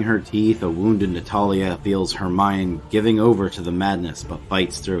 Gritting her teeth, a wounded Natalia feels her mind giving over to the madness, but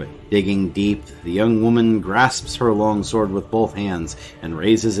fights through it. Digging deep, the young woman grasps her long sword with both hands and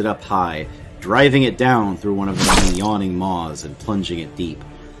raises it up high, driving it down through one of the many yawning maws and plunging it deep.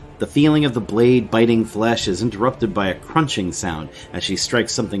 The feeling of the blade biting flesh is interrupted by a crunching sound as she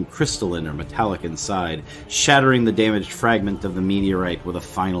strikes something crystalline or metallic inside, shattering the damaged fragment of the meteorite with a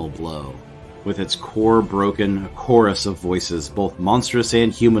final blow. With its core broken, a chorus of voices, both monstrous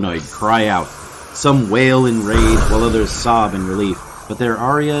and humanoid, cry out. Some wail in rage while others sob in relief, but their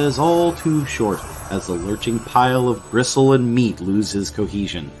aria is all too short as the lurching pile of gristle and meat loses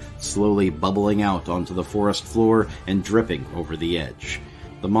cohesion, slowly bubbling out onto the forest floor and dripping over the edge.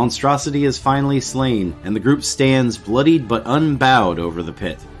 The monstrosity is finally slain, and the group stands bloodied but unbowed over the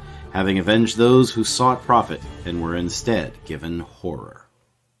pit, having avenged those who sought profit and were instead given horror.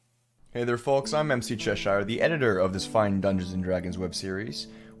 Hey there folks, I'm MC Cheshire, the editor of this fine Dungeons & Dragons web series.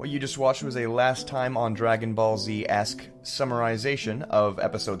 What you just watched was a Last Time on Dragon Ball Z-esque summarization of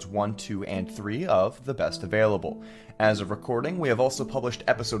episodes 1, 2, and 3 of The Best Available. As of recording, we have also published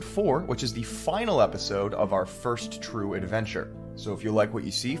episode 4, which is the final episode of our first true adventure. So if you like what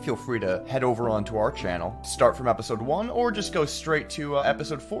you see, feel free to head over onto our channel, start from episode 1, or just go straight to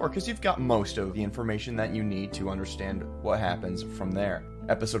episode 4, because you've got most of the information that you need to understand what happens from there.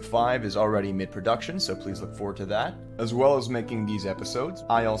 Episode 5 is already mid-production, so please look forward to that. As well as making these episodes,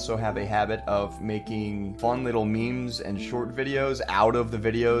 I also have a habit of making fun little memes and short videos out of the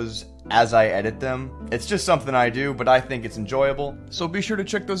videos as I edit them. It's just something I do, but I think it's enjoyable, so be sure to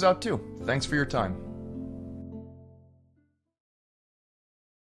check those out too. Thanks for your time.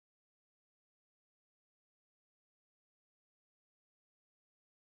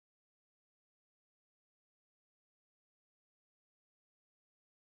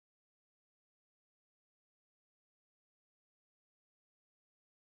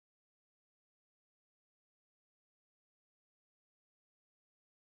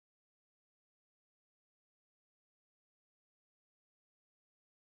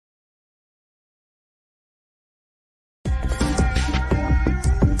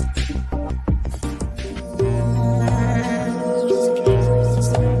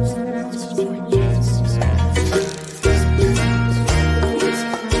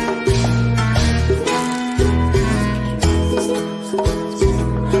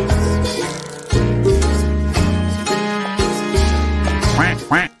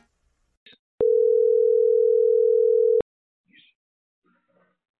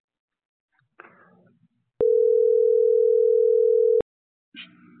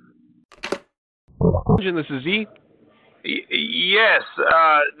 This is Z. Yes.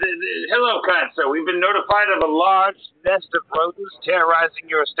 Hello, kind sir. We've been notified of a large nest of rodents terrorizing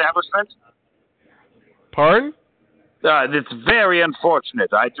your establishment. Pardon? It's very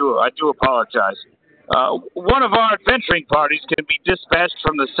unfortunate. I do apologize. One of our adventuring parties can be dispatched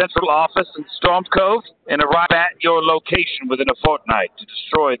from the central office in Storm Cove and arrive at your location within a fortnight to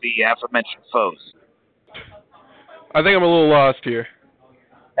destroy the aforementioned foes. I think I'm a little lost here.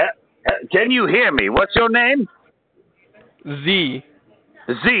 Can you hear me? What's your name? Z.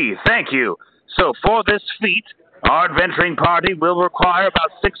 Z, thank you. So for this feat, our adventuring party will require about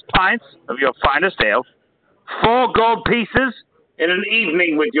 6 pints of your finest ale, 4 gold pieces, and an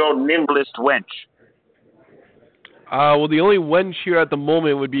evening with your nimblest wench. Well, the only wench here at the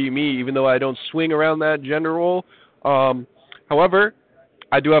moment would be me, even though I don't swing around that gender role. However,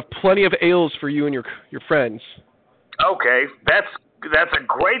 I do have plenty of ales for you and your friends. Okay, that's a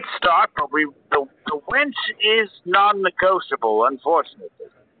great start, but the wench is non-negotiable, unfortunately.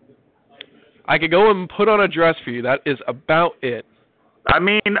 I could go and put on a dress for you. That is about it. I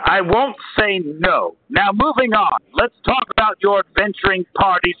mean, I won't say no. Now, moving on, let's talk about your adventuring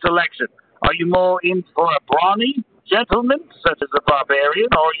party selection. Are you more in for a brawny gentleman, such as a barbarian,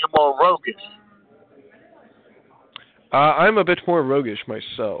 or are you more roguish? I'm a bit more roguish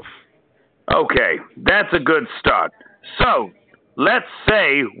myself. Okay, that's a good start. So, let's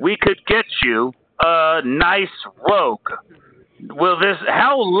say we could get you a nice rogue.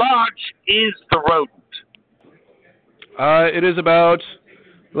 How large is the rodent? It is about,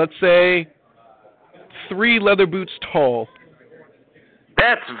 let's say, 3 leather boots tall.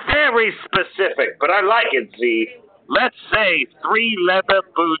 That's very specific, but I like it, Z. Let's say 3 leather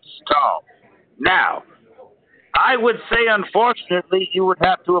boots tall. Now, I would say, unfortunately, you would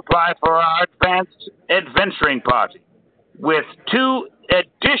have to apply for our advanced adventuring party, with 2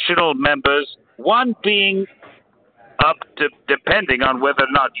 additional members, one being up to, depending on whether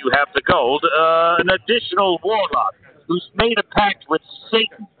or not you have the gold, an additional warlock who's made a pact with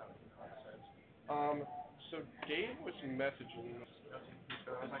Satan. So Dave was messaging.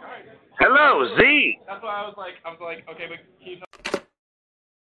 So I was like, all right. Hello, Z. That's why I was like, okay, but can you tell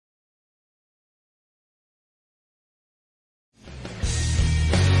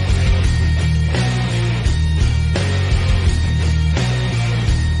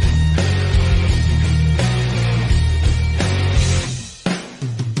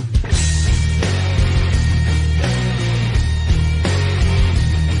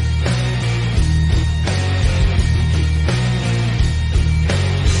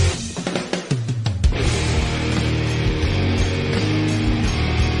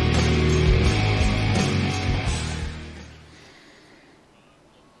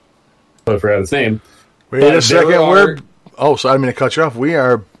I forgot his name. Wait a second. Oh, so I didn't mean to cut you off. We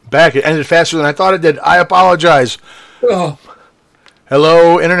are back. It ended faster than I thought it did. I apologize. Oh.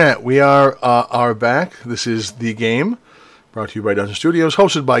 Hello, Internet. We are back. This is The Game, brought to you by Dungeon Studios,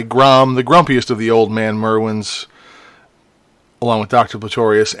 hosted by Grom, the grumpiest of the old man Merwins. along with Dr.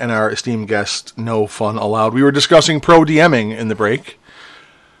 Platorius and our esteemed guest, No Fun Allowed. We were discussing pro DMing in the break.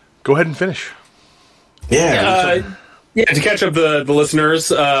 Go ahead and finish. Yeah, to catch up the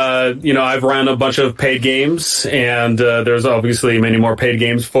listeners, I've run a bunch of paid games, and there's obviously many more paid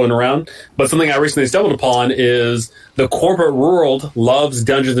games floating around. But something I recently stumbled upon is the corporate world loves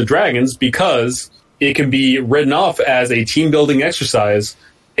Dungeons & Dragons because it can be written off as a team-building exercise,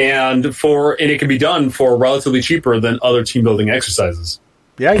 and it can be done for relatively cheaper than other team-building exercises.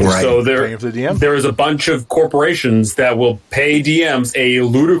 Yeah, so there is a bunch of corporations that will pay DMs a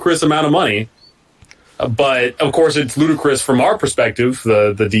ludicrous amount of money. But, of course, it's ludicrous from our perspective,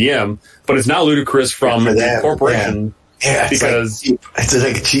 the DM, but it's not ludicrous from the corporation. Yeah, because it's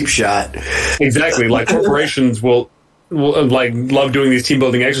like a cheap shot. Exactly. Like, corporations will love doing these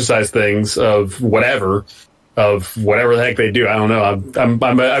team-building exercise things of whatever the heck they do. I don't know. I've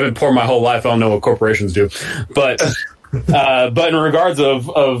been poor my whole life. I don't know what corporations do. But in regards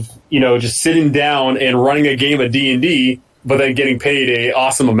of just sitting down and running a game of D&D, but then getting paid a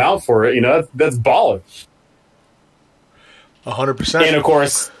awesome amount for it, that's baller. 100%. And of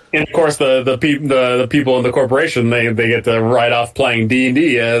course, the people in the corporation they get to write off playing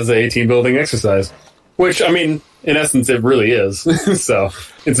D&D as a team building exercise, which I mean, in essence, it really is. So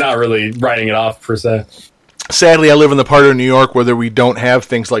it's not really writing it off per se. Sadly, I live in the part of New York where we don't have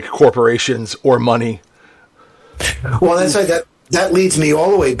things like corporations or money. Well, that's like that leads me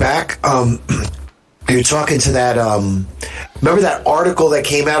all the way back. You're talking to that. Remember that article that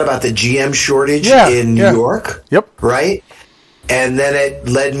came out about the GM shortage in New York? Yep. Right? And then it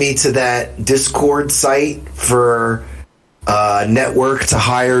led me to that Discord site for network to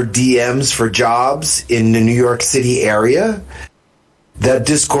hire DMs for jobs in the New York City area. That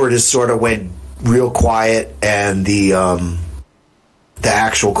Discord has sort of went real quiet, and the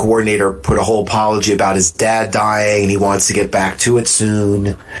actual coordinator put a whole apology about his dad dying, and he wants to get back to it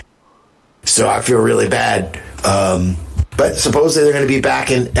soon. So I feel really bad. But supposedly they're going to be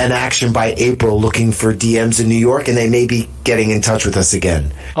back in action by April looking for DMs in New York, and they may be getting in touch with us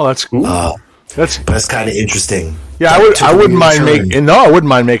again. Oh, that's cool. That's kind of interesting. Yeah, I wouldn't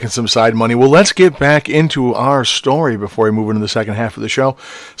mind making some side money. Well, let's get back into our story before we move into the second half of the show.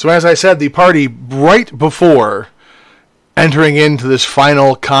 So as I said, the party right before entering into this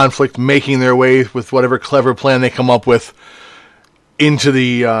final conflict, making their way with whatever clever plan they come up with into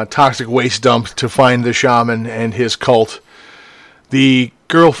the toxic waste dump to find the shaman and his cult. The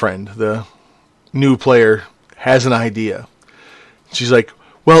girlfriend, the new player, has an idea. She's like,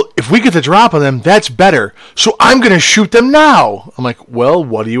 well, if we get the drop on them, that's better. So I'm going to shoot them now. I'm like, well,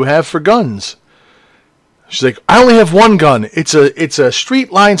 what do you have for guns? She's like, I only have one gun. It's a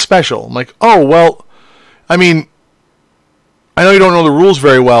street line special. I'm like, oh, well, I mean, I know you don't know the rules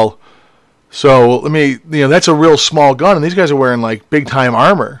very well. So let me, that's a real small gun, and these guys are wearing like big time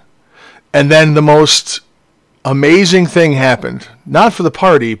armor. And then the most amazing thing happened, not for the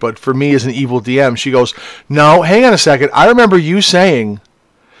party, but for me as an evil DM. She goes, no, hang on a second. I remember you saying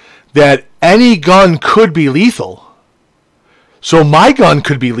that any gun could be lethal. So my gun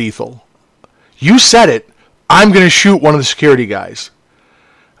could be lethal. You said it. I'm going to shoot one of the security guys.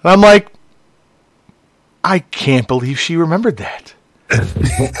 And I'm like, I can't believe she remembered that.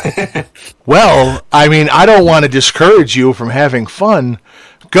 Well, I mean, I don't want to discourage you from having fun.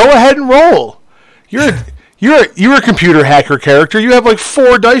 Go ahead and roll. You're a computer hacker character. You have like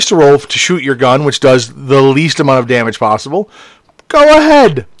 4 dice to roll to shoot your gun, which does the least amount of damage possible. Go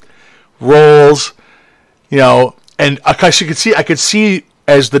ahead. Rolls, and I could see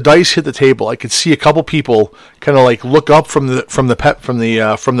as the dice hit the table, I could see a couple people kind of like look up from the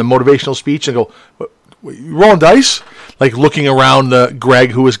motivational speech and go, you rolling dice? Like looking around Greg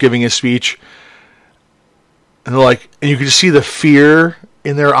who was giving his speech, and they're like, and you can just see the fear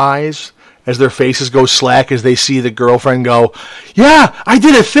in their eyes as their faces go slack as they see the girlfriend go, yeah, I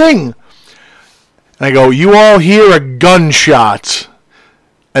did a thing. And I go, you all hear a gunshot.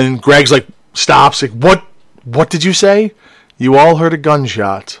 And Greg's like, stops, like, what did you say? You all heard a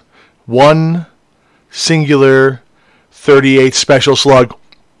gunshot. One singular 38 special slug.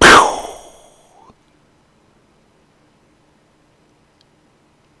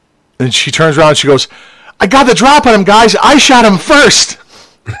 And she turns around and she goes, I got the drop on him, guys. I shot him first.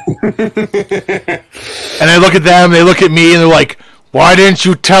 And I look at them, they look at me, and they're like, why didn't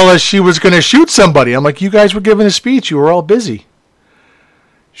you tell us she was going to shoot somebody? I'm like, you guys were giving a speech. You were all busy.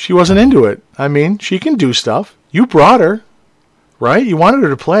 She wasn't into it. I mean, she can do stuff. You brought her, right? You wanted her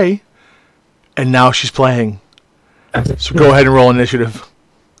to play. And now she's playing. So go ahead and roll initiative.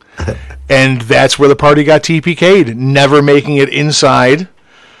 And that's where the party got TPK'd. Never making it inside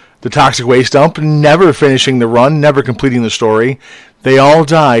the toxic waste dump, never finishing the run, never completing the story. They all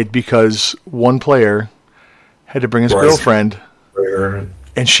died because one player had to bring his girlfriend,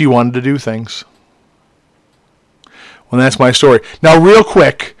 and she wanted to do things. Well, that's my story. Now, real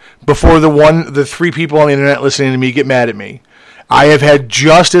quick, before the 3 people on the internet listening to me get mad at me, I have had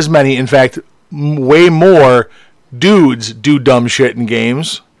just as many, in fact, way more dudes do dumb shit in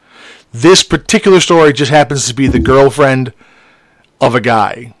games. This particular story just happens to be the girlfriend of a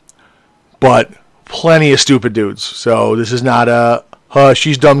guy, but plenty of stupid dudes. So this is not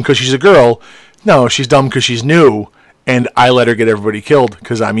she's dumb because she's a girl. No, she's dumb because she's new, and I let her get everybody killed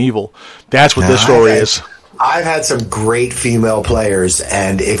because I'm evil. That's what this story is. I've had some great female players,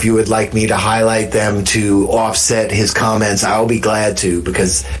 and if you would like me to highlight them to offset his comments, I'll be glad to,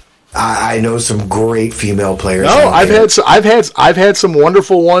 because I know some great female players. No, I've had some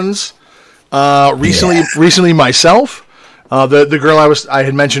wonderful ones. Recently myself, the girl I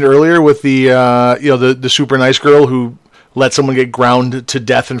had mentioned earlier with the super nice girl who let someone get ground to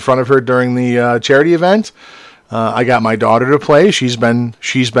death in front of her during the charity event. I got my daughter to play. She's been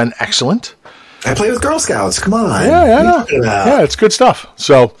excellent. I play with Girl Scouts. Come on. Yeah, it's good stuff.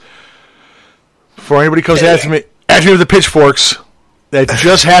 So before anybody comes after me with the pitchforks, that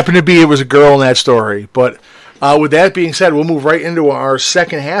just happened to be it was a girl in that story. But with that being said, we'll move right into our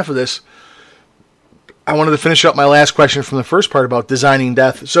second half of this. I wanted to finish up my last question from the first part about designing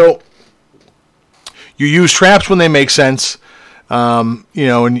death. So you use traps when they make sense, and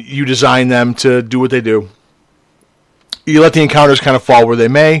you design them to do what they do. You let the encounters kind of fall where they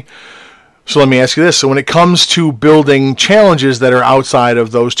may. So let me ask you this. So when it comes to building challenges that are outside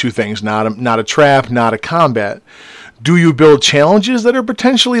of those two things, not a trap, not a combat, do you build challenges that are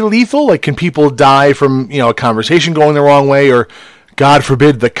potentially lethal? Like, can people die from, a conversation going the wrong way, or, God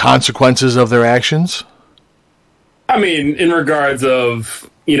forbid, the consequences of their actions? I mean, in regards of,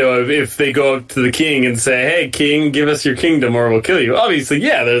 if they go up to the king and say, hey, king, give us your kingdom or we'll kill you. Obviously,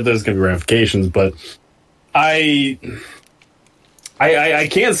 yeah, there's going to be ramifications, but I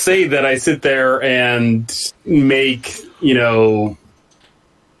can't say that I sit there and make,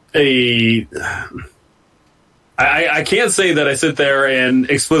 I can't say that I sit there and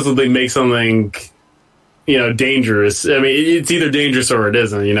explicitly make something, dangerous. I mean, it's either dangerous or it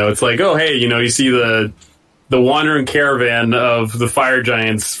isn't. It's like, oh, hey, you see the wandering caravan of the fire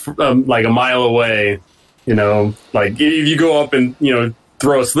giants like a mile away. Like if you go up and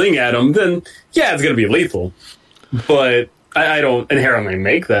throw a sling at them, then yeah, it's gonna be lethal. But I don't inherently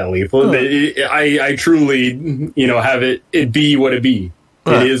make that lethal. I truly have it be what it be.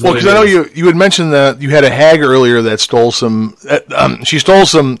 It is. Well, because I know you had mentioned that you had a hag earlier that stole some. She stole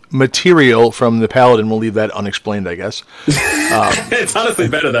some material from the paladin. We'll leave that unexplained, I guess. It's honestly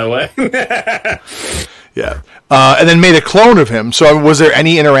better that way. Yeah. And then made a clone of him. So was there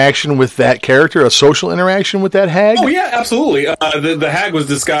any interaction with that character, a social interaction with that hag? Oh, yeah, absolutely. The hag was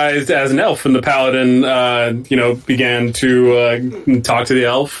disguised as an elf, and the paladin, began to talk to the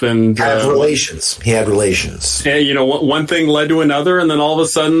elf. And have relations. He had relations. And, one thing led to another, and then all of a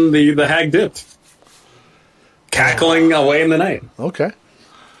sudden the hag dipped. Cackling away in the night. Okay.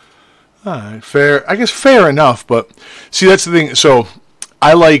 All right. Fair. I guess fair enough, but see, that's the thing. So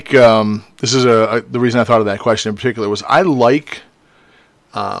I like, this is the reason I thought of that question in particular was I like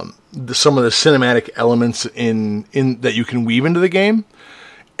some of the cinematic elements in that you can weave into the game,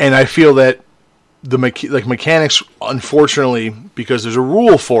 and I feel that the mechanics, unfortunately, because there's a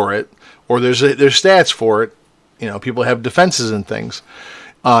rule for it or there's stats for it, people have defenses and things.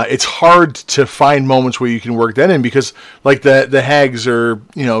 It's hard to find moments where you can work that in because, like the hags are,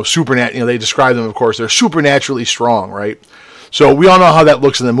 they describe them, of course, they're supernaturally strong, right? So we all know how that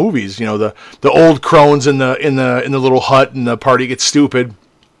looks in the movies. The old crones in the little hut and the party gets stupid,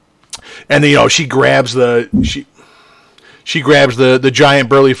 and she grabs the giant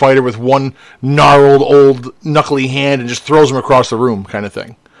burly fighter with one gnarled old knuckly hand and just throws him across the room, kind of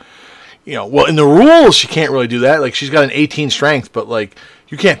thing. Well, in the rules she can't really do that. Like, she's got an 18 strength, but like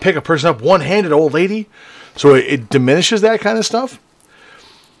you can't pick a person up one-handed, old lady. So it diminishes that kind of stuff.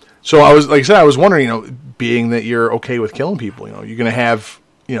 So I was wondering, being that you're okay with killing people, you're going to have,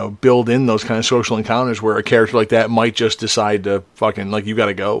 build in those kind of social encounters where a character like that might just decide to fucking, like, you got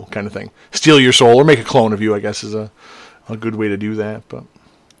to go kind of thing. Steal your soul or make a clone of you, I guess, is a good way to do that. But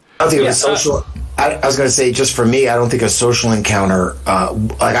I don't think a social. I was going to say, just for me, I don't think a social encounter.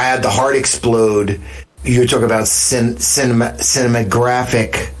 Like I had the heart explode. You're talking about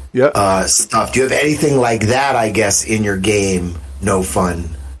cinematographic stuff. Do you have anything like that? I guess in your game, no fun.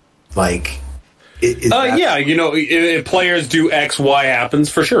 Like, Yeah, if players do X, Y happens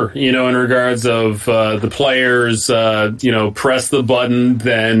for sure. In regards of the players, press the button,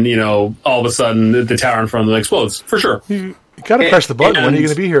 then all of a sudden the tower in front of them explodes for sure. You got to press the button. When are you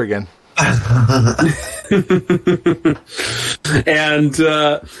going to be here again? And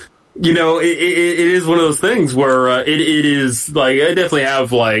it is one of those things where it is like I definitely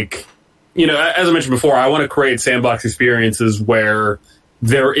have like as I mentioned before, I want to create sandbox experiences where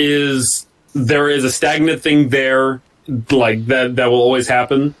there is a stagnant thing there, like that will always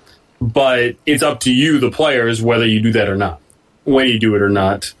happen, but it's up to you, the players, whether you do that or not. When you do it or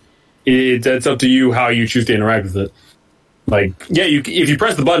not, it's up to you how you choose to interact with it. Like, yeah, if you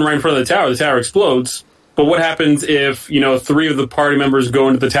press the button right in front of the tower explodes. But what happens if 3 of the party members go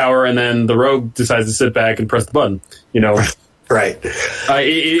into the tower and then the rogue decides to sit back and press the button? Right.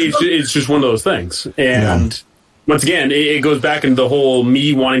 It's just one of those things, and. Yeah. Once again, it goes back into the whole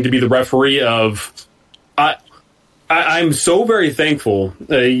me wanting to be the referee of. I'm so very thankful.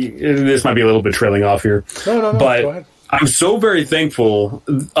 This might be a little bit trailing off here, no, but go ahead. I'm so very thankful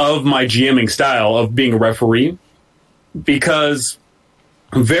of my GMing style of being a referee, because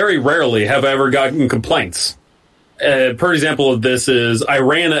very rarely have I ever gotten complaints. Per example of this is I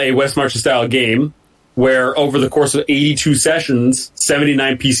ran a West Martian style game where over the course of 82 sessions,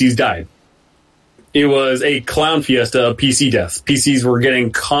 79 PCs died. It was a clown fiesta of PC deaths. PCs were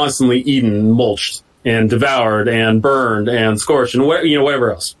getting constantly eaten, mulched, and devoured, and burned, and scorched, and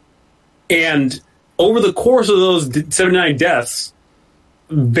whatever else. And over the course of those 79 deaths,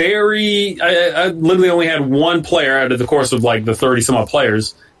 I literally only had one player out of the course of like the 30 some odd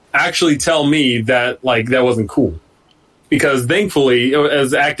players actually tell me that like that wasn't cool. Because thankfully,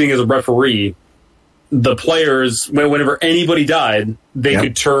 as acting as a referee, the players, whenever anybody died, they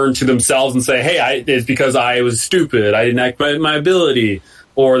could turn to themselves and say, hey, it's because I was stupid. I didn't act my ability.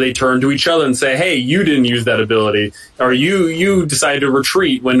 Or they turn to each other and say, hey, you didn't use that ability. Or you decided to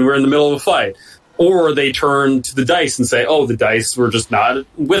retreat when we're in the middle of a fight. Or they turn to the dice and say, oh, the dice were just not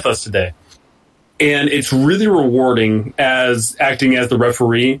with us today. And it's really rewarding as acting as the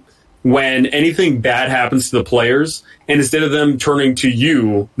referee when anything bad happens to the players, and instead of them turning to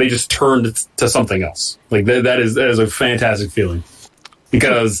you, they just turn to something else. Like that is a fantastic feeling,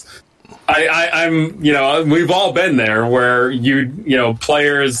 because I'm we've all been there where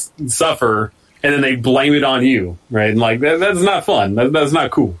players suffer and then they blame it on you, right? And like that's not fun. That's not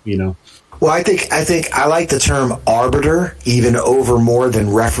cool, Well, I think I like the term arbiter even over more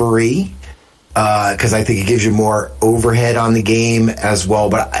than referee. Because I think it gives you more overhead on the game as well.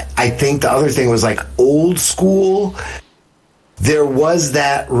 But I think the other thing was like old school. There was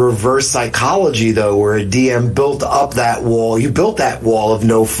that reverse psychology, though, where a DM built up that wall. You built that wall of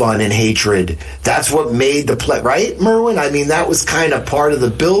no fun and hatred. That's what made the play, right, Merwin? I mean, that was kind of part of the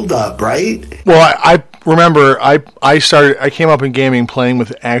build-up, right? Well, I remember I came up in gaming playing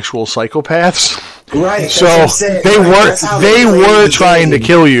with actual psychopaths. Right. So they were trying to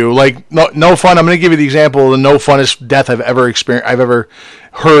kill you. Like no fun. I'm going to give you the example of the no funnest death I've ever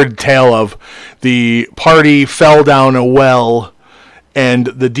heard tale of. The party fell down a well, and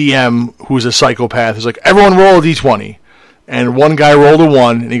the DM, who's a psychopath, is like, everyone roll a d20. And one guy rolled a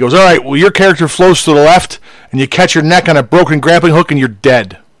 1, and he goes, all right, well, your character floats to the left, and you catch your neck on a broken grappling hook, and you're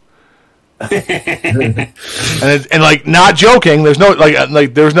dead. and like, not joking, there's no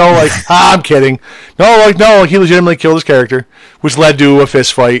I'm kidding. No, he legitimately killed his character, which led to a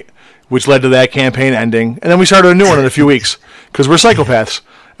fist fight, which led to that campaign ending, and then we started a new one in a few weeks, because we're psychopaths,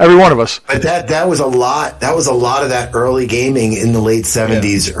 every one of us. But that was a lot of that early gaming in the late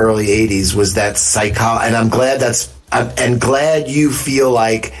 70s, early 80s, was that and I'm glad you feel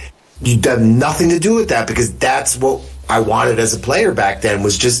like you've done nothing to do with that, because that's what I wanted as a player back then,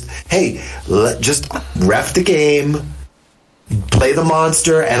 was just, hey, just ref the game, play the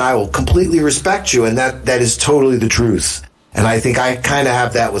monster, and I will completely respect you. And that is totally the truth. And I think I kind of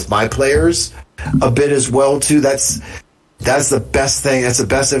have that with my players a bit as well, too. That's the best thing. That's the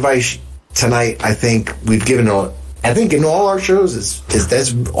best advice tonight, I think, we've given. I think in all our shows is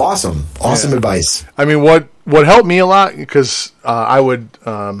that's awesome. Awesome advice. I mean, what helped me a lot, because I would...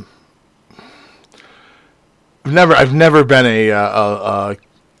 I've never been an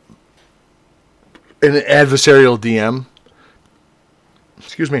adversarial DM.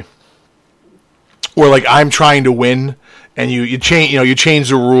 Excuse me. Where like I'm trying to win, and you change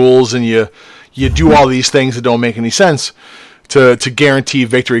the rules, and you do all these things that don't make any sense to guarantee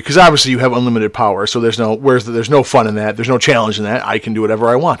victory, because obviously you have unlimited power. So there's no fun in that. There's no challenge in that. I can do whatever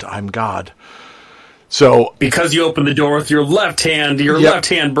I want. I'm God. So because you open the door with your left hand, left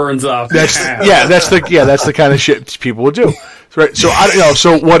hand burns off. That's the kind of shit people would do. Right. So I don't know.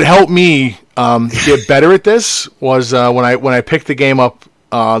 So what helped me get better at this was when I picked the game up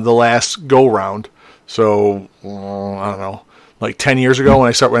the last go round. So I don't know, like 10 years ago when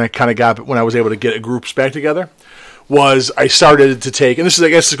I was able to get groups back together, was I started to take, and I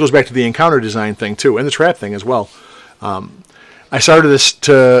guess this goes back to the encounter design thing too, and the trap thing as well. I started this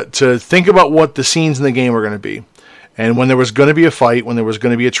to think about what the scenes in the game were going to be, and when there was going to be a fight, when there was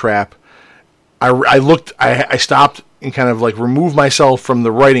going to be a trap, I stopped and kind of like removed myself from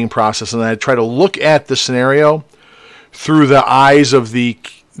the writing process, and I try to look at the scenario through the eyes of the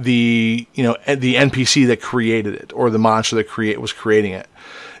NPC that created it, or the monster that was creating it,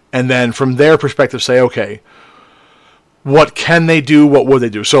 and then from their perspective say, okay, what can they do? What would they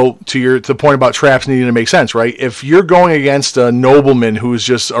do? So to the point about traps needing to make sense, right? If you're going against a nobleman who's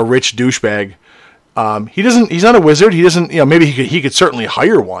just a rich douchebag, he's not a wizard. He doesn't, maybe he could certainly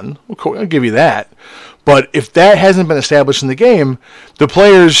hire one. I'll give you that. But if that hasn't been established in the game, the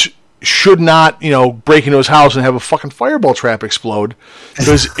players should not, break into his house and have a fucking fireball trap explode,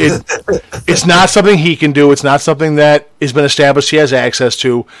 because it's not something he can do. It's not something that has been established he has access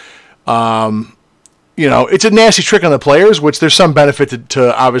to. It's a nasty trick on the players, which there's some benefit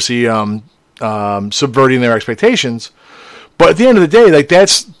to obviously subverting their expectations. But at the end of the day, like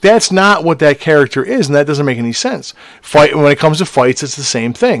that's not what that character is, and that doesn't make any sense. When it comes to fights, it's the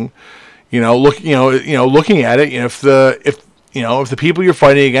same thing. Looking at it, if the people you're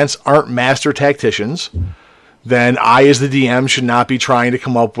fighting against aren't master tacticians, then I, as the DM, should not be trying to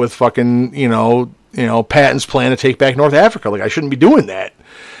come up with fucking Patton's plan to take back North Africa. Like, I shouldn't be doing that.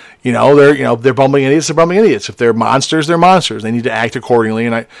 They're bumbling idiots. They're bumbling idiots. If they're monsters, they're monsters. They need to act accordingly.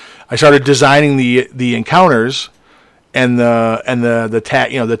 And I started designing the encounters and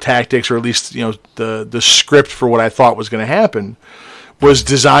the tactics, or at least the script for what I thought was going to happen, was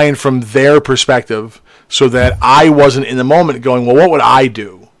designed from their perspective, so that I wasn't in the moment going, well, what would I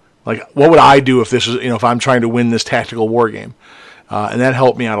do? Like, what would I do if this is, if I'm trying to win this tactical war game? And that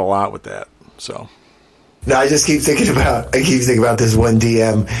helped me out a lot with that. So. No, I keep thinking about this one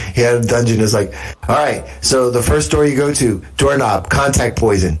DM. He had a dungeon. It's like, all right, so the first door you go to, doorknob, contact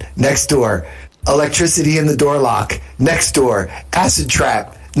poison. Next door, electricity in the door lock. Next door, acid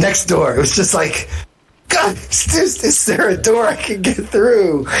trap. Next door. It was just like, God, is there a door I can get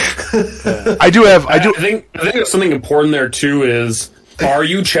through? I think there's something important there too. Is, are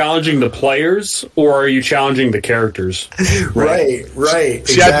you challenging the players or are you challenging the characters? Right.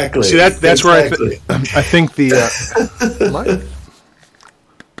 Exactly. That's where I think the.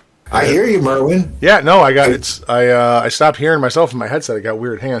 I hear you, Merwin. Yeah, no, I got it. I stopped hearing myself in my headset. It got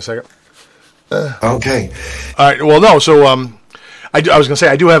weird. Hang on a second. Okay. All right. Well, no. So I was gonna say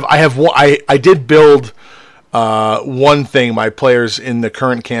I did build one thing. My players in the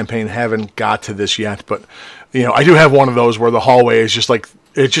current campaign haven't got to this yet, but I do have one of those where the hallway is just like,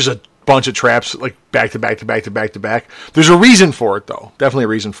 it's just a bunch of traps, like back to back to back to back to back. There's a reason for it, though. Definitely a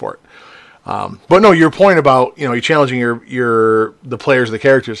reason for it. But no, your point about you're challenging the players, the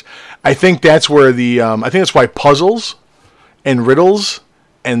characters. I think that's where I think that's why puzzles and riddles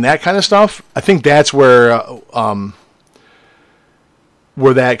and that kind of stuff. I think that's where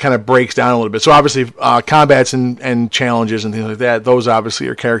that kind of breaks down a little bit. So obviously, combats and challenges and things like that. Those obviously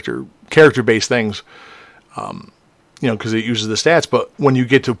are character based things. Because it uses the stats. But when you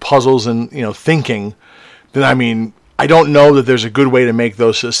get to puzzles and thinking, then I don't know that there's a good way to make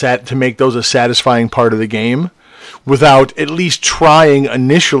those a satisfying part of the game, without at least trying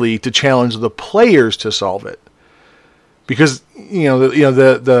initially to challenge the players to solve it. Because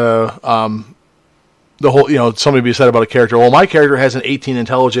the whole somebody be said about a character. Well, my character has an 18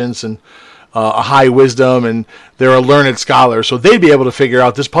 intelligence and a high wisdom, and they're a learned scholar, so they'd be able to figure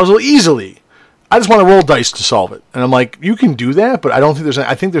out this puzzle easily. I just want to roll dice to solve it. And I'm like, you can do that, but I don't think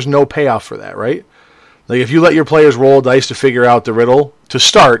I think there's no payoff for that, right? Like, if you let your players roll dice to figure out the riddle to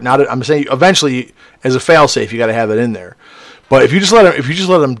start, I'm saying eventually as a fail-safe, you got to have it in there. But if you just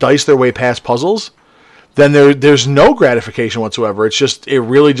let them dice their way past puzzles, then there's no gratification whatsoever. It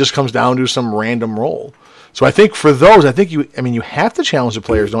really just comes down to some random roll. So I think for those, you have to challenge the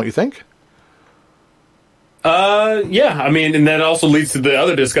players, don't you think? Yeah, and that also leads to the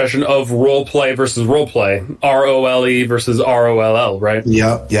other discussion of role play versus role play, ROLE versus ROLL, right?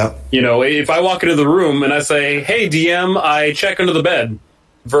 Yep. If I walk into the room and I say, "Hey DM, I check under the bed,"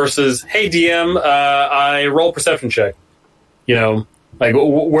 versus, "Hey DM, I roll perception check," like,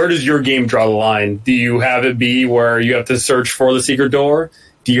 where does your game draw the line? Do you have it be where you have to search for the secret door?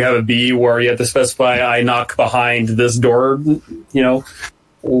 Do you have it be where you have to specify, "I knock behind this door,"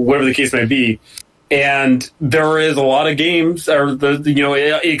 whatever the case may be? And there is a lot of games, or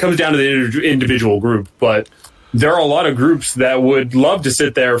it comes down to the individual group. But there are a lot of groups that would love to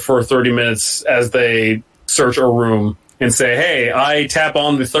sit there for 30 minutes as they search a room and say, hey, I tap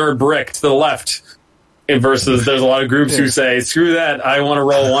on the third brick to the left. And versus there's a lot of groups who say, screw that, I want to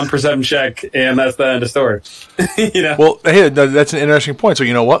roll 1% check, and that's the end of story. Well, hey, that's an interesting point. So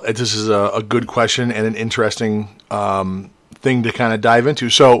you know what? This is a good question and an interesting thing to kind of dive into.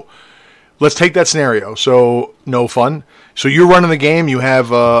 So let's take that scenario. So no fun. So you're running the game. You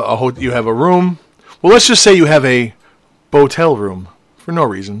have you have a room. Well, let's just say you have a botel room for no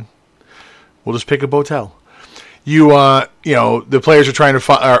reason. We'll just pick a botel. The players are trying to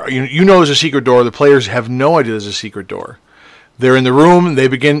find. There's a secret door. The players have no idea there's a secret door. They're in the room. They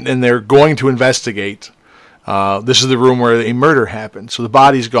begin and they're going to investigate. This is the room where a murder happened. So the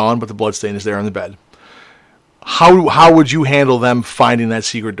body's gone, but the bloodstain is there on the bed. How would you handle them finding that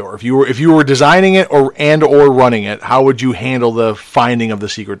secret door? If you were designing it or running it, how would you handle the finding of the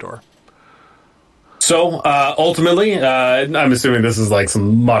secret door? So ultimately, I'm assuming this is like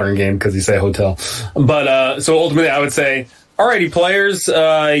some modern game because you say hotel. But so ultimately, I would say, alrighty, players,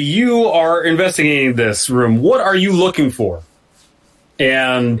 you are investigating this room. What are you looking for?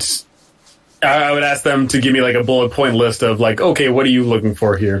 And I would ask them to give me like a bullet point list of like, okay, what are you looking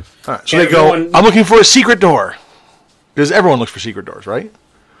for here? All right, so they go, I'm looking for a secret door. Because everyone looks for secret doors, right?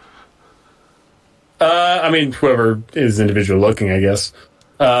 I mean, whoever is individually looking, I guess.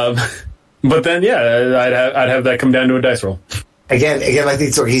 But then, yeah, I'd have that come down to a dice roll. Again, I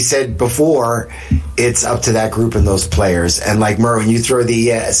think so. He said before, it's up to that group and those players. And like Merwin, you throw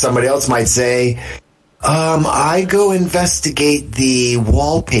somebody else might say, I go investigate the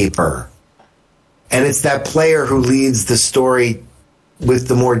wallpaper. And it's that player who leads the story with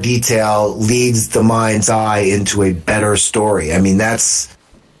the more detail, leads the mind's eye into a better story. I mean, that's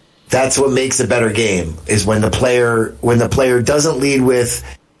what makes a better game, is when the player doesn't lead with,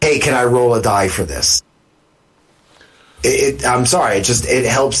 hey, can I roll a die for this? I'm sorry, it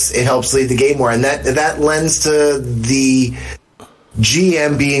helps lead the game more, and that lends to the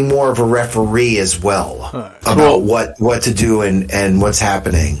GM being more of a referee as well about what to do and what's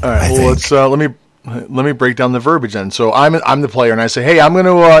happening. All right, let's let me break down the verbiage then. So I'm the player, and I say, hey, I'm going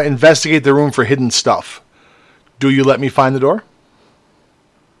to investigate the room for hidden stuff. Do you let me find the door?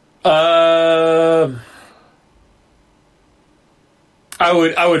 I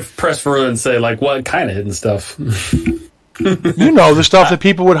would press further and say, like, what kind of hidden stuff? The stuff that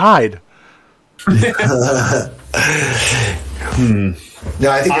people would hide.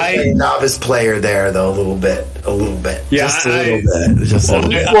 No, I think you're a novice player there, though, a little bit. Yeah, just a little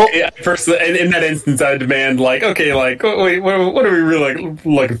bit. Well, personally, in that instance, I would demand, like, okay, like, wait, what are we really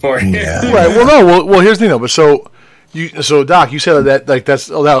looking for here? Yeah. Right. Well, here's the thing, though. But so Doc, you said that like that's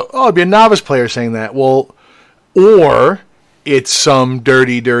it'd be a novice player saying that. Well, or it's some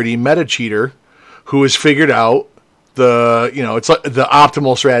dirty meta cheater who has figured out it's like the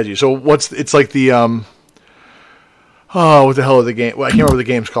optimal strategy. So it's like the what the hell is the game? Well, I can't remember what the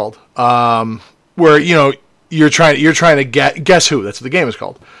game's called. Where you're trying to guess who. That's what the game is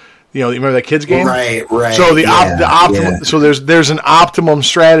called. You remember that kids game? Right. So the optimum. So there's an optimum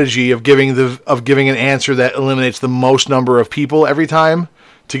strategy of giving an answer that eliminates the most number of people every time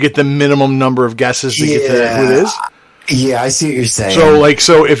to get the minimum number of guesses to get to who it is. Yeah, I see what you're saying.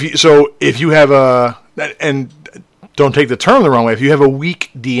 So if you have and don't take the term the wrong way, if you have a weak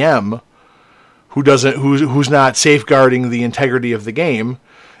DM who's not safeguarding the integrity of the game,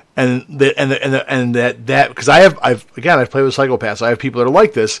 and that because I've played with psychopaths. I have people that are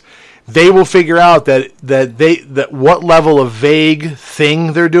like this. They will figure out that what level of vague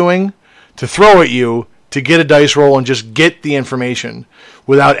thing they're doing to throw at you to get a dice roll and just get the information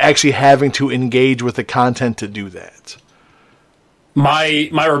without actually having to engage with the content to do that. My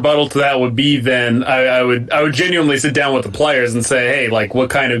rebuttal to that would be then I would genuinely sit down with the players and say, hey, like, what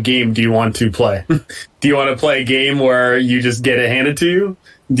kind of game do you want to play? Do you want to play a game where you just get it handed to you?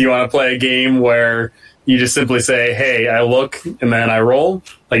 Do you want to play a game where you just simply say, hey, I look and then I roll?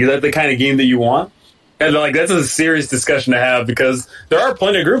 Like, is that the kind of game that you want? And like, that's a serious discussion to have, because there are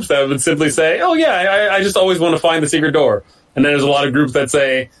plenty of groups that would simply say, oh yeah, I just always want to find the secret door. And then there's a lot of groups that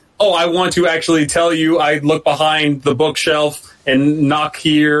say, oh, I want to actually tell you, I look behind the bookshelf and knock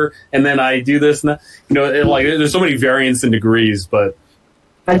here, and then I do this and that. There's so many variants and degrees, but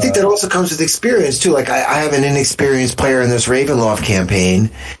I think that also comes with experience, too. Like, I have an inexperienced player in this Ravenloft campaign.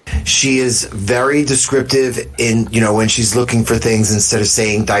 She is very descriptive in, when she's looking for things instead of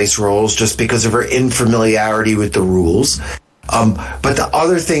saying dice rolls, just because of her infamiliarity with the rules. But the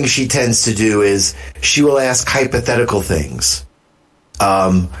other thing she tends to do is she will ask hypothetical things.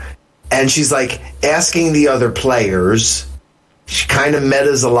 And she's like asking the other players. She kind of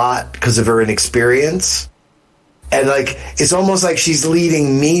metas a lot because of her inexperience. And like, it's almost like she's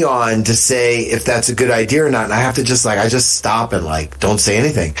leading me on to say if that's a good idea or not. And I have to just I just stop and like, don't say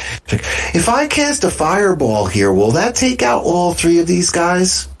anything. Like, if I cast a fireball here, will that take out all 3 of these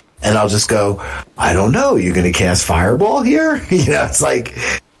guys? And I'll just go, I don't know. You're going to cast fireball here? It's like,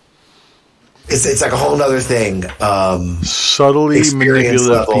 it's like a whole other thing. Subtly manipulative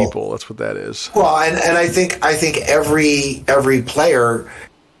level. people. That's what that is. Well, and I think every player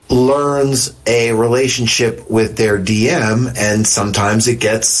learns a relationship with their DM, and sometimes it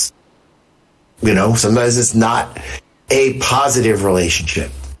gets, sometimes it's not a positive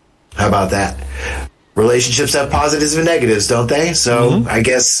relationship. How about that? Relationships have positives and negatives, don't they? So I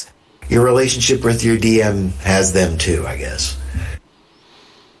guess your relationship with your DM has them too, I guess.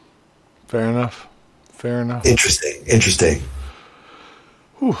 Fair enough. Interesting.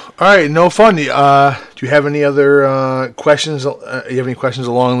 Whew. All right, no fun. Do you have any other questions? You have any questions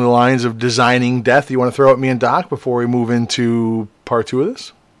along the lines of designing death you want to throw at me and Doc before we move into part 2 of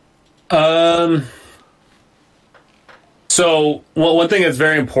this? So one thing that's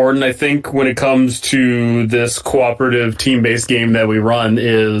very important, I think, when it comes to this cooperative team-based game that we run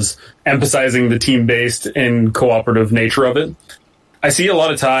is emphasizing the team-based and cooperative nature of it. I see a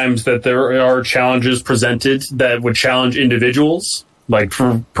lot of times that there are challenges presented that would challenge individuals, like,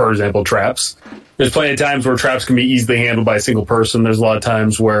 for example, traps. There's plenty of times where traps can be easily handled by a single person. There's a lot of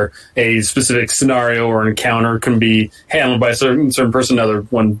times where a specific scenario or encounter can be handled by a certain person, another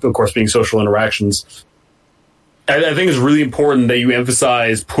one, of course, being social interactions. I think it's really important that you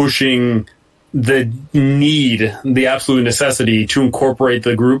emphasize pushing the need, the absolute necessity to incorporate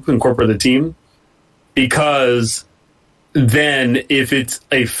the group, incorporate the team, because then if it's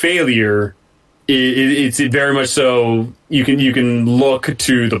a failure, it's very much so you can look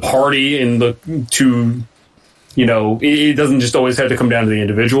to the party and look to, it doesn't just always have to come down to the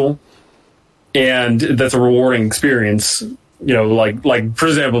individual, and that's a rewarding experience. Like for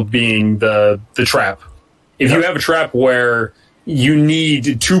example, being the trap. If you have a trap where you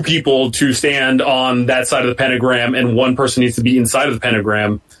need 2 people to stand on that side of the pentagram and one person needs to be inside of the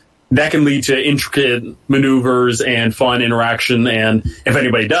pentagram, that can lead to intricate maneuvers and fun interaction. And if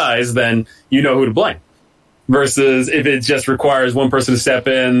anybody dies, then you know who to blame. Versus if it just requires one person to step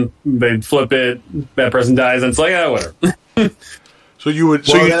in, they flip it, that person dies, and it's like, whatever. So you would.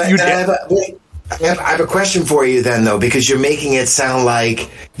 I have a question for you then, though, because you're making it sound like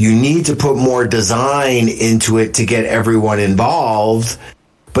you need to put more design into it to get everyone involved,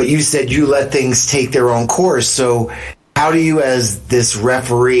 but you said you let things take their own course. So how do you, as this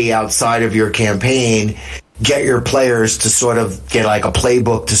referee outside of your campaign, get your players to sort of get like a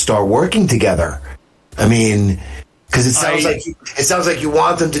playbook to start working together? I mean, because it sounds like you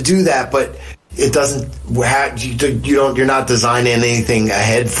want them to do that, but it doesn't. You're not designing anything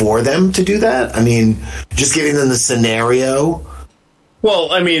ahead for them to do that. I mean, just giving them the scenario.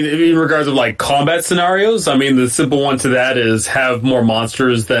 Well, I mean, in regards of like combat scenarios, I mean, the simple one to that is have more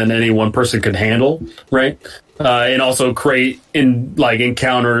monsters than any one person could handle, right? And also create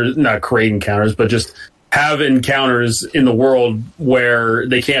not create encounters, but just have encounters in the world where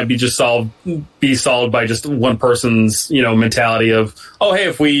they can't be solved by just one person's, mentality of, oh, hey,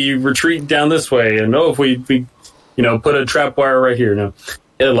 if we retreat down this way, and if we put a trap wire right here. No,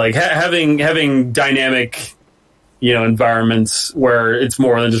 like having dynamic, environments where it's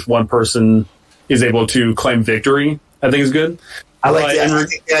more than just one person is able to claim victory, I think is good. I think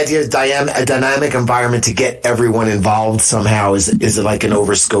the idea of a dynamic environment to get everyone involved somehow is like an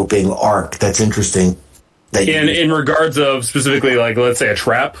overscoping arc. That's interesting. In regards of specifically, like, let's say a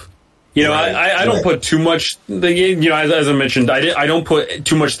trap, I don't put too much, as I mentioned, I don't put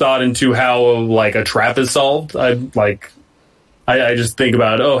too much thought into how, like, a trap is solved. I just think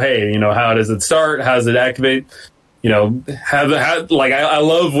about, oh, hey, how does it start? How does it activate? I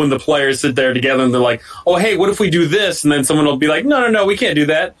love when the players sit there together and they're like, oh, hey, what if we do this? And then someone will be like, no, we can't do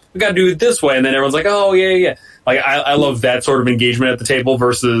that. We got to do it this way. And then everyone's like, oh, yeah. Like, I love that sort of engagement at the table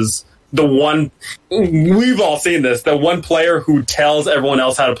versus the one, we've all seen this, the one player who tells everyone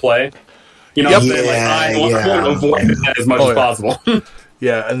else how to play. I want to avoid that as much as possible.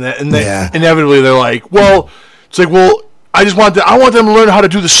 Yeah, and then inevitably they're like, I want them to learn how to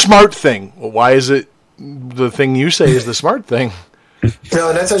do the smart thing. Well, why is it the thing you say is the smart thing? No,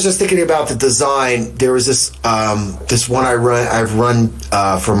 and that's I was just thinking about the design. There was this one I've run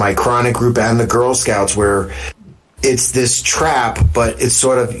for my Chronic group and the Girl Scouts where it's this trap, but it's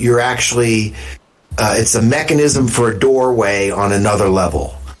sort of it's a mechanism for a doorway on another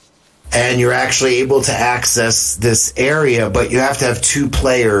level. And you're actually able to access this area, but you have to have 2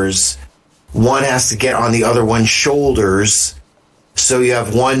 players. One has to get on the other one's shoulders So you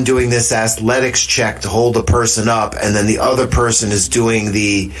have one doing this athletics check to hold the person up, and then the other person is doing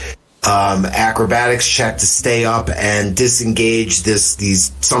the acrobatics check to stay up and disengage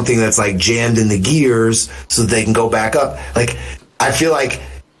these something that's like jammed in the gears so that they can go back up. Like, I feel like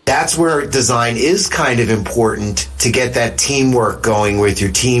that's where design is kind of important to get that teamwork going with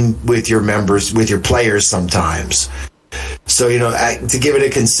your team, with your members, with your players sometimes. So, to give it a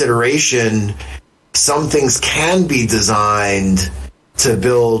consideration, some things can be designed to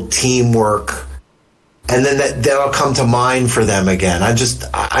build teamwork, and then that'll come to mind for them again. I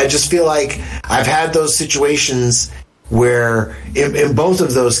just feel like I've had those situations where in both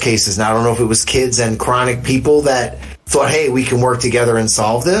of those cases, now I don't know if it was kids and chronic people that thought, hey, we can work together and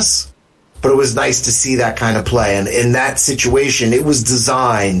solve this, but it was nice to see that kind of play. And in that situation, it was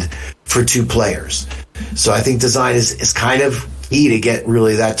designed for 2 players. So I think design is kind of key to get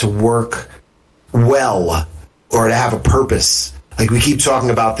really that to work well, or to have a purpose. Like, we keep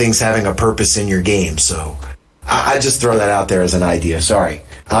talking about things having a purpose in your game, so I just throw that out there as an idea. Sorry,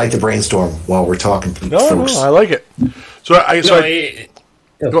 I like to brainstorm while we're talking. No, I like it.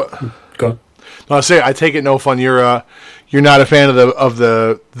 Go. No, I take it no fun. You're not a fan of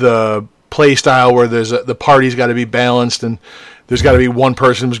the play style where the party's got to be balanced and there's got to be one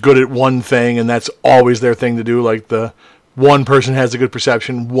person who's good at one thing and that's always their thing to do. Like, the one person has a good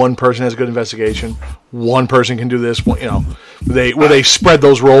perception, one person has a good investigation, one person can do this. Where they spread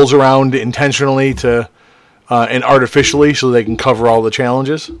those roles around intentionally and artificially so they can cover all the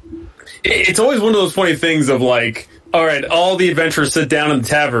challenges. It's always one of those funny things of like, all right, all the adventurers sit down in the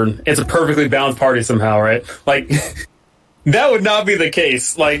tavern. It's a perfectly balanced party somehow, right? Like, that would not be the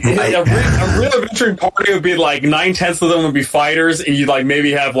case. Like, a real adventuring party would be like 9/10 of them would be fighters, and you'd like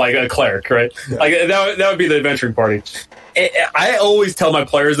maybe have like a cleric, right? Yeah. Like that would be the adventuring party. I always tell my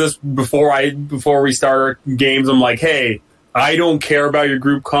players this before we start our games. I'm like, hey, I don't care about your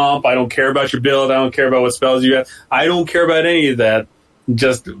group comp. I don't care about your build. I don't care about what spells you have. I don't care about any of that.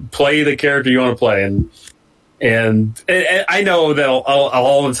 Just play the character you want to play. And I know that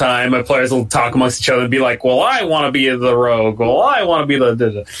all the time my players will talk amongst each other and be like, well, I want to be the rogue. Well, I want to be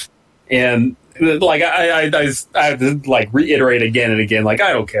the... And like, I have to like reiterate again and again, like,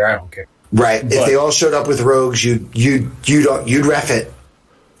 I don't care. Right. If they all showed up with rogues, you'd ref it.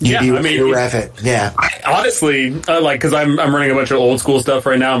 You'd ref it. Yeah. Honestly, because I'm running a bunch of old school stuff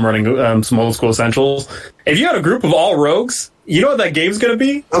right now. I'm running some old school essentials. If you had a group of all rogues, you know what that game's going to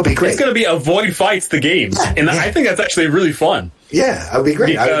be? It'll be great. It's going to be avoid fights the game. I think that's actually really fun. Yeah, that would be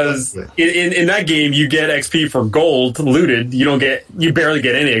great. Because in that game, you get XP for gold looted. You barely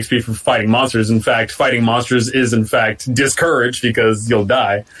get any XP for fighting monsters. In fact, fighting monsters is in fact discouraged because you'll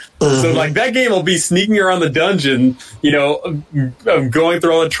die. Mm-hmm. So like that game will be sneaking around the dungeon, going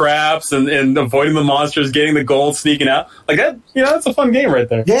through all the traps and avoiding the monsters, getting the gold, sneaking out. Like that, that's a fun game right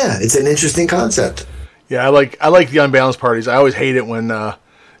there. Yeah, it's an interesting concept. Yeah, I like the unbalanced parties. I always hate it when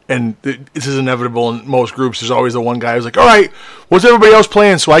and this is inevitable in most groups. There's always the one guy who's like, all right, what's everybody else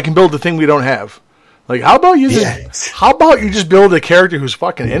playing so I can build the thing we don't have? Like, how about you just build a character who's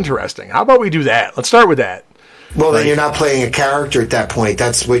fucking interesting? How about we do that? Let's start with that. Well, then you're not playing a character at that point.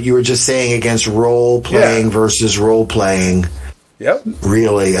 That's what you were just saying against role-playing versus role-playing. Yep.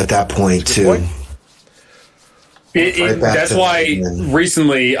 Really, at that point, too. That's why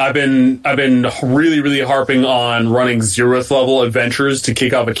recently I've been really, really harping on running 0th level adventures to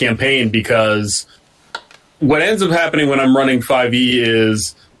kick off a campaign, because what ends up happening when I'm running 5e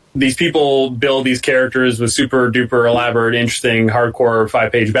is these people build these characters with super duper elaborate, interesting, hardcore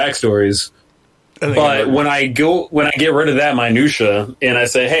 5-page backstories. But when I get rid of that minutia and I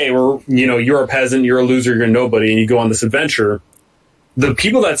say, hey, you're a peasant, you're a loser, you're a nobody, and you go on this adventure, the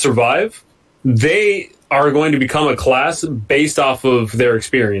people that survive, they are going to become a class based off of their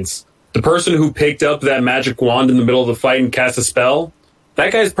experience. The person who picked up that magic wand in the middle of the fight and cast a spell,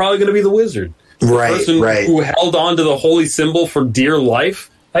 that guy's probably going to be the wizard. The person who held on to the holy symbol for dear life,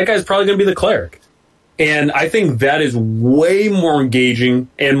 that guy's probably going to be the cleric. And I think that is way more engaging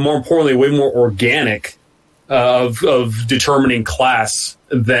and, more importantly, way more organic of determining class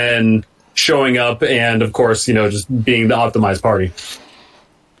than showing up and, of course, just being the optimized party.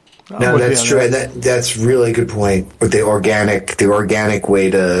 No, that's true. And that's really good point. With the organic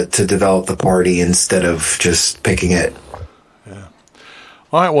way to develop the party instead of just picking it. Yeah.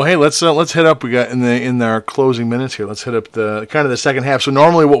 All right. Well, hey, let's hit up. We got in our closing minutes here. Let's hit up the kind of the second half. So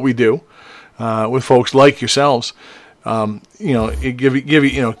normally, what we do with folks like yourselves, give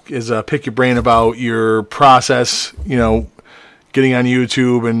you is pick your brain about your process. Getting on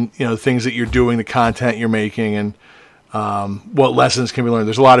YouTube and things that you're doing, the content you're making, and what lessons can be learned.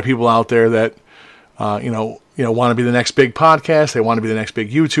 There's a lot of people out there that, want to be the next big podcast. They want to be the next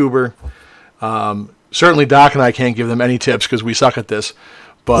big YouTuber. Certainly, Doc and I can't give them any tips because we suck at this.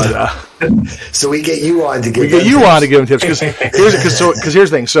 But so we get you on to give. them tips because here's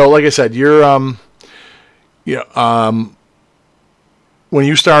the thing. So, like I said, you're when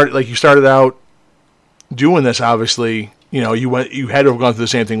you started out doing this, obviously, you had to have gone through the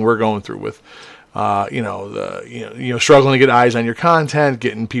same thing we're going through with, struggling to get eyes on your content,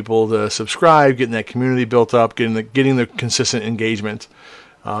 getting people to subscribe, getting that community built up, getting the consistent engagement,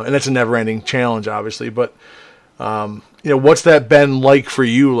 and that's a never-ending challenge, obviously. But what's that been like for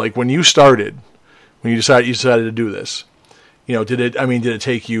you? Like when you started, when you decided to do this, did it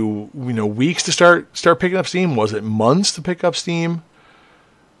take you, weeks to start picking up steam? Was it months to pick up steam?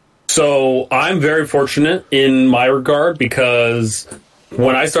 So I'm very fortunate in my regard because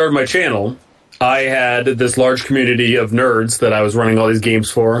when I started my channel, I had this large community of nerds that I was running all these games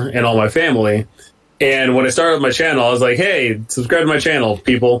for and all my family. And when I started my channel, I was like, hey, subscribe to my channel,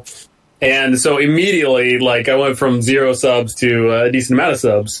 people. And so immediately, I went from 0 subs to a decent amount of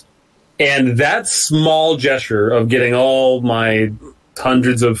subs. And that small gesture of getting all my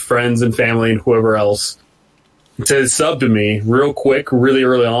hundreds of friends and family and whoever else to sub to me real quick, really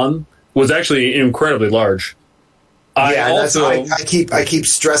early on, was actually incredibly large. I keep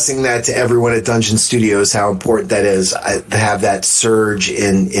stressing that to everyone at Dungeon Studios, how important that is. To have that surge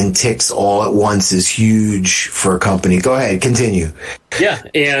in ticks all at once is huge for a company. Go ahead, continue. Yeah,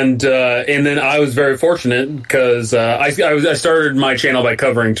 and then I was very fortunate because I started my channel by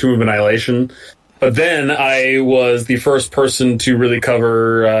covering Tomb of Annihilation, but then I was the first person to really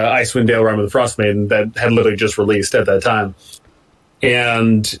cover Icewind Dale: Realm of the Frostmaiden that had literally just released at that time,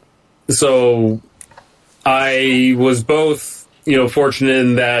 and so I was both, fortunate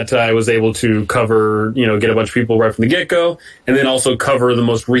in that I was able to cover, get a bunch of people right from the get-go, and then also cover the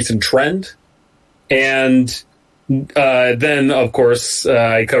most recent trend. And then, of course,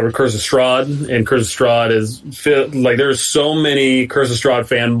 I covered Curse of Strahd, and Curse of Strahd is, there's so many Curse of Strahd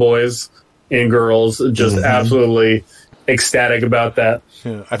fanboys and girls just absolutely ecstatic about that.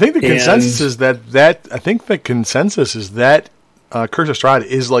 Yeah, I think the consensus is that Curse of Strahd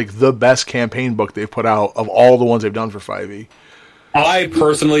is the best campaign book they've put out of all the ones they've done for 5e. I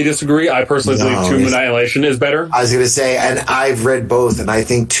personally disagree. I personally believe Tomb of Annihilation is better. I was going to say, and I've read both, and I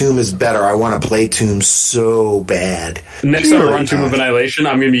think Tomb is better. I want to play Tomb so bad. Next time I run Tomb of Annihilation,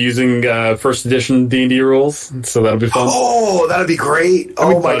 I'm going to be using first edition D&D rules, so that'll be fun. Oh, that'll be great.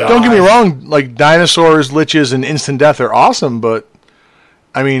 My God. Don't get me wrong, dinosaurs, liches, and instant death are awesome, but,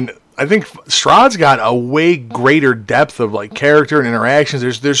 I think Strahd's got a way greater depth of character and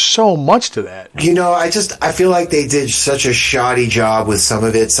interactions. There's so much to that. I feel like they did such a shoddy job with some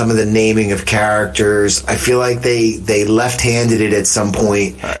of it, some of the naming of characters. I feel like they left-handed it at some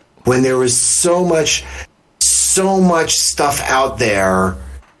point when there was so much stuff out there.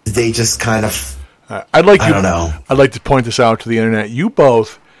 They just kind of I'd like to point this out to the internet. You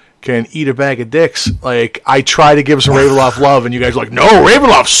both can eat a bag of dicks. I try to give some Ravenloft love, and you guys are like, no,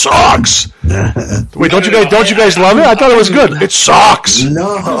 Ravenloft sucks. Wait, don't you guys love it? I thought it was good. It sucks.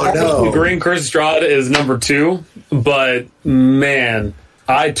 No. Green Curse of Strahd is number 2, but man,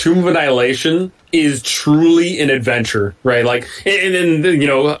 Tomb of Annihilation is truly an adventure, right? And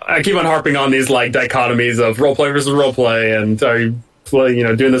I keep on harping on these dichotomies of roleplay versus roleplay, and are you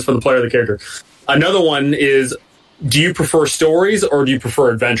doing this for the player or the character? Another one is, do you prefer stories or do you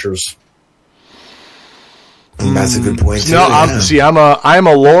prefer adventures? That's a good point too. No, I'm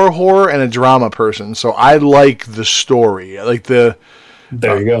a lore horror and a drama person, so I like the story. I like the.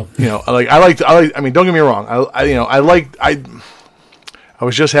 There you go. I like. Don't get me wrong. I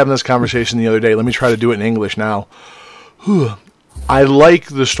was just having this conversation the other day. Let me try to do it in English now. I like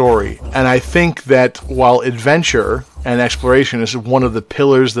the story, and I think that while adventure and exploration is one of the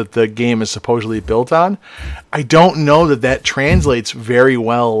pillars that the game is supposedly built on, I don't know that translates very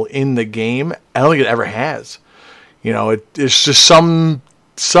well in the game. I don't think it ever has. It's just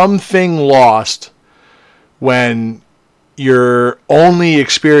something lost when you're only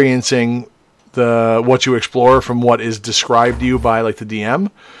experiencing what you explore from what is described to you by the DM.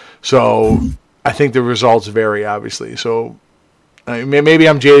 So I think the results vary, obviously. So maybe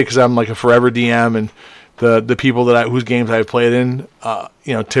I'm jaded because I'm a forever DM, and the people whose games I've played in,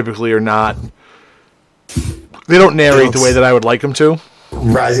 typically are not. They don't narrate the way that I would like them to.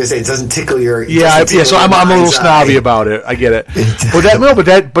 Right, I was gonna say it doesn't tickle your. So I'm a little snobby about it. I get it,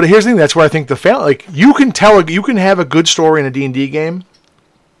 but here's the thing. That's where I think you can have a good story in a D&D game,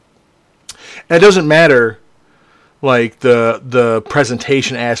 and it doesn't matter, the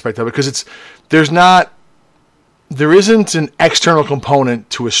presentation aspect of it, because there isn't an external component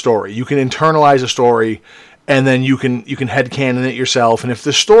to a story. You can internalize a story and then you can headcanon it yourself. And if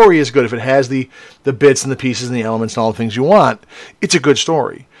the story is good, if it has the bits and the pieces and the elements and all the things you want, it's a good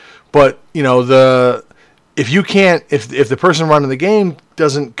story. But if the person running the game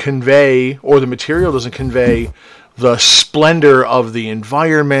doesn't convey, or the material doesn't convey the splendor of the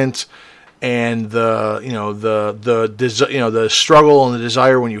environment and the struggle and the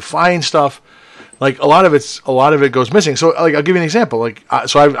desire when you find stuff, like a lot of it goes missing. So like I'll give you an example. Like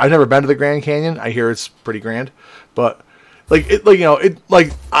so I've never been to the Grand Canyon. I hear it's pretty grand, but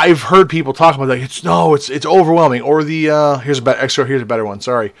I've heard people talk about it's overwhelming. Or the here's a better one.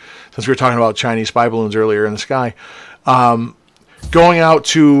 Sorry, since we were talking about Chinese spy balloons earlier in the sky, going out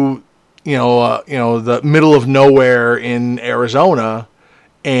to the middle of nowhere in Arizona,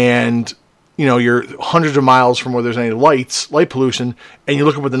 and you're hundreds of miles from where there's any light pollution, and you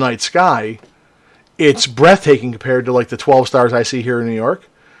look up at the night sky. It's breathtaking compared to like the 12 stars I see here in New York.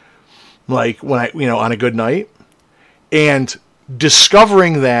 Like when on a good night, and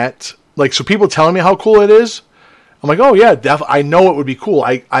discovering that, like, so people telling me how cool it is, I'm like, oh yeah, I know it would be cool.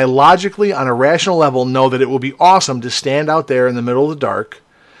 I logically, on a rational level, know that it will be awesome to stand out there in the middle of the dark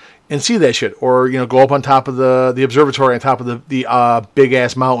and see that shit, or go up on top of the observatory on top of the big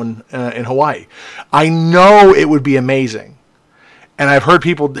ass mountain in Hawaii. I know it would be amazing. And I've heard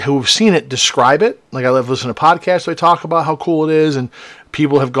people who've seen it describe it. Like I've listened to podcasts where they talk about how cool it is, and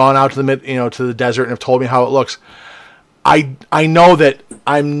people have gone out to the desert and have told me how it looks. I know that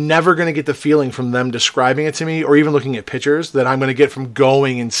I'm never going to get the feeling from them describing it to me, or even looking at pictures, that I'm going to get from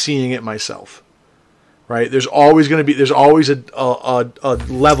going and seeing it myself. Right? There's always a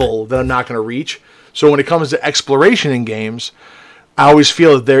level that I'm not going to reach. So when it comes to exploration in games, I always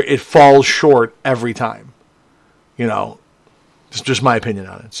feel that it falls short every time. It's just my opinion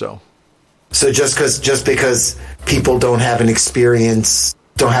on it. So just because people don't have an experience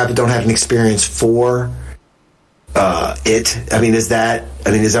for it. Is that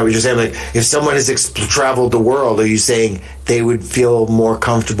what you're saying? Like, if someone has traveled the world, are you saying they would feel more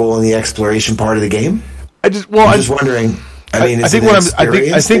comfortable in the exploration part of the game? I'm just wondering. I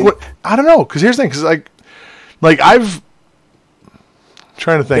don't know, because here's the thing, because I've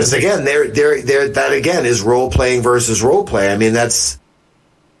trying to think. Because again, that again is role playing versus role play.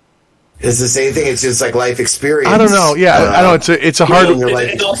 It's the same thing. It's just like life experience. I don't know. Yeah, I know it's a hard.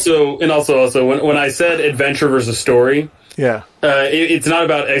 And also when I said adventure versus story, yeah, it's not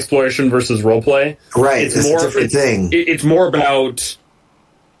about exploration versus role play. Right, it's a different thing. It's more about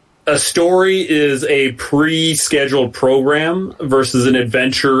a story is a pre-scheduled program versus an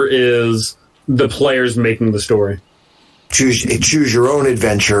adventure is the players making the story. Choose your own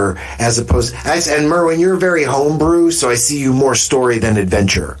adventure, as opposed. And Merwin, you're very homebrew, so I see you more story than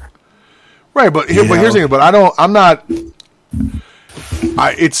adventure. Right, but here's the thing. But I'm not.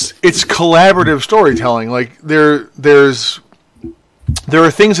 It's collaborative storytelling. Like there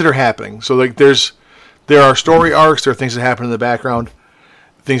are things that are happening. So like there are story arcs. There are things that happen in the background,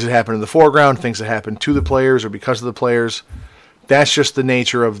 things that happen in the foreground, things that happen to the players or because of the players. That's just the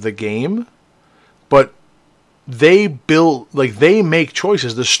nature of the game. But they make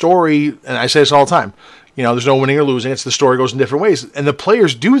choices. The story, and I say this all the time, there's no winning or losing. It's the story goes in different ways. And the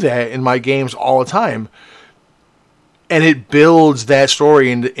players do that in my games all the time. And it builds that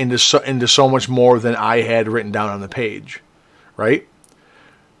story into so much more than I had written down on the page. Right?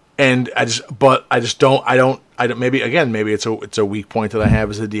 And maybe it's a weak point that I have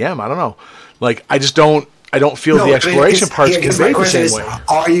as a DM. I don't know. Like, I don't feel the exploration part's conveyed the same way.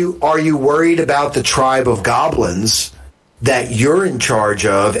 Are you worried about the tribe of goblins that you're in charge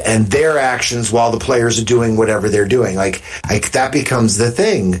of and their actions while the players are doing whatever they're doing? Like that becomes the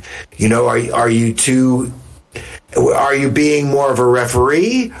thing. Are you being more of a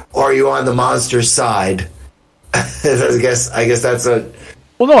referee, or are you on the monster's side? I guess that's a.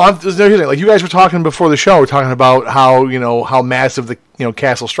 Well, no, here's the thing. Like, you guys were talking before the show, we're talking about how massive the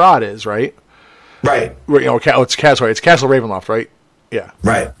Castle Strahd is, right? Right. It's Castle Ravenloft, right? Yeah.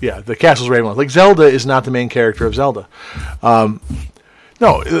 Right. Yeah, the Castle's Ravenloft. Like, Zelda is not the main character of Zelda. No,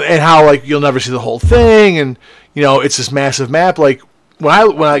 and how you'll never see the whole thing, and it's this massive map. Like when I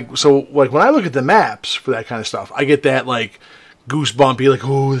look at the maps for that kind of stuff, I get that goosebumpy,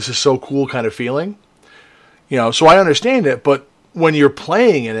 oh, this is so cool kind of feeling. So I understand it, but when you're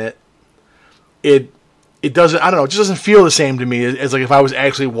playing in it, it doesn't. I don't know. It just doesn't feel the same to me as if I was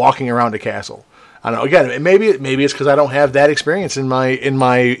actually walking around a castle. I don't know. Again, maybe it's because I don't have that experience in my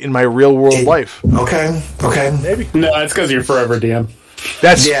real world life. Okay. Maybe. No, it's because you're forever DM.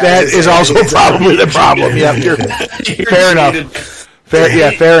 That is also probably the problem. Yeah, fair enough.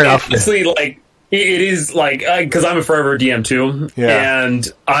 Fair enough. Honestly, it is because I'm a forever DM too, and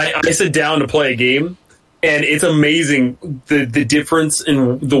I sit down to play a game, and it's amazing the difference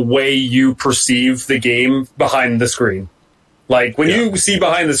in the way you perceive the game behind the screen. Like, when you see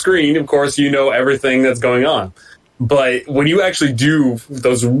behind the screen, of course, you know everything that's going on. But when you actually do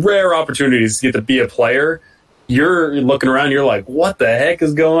those rare opportunities to get to be a player, you're looking around, you're like, what the heck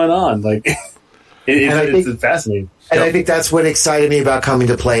is going on? Like, it's fascinating. And I think that's what excited me about coming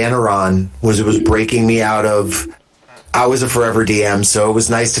to play Eneron, was it was breaking me out of... I was a forever DM, so it was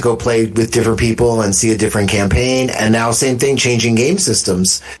nice to go play with different people and see a different campaign. And now, same thing, changing game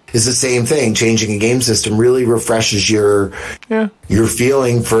systems is the same thing. Changing a game system really refreshes your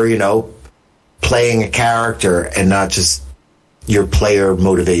feeling for, you know, playing a character and not just your player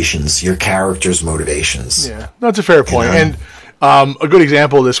motivations, your character's motivations. Yeah, that's a fair point. And a good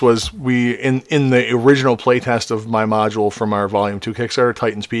example of this was in the original playtest of my module from our Volume 2 Kickstarter,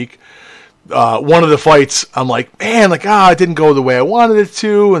 Titan's Peak. One of the fights, I'm like, man, it didn't go the way I wanted it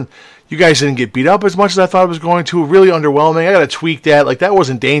to, and you guys didn't get beat up as much as I thought it was going to. Really underwhelming. I got to tweak that. Like, that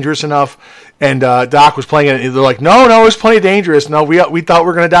wasn't dangerous enough. And Doc was playing it, and they're like, no, it was plenty dangerous. No, we thought we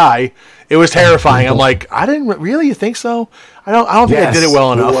were going to die. It was terrifying. I'm like, I didn't really. You think so? I don't think I did it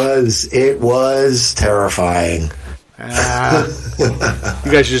well enough. It was terrifying. You guys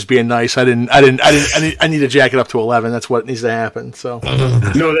are just being nice. I need to jack it up to 11. That's what needs to happen. So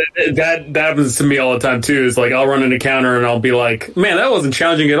no, that happens to me all the time too. Is like, I'll run an encounter and I'll be like, man, that wasn't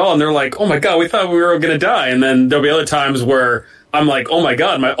challenging at all. And they're like, oh my god, we thought we were going to die. And then there'll be other times where I'm like, oh my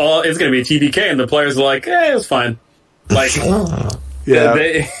god, it's going to be a TDK, and the players are like, it was fine. Like, we're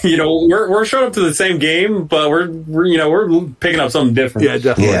showing up to the same game, but we're picking up something different. Yeah,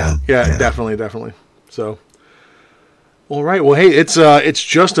 definitely. Yeah, definitely. So. All right. Well, hey, it's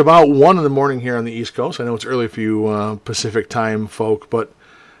just about 1 a.m. here on the East Coast. I know it's early for you Pacific time folk, but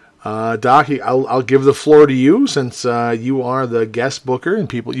Doc, I'll give the floor to you since you are the guest booker and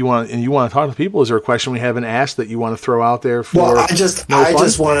you want to talk to people. Is there a question we haven't asked that you want to throw out there? For I just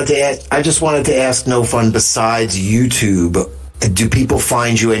wanted to ask No Fun. Besides YouTube, do people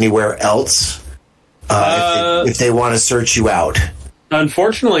find you anywhere else if they want to search you out?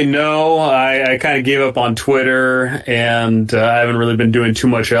 Unfortunately, no. I kind of gave up on Twitter, and I haven't really been doing too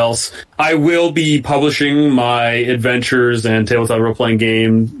much else. I will be publishing my adventures and tabletop role-playing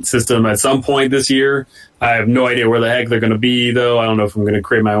game system at some point this year. I have no idea where the heck they're going to be, though. I don't know if I'm going to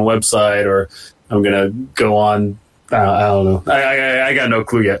create my own website or I'm going to go on. I don't know. I got no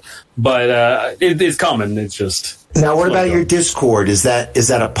clue yet. But it's coming. It's just... Now, what about your Discord? Is that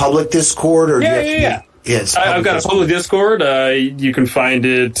a public Discord? Or Yeah. Yes, I've got a public Discord. You can find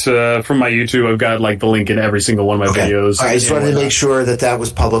it from my YouTube. I've got the link in every single one of my videos. I just wanted to make sure that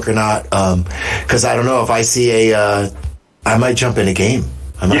was public or not, because I don't know if I see I might jump in a game.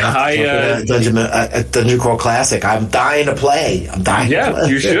 I Dungeon Crawl Classic. I'm dying to play.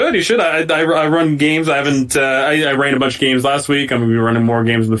 You should. I run games. I haven't. I ran a bunch of games last week. I'm going to be running more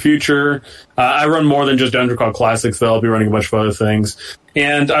games in the future. I run more than just Dungeon Crawl Classics, though. I'll be running a bunch of other things.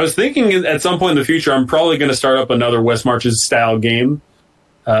 And I was thinking at some point in the future, I'm probably going to start up another West Marches style game.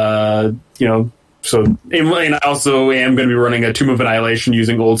 And I also am going to be running a Tomb of Annihilation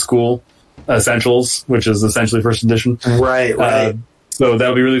using old school essentials, which is essentially first edition. Right. So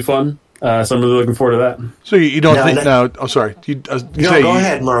that'll be really fun. So I'm really looking forward to that. So you don't think? No, I'm sorry. Go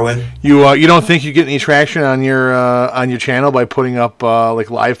ahead, Merwin. You don't think you get any traction on your channel by putting up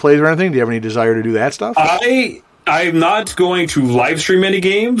live plays or anything? Do you have any desire to do that stuff? I'm not going to live stream any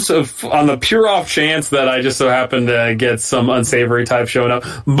games on the pure off chance that I just so happen to get some unsavory type showing up.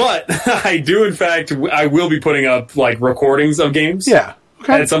 But I do, in fact, I will be putting up recordings of games. Yeah.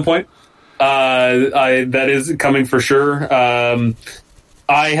 Okay. At some point. That is coming for sure.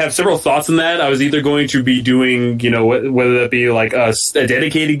 I have several thoughts on that. I was either going to be doing, whether that be a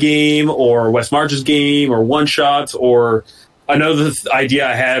dedicated game or West Marches game or one shots, or another idea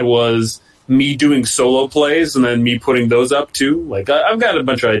I had was me doing solo plays and then me putting those up too. I've got a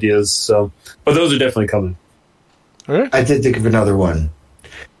bunch of ideas, but those are definitely coming. All right. I did think of another one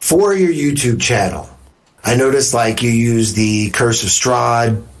for your YouTube channel. I noticed you use the Curse of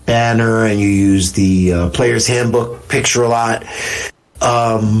Strahd banner and you use the Player's Handbook picture a lot.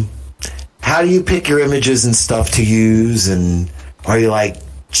 How do you pick your images and stuff to use? And are you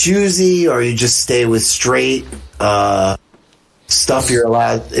choosy, or you just stay with straight stuff you're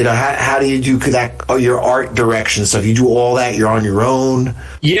allowed? How do you do that? Your art direction stuff. You do all that. You're on your own.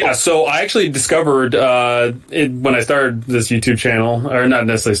 Yeah. So I actually discovered when I started this YouTube channel, or not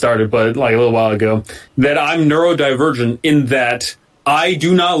necessarily started, but a little while ago, that I'm neurodivergent in that I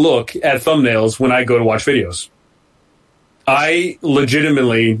do not look at thumbnails when I go to watch videos. I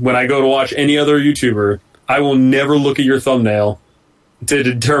legitimately, when I go to watch any other YouTuber, I will never look at your thumbnail to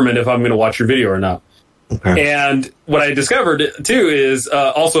determine if I'm going to watch your video or not. And what I discovered too is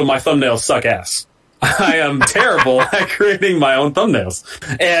also my thumbnails suck ass. I am terrible at creating my own thumbnails,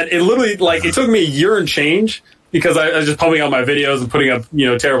 and it literally it took me a year and change because I was just pumping out my videos and putting up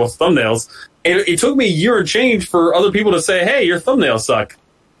terrible thumbnails. And it took me a year and change for other people to say, "Hey, your thumbnails suck,"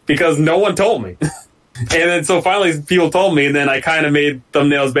 because no one told me. And then so finally people told me, and then I kind of made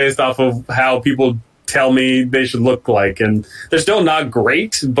thumbnails based off of how people tell me they should look like, and they're still not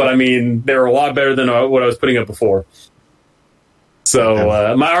great, but I mean they're a lot better than what I was putting up before.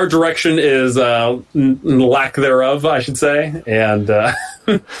 So my art direction is lack thereof, I should say, and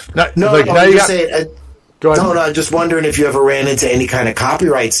Go ahead. No, I'm just wondering if you ever ran into any kind of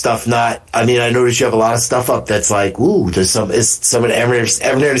copyright stuff. I noticed you have a lot of stuff up that's like, ooh, is someone ever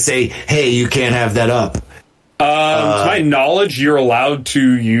there to say, hey, you can't have that up? To my knowledge, you're allowed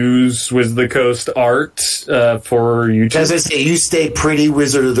to use Wizard of the Coast art for YouTube. As I say, you stay pretty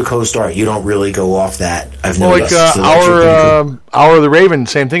Wizard of the Coast art. You don't really go off that. I've Well, noticed. Hour of the Raven,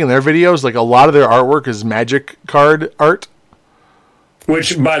 same thing in their videos. Like a lot of their artwork is magic card art.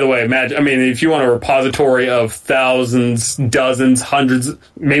 Which, by the way, if you want a repository of thousands, dozens, hundreds,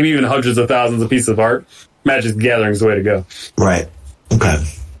 maybe even hundreds of thousands of pieces of art, Magic the Gathering is the way to go. Right. Okay.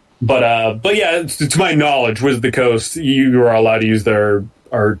 But yeah, to my knowledge, Wizard of the Coast, you are allowed to use their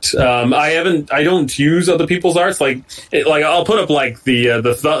art. I don't use other people's arts. I'll put up the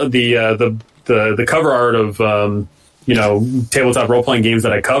cover art of tabletop role playing games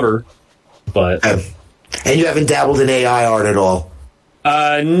that I cover. But and you haven't dabbled in AI art at all.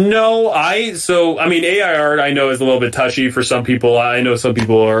 No, AI art I know is a little bit touchy for some people. I know some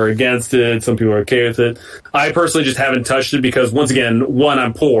people are against it, some people are okay with it. I personally just haven't touched it because, once again, one,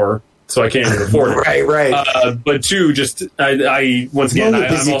 I'm poor, so I can't even afford it. Right. But two, just I'm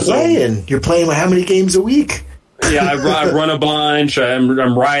also playing. You're playing how many games a week? Yeah, I run a bunch.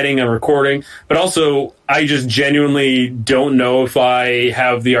 I'm writing, I'm recording, but also I just genuinely don't know if I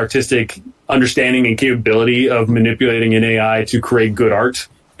have the artistic understanding and capability of manipulating an AI to create good art,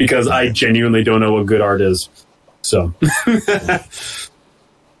 because I genuinely don't know what good art is. So, all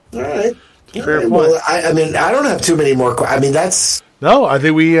right. Fair point. Well, I don't have too many more. That's no. I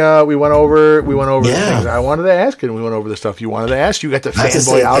think we went over the things I wanted to ask, and we went over the stuff you wanted to ask. You got to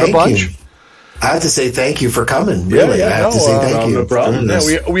fanboy out a bunch. I have to say thank you for coming. Really, I have to say thank you. No problem.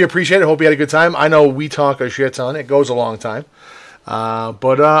 We appreciate it. Hope you had a good time. I know we talk a shit ton. It goes a long time.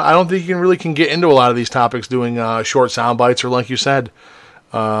 But I don't think you really can get into a lot of these topics doing short sound bites, or like you said,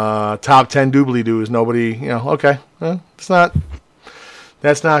 top 10 doobly-doos. Nobody, okay. That's not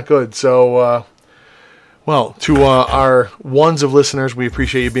good. So, to our ones of listeners, we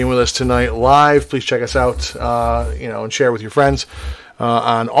appreciate you being with us tonight live. Please check us out, and share with your friends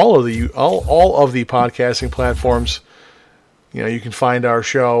on all of the podcasting platforms. You can find our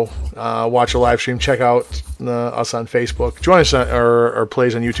show, watch a live stream, check out us on Facebook, join us on our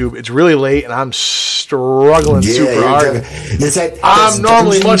plays on YouTube. It's really late, and I'm struggling super hard. I'm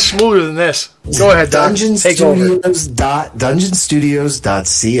normally much smoother than this. Go ahead, Doc.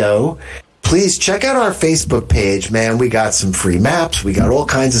 DungeonStudios.co. Please check out our Facebook page, man. We got some free maps. We got all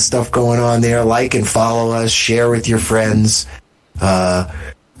kinds of stuff going on there. Like and follow us. Share with your friends.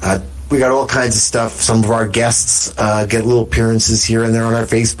 We got all kinds of stuff. Some of our guests get little appearances here and there on our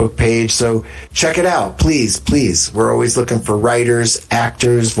Facebook page. So check it out, please. We're always looking for writers,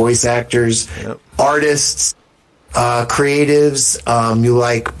 actors, voice actors, artists, creatives. You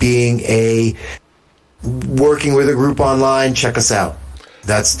like working with a group online? Check us out.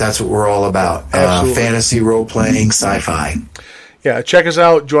 That's what we're all about. Fantasy, role playing, sci-fi. Yeah, check us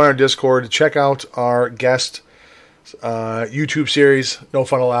out. Join our Discord. Check out our guest YouTube series, No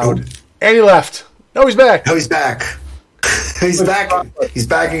Fun Allowed. Ooh. And he left. No, he's back. He's back. He's back. He's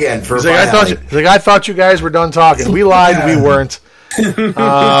back again. I thought you guys were done talking. We lied. We weren't.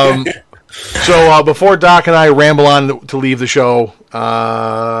 So before Doc and I ramble on to leave the show,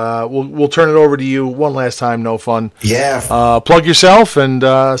 we'll turn it over to you one last time. No Fun. Yeah. Plug yourself and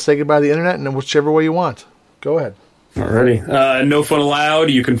say goodbye to the internet in whichever way you want. Go ahead. Alrighty. No Fun Allowed.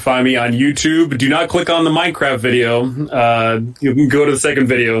 You can find me on YouTube. Do not click on the Minecraft video. You can go to the second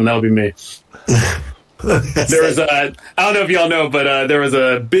video, and that'll be me. There was I don't know if y'all know, but there was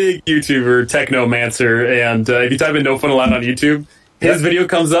a big YouTuber, Technomancer, and if you type in No Fun Allowed on YouTube, his video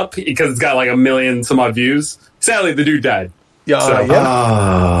comes up because it's got like 1 million some odd views. Sadly, the dude died. It's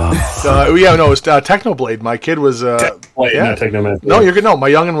Technoblade. My kid was not Technomancer. No, you're good. No, my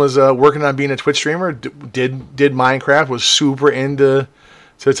youngin was working on being a Twitch streamer. Did Minecraft, was super into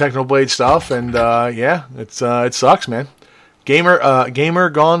Technoblade stuff, and it sucks, man. Gamer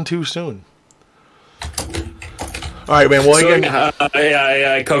gone too soon. All right, man. Well, So, again,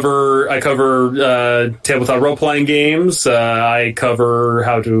 I cover tabletop role playing games. I cover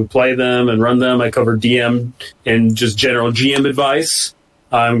how to play them and run them. I cover DM and just general GM advice.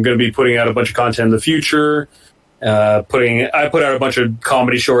 I'm going to be putting out a bunch of content in the future. I put out a bunch of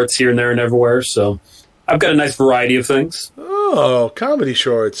comedy shorts here and there and everywhere. So I've got a nice variety of things. oh, comedy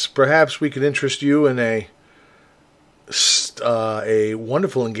shorts. Perhaps we could interest you in a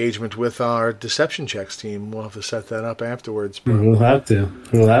wonderful engagement with our deception checks team. We'll have to set that up afterwards. But We'll have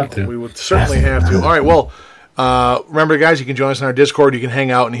to. we would certainly have to. All right, well, remember, guys, you can join us in our Discord. You can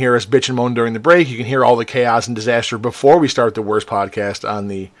hang out and hear us bitch and moan during the break. You can hear all the chaos and disaster before we start the worst podcast on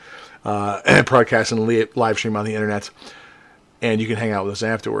the broadcast and live stream on the internet. And you can hang out with us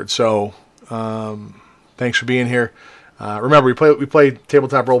afterwards. So thanks for being here. Remember, we play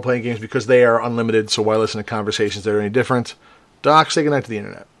tabletop role-playing games because they are unlimited, so why listen to conversations that are any different? Doc, say goodnight to the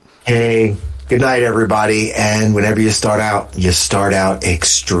internet. Hey, good night, everybody. And whenever you start out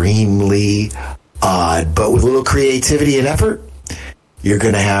extremely odd. But with a little creativity and effort, you're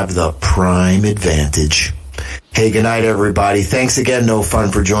going to have the prime advantage. Hey, good night, everybody. Thanks again, No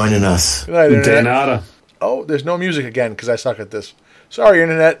Fun, for joining us. Good night, internet. Nada. Oh, there's no music again because I suck at this. Sorry,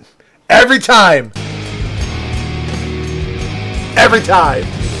 internet. Every time. Every time.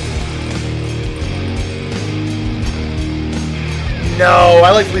 No, I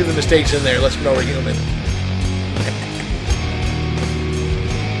like to leave the mistakes in there. Let's know we're human.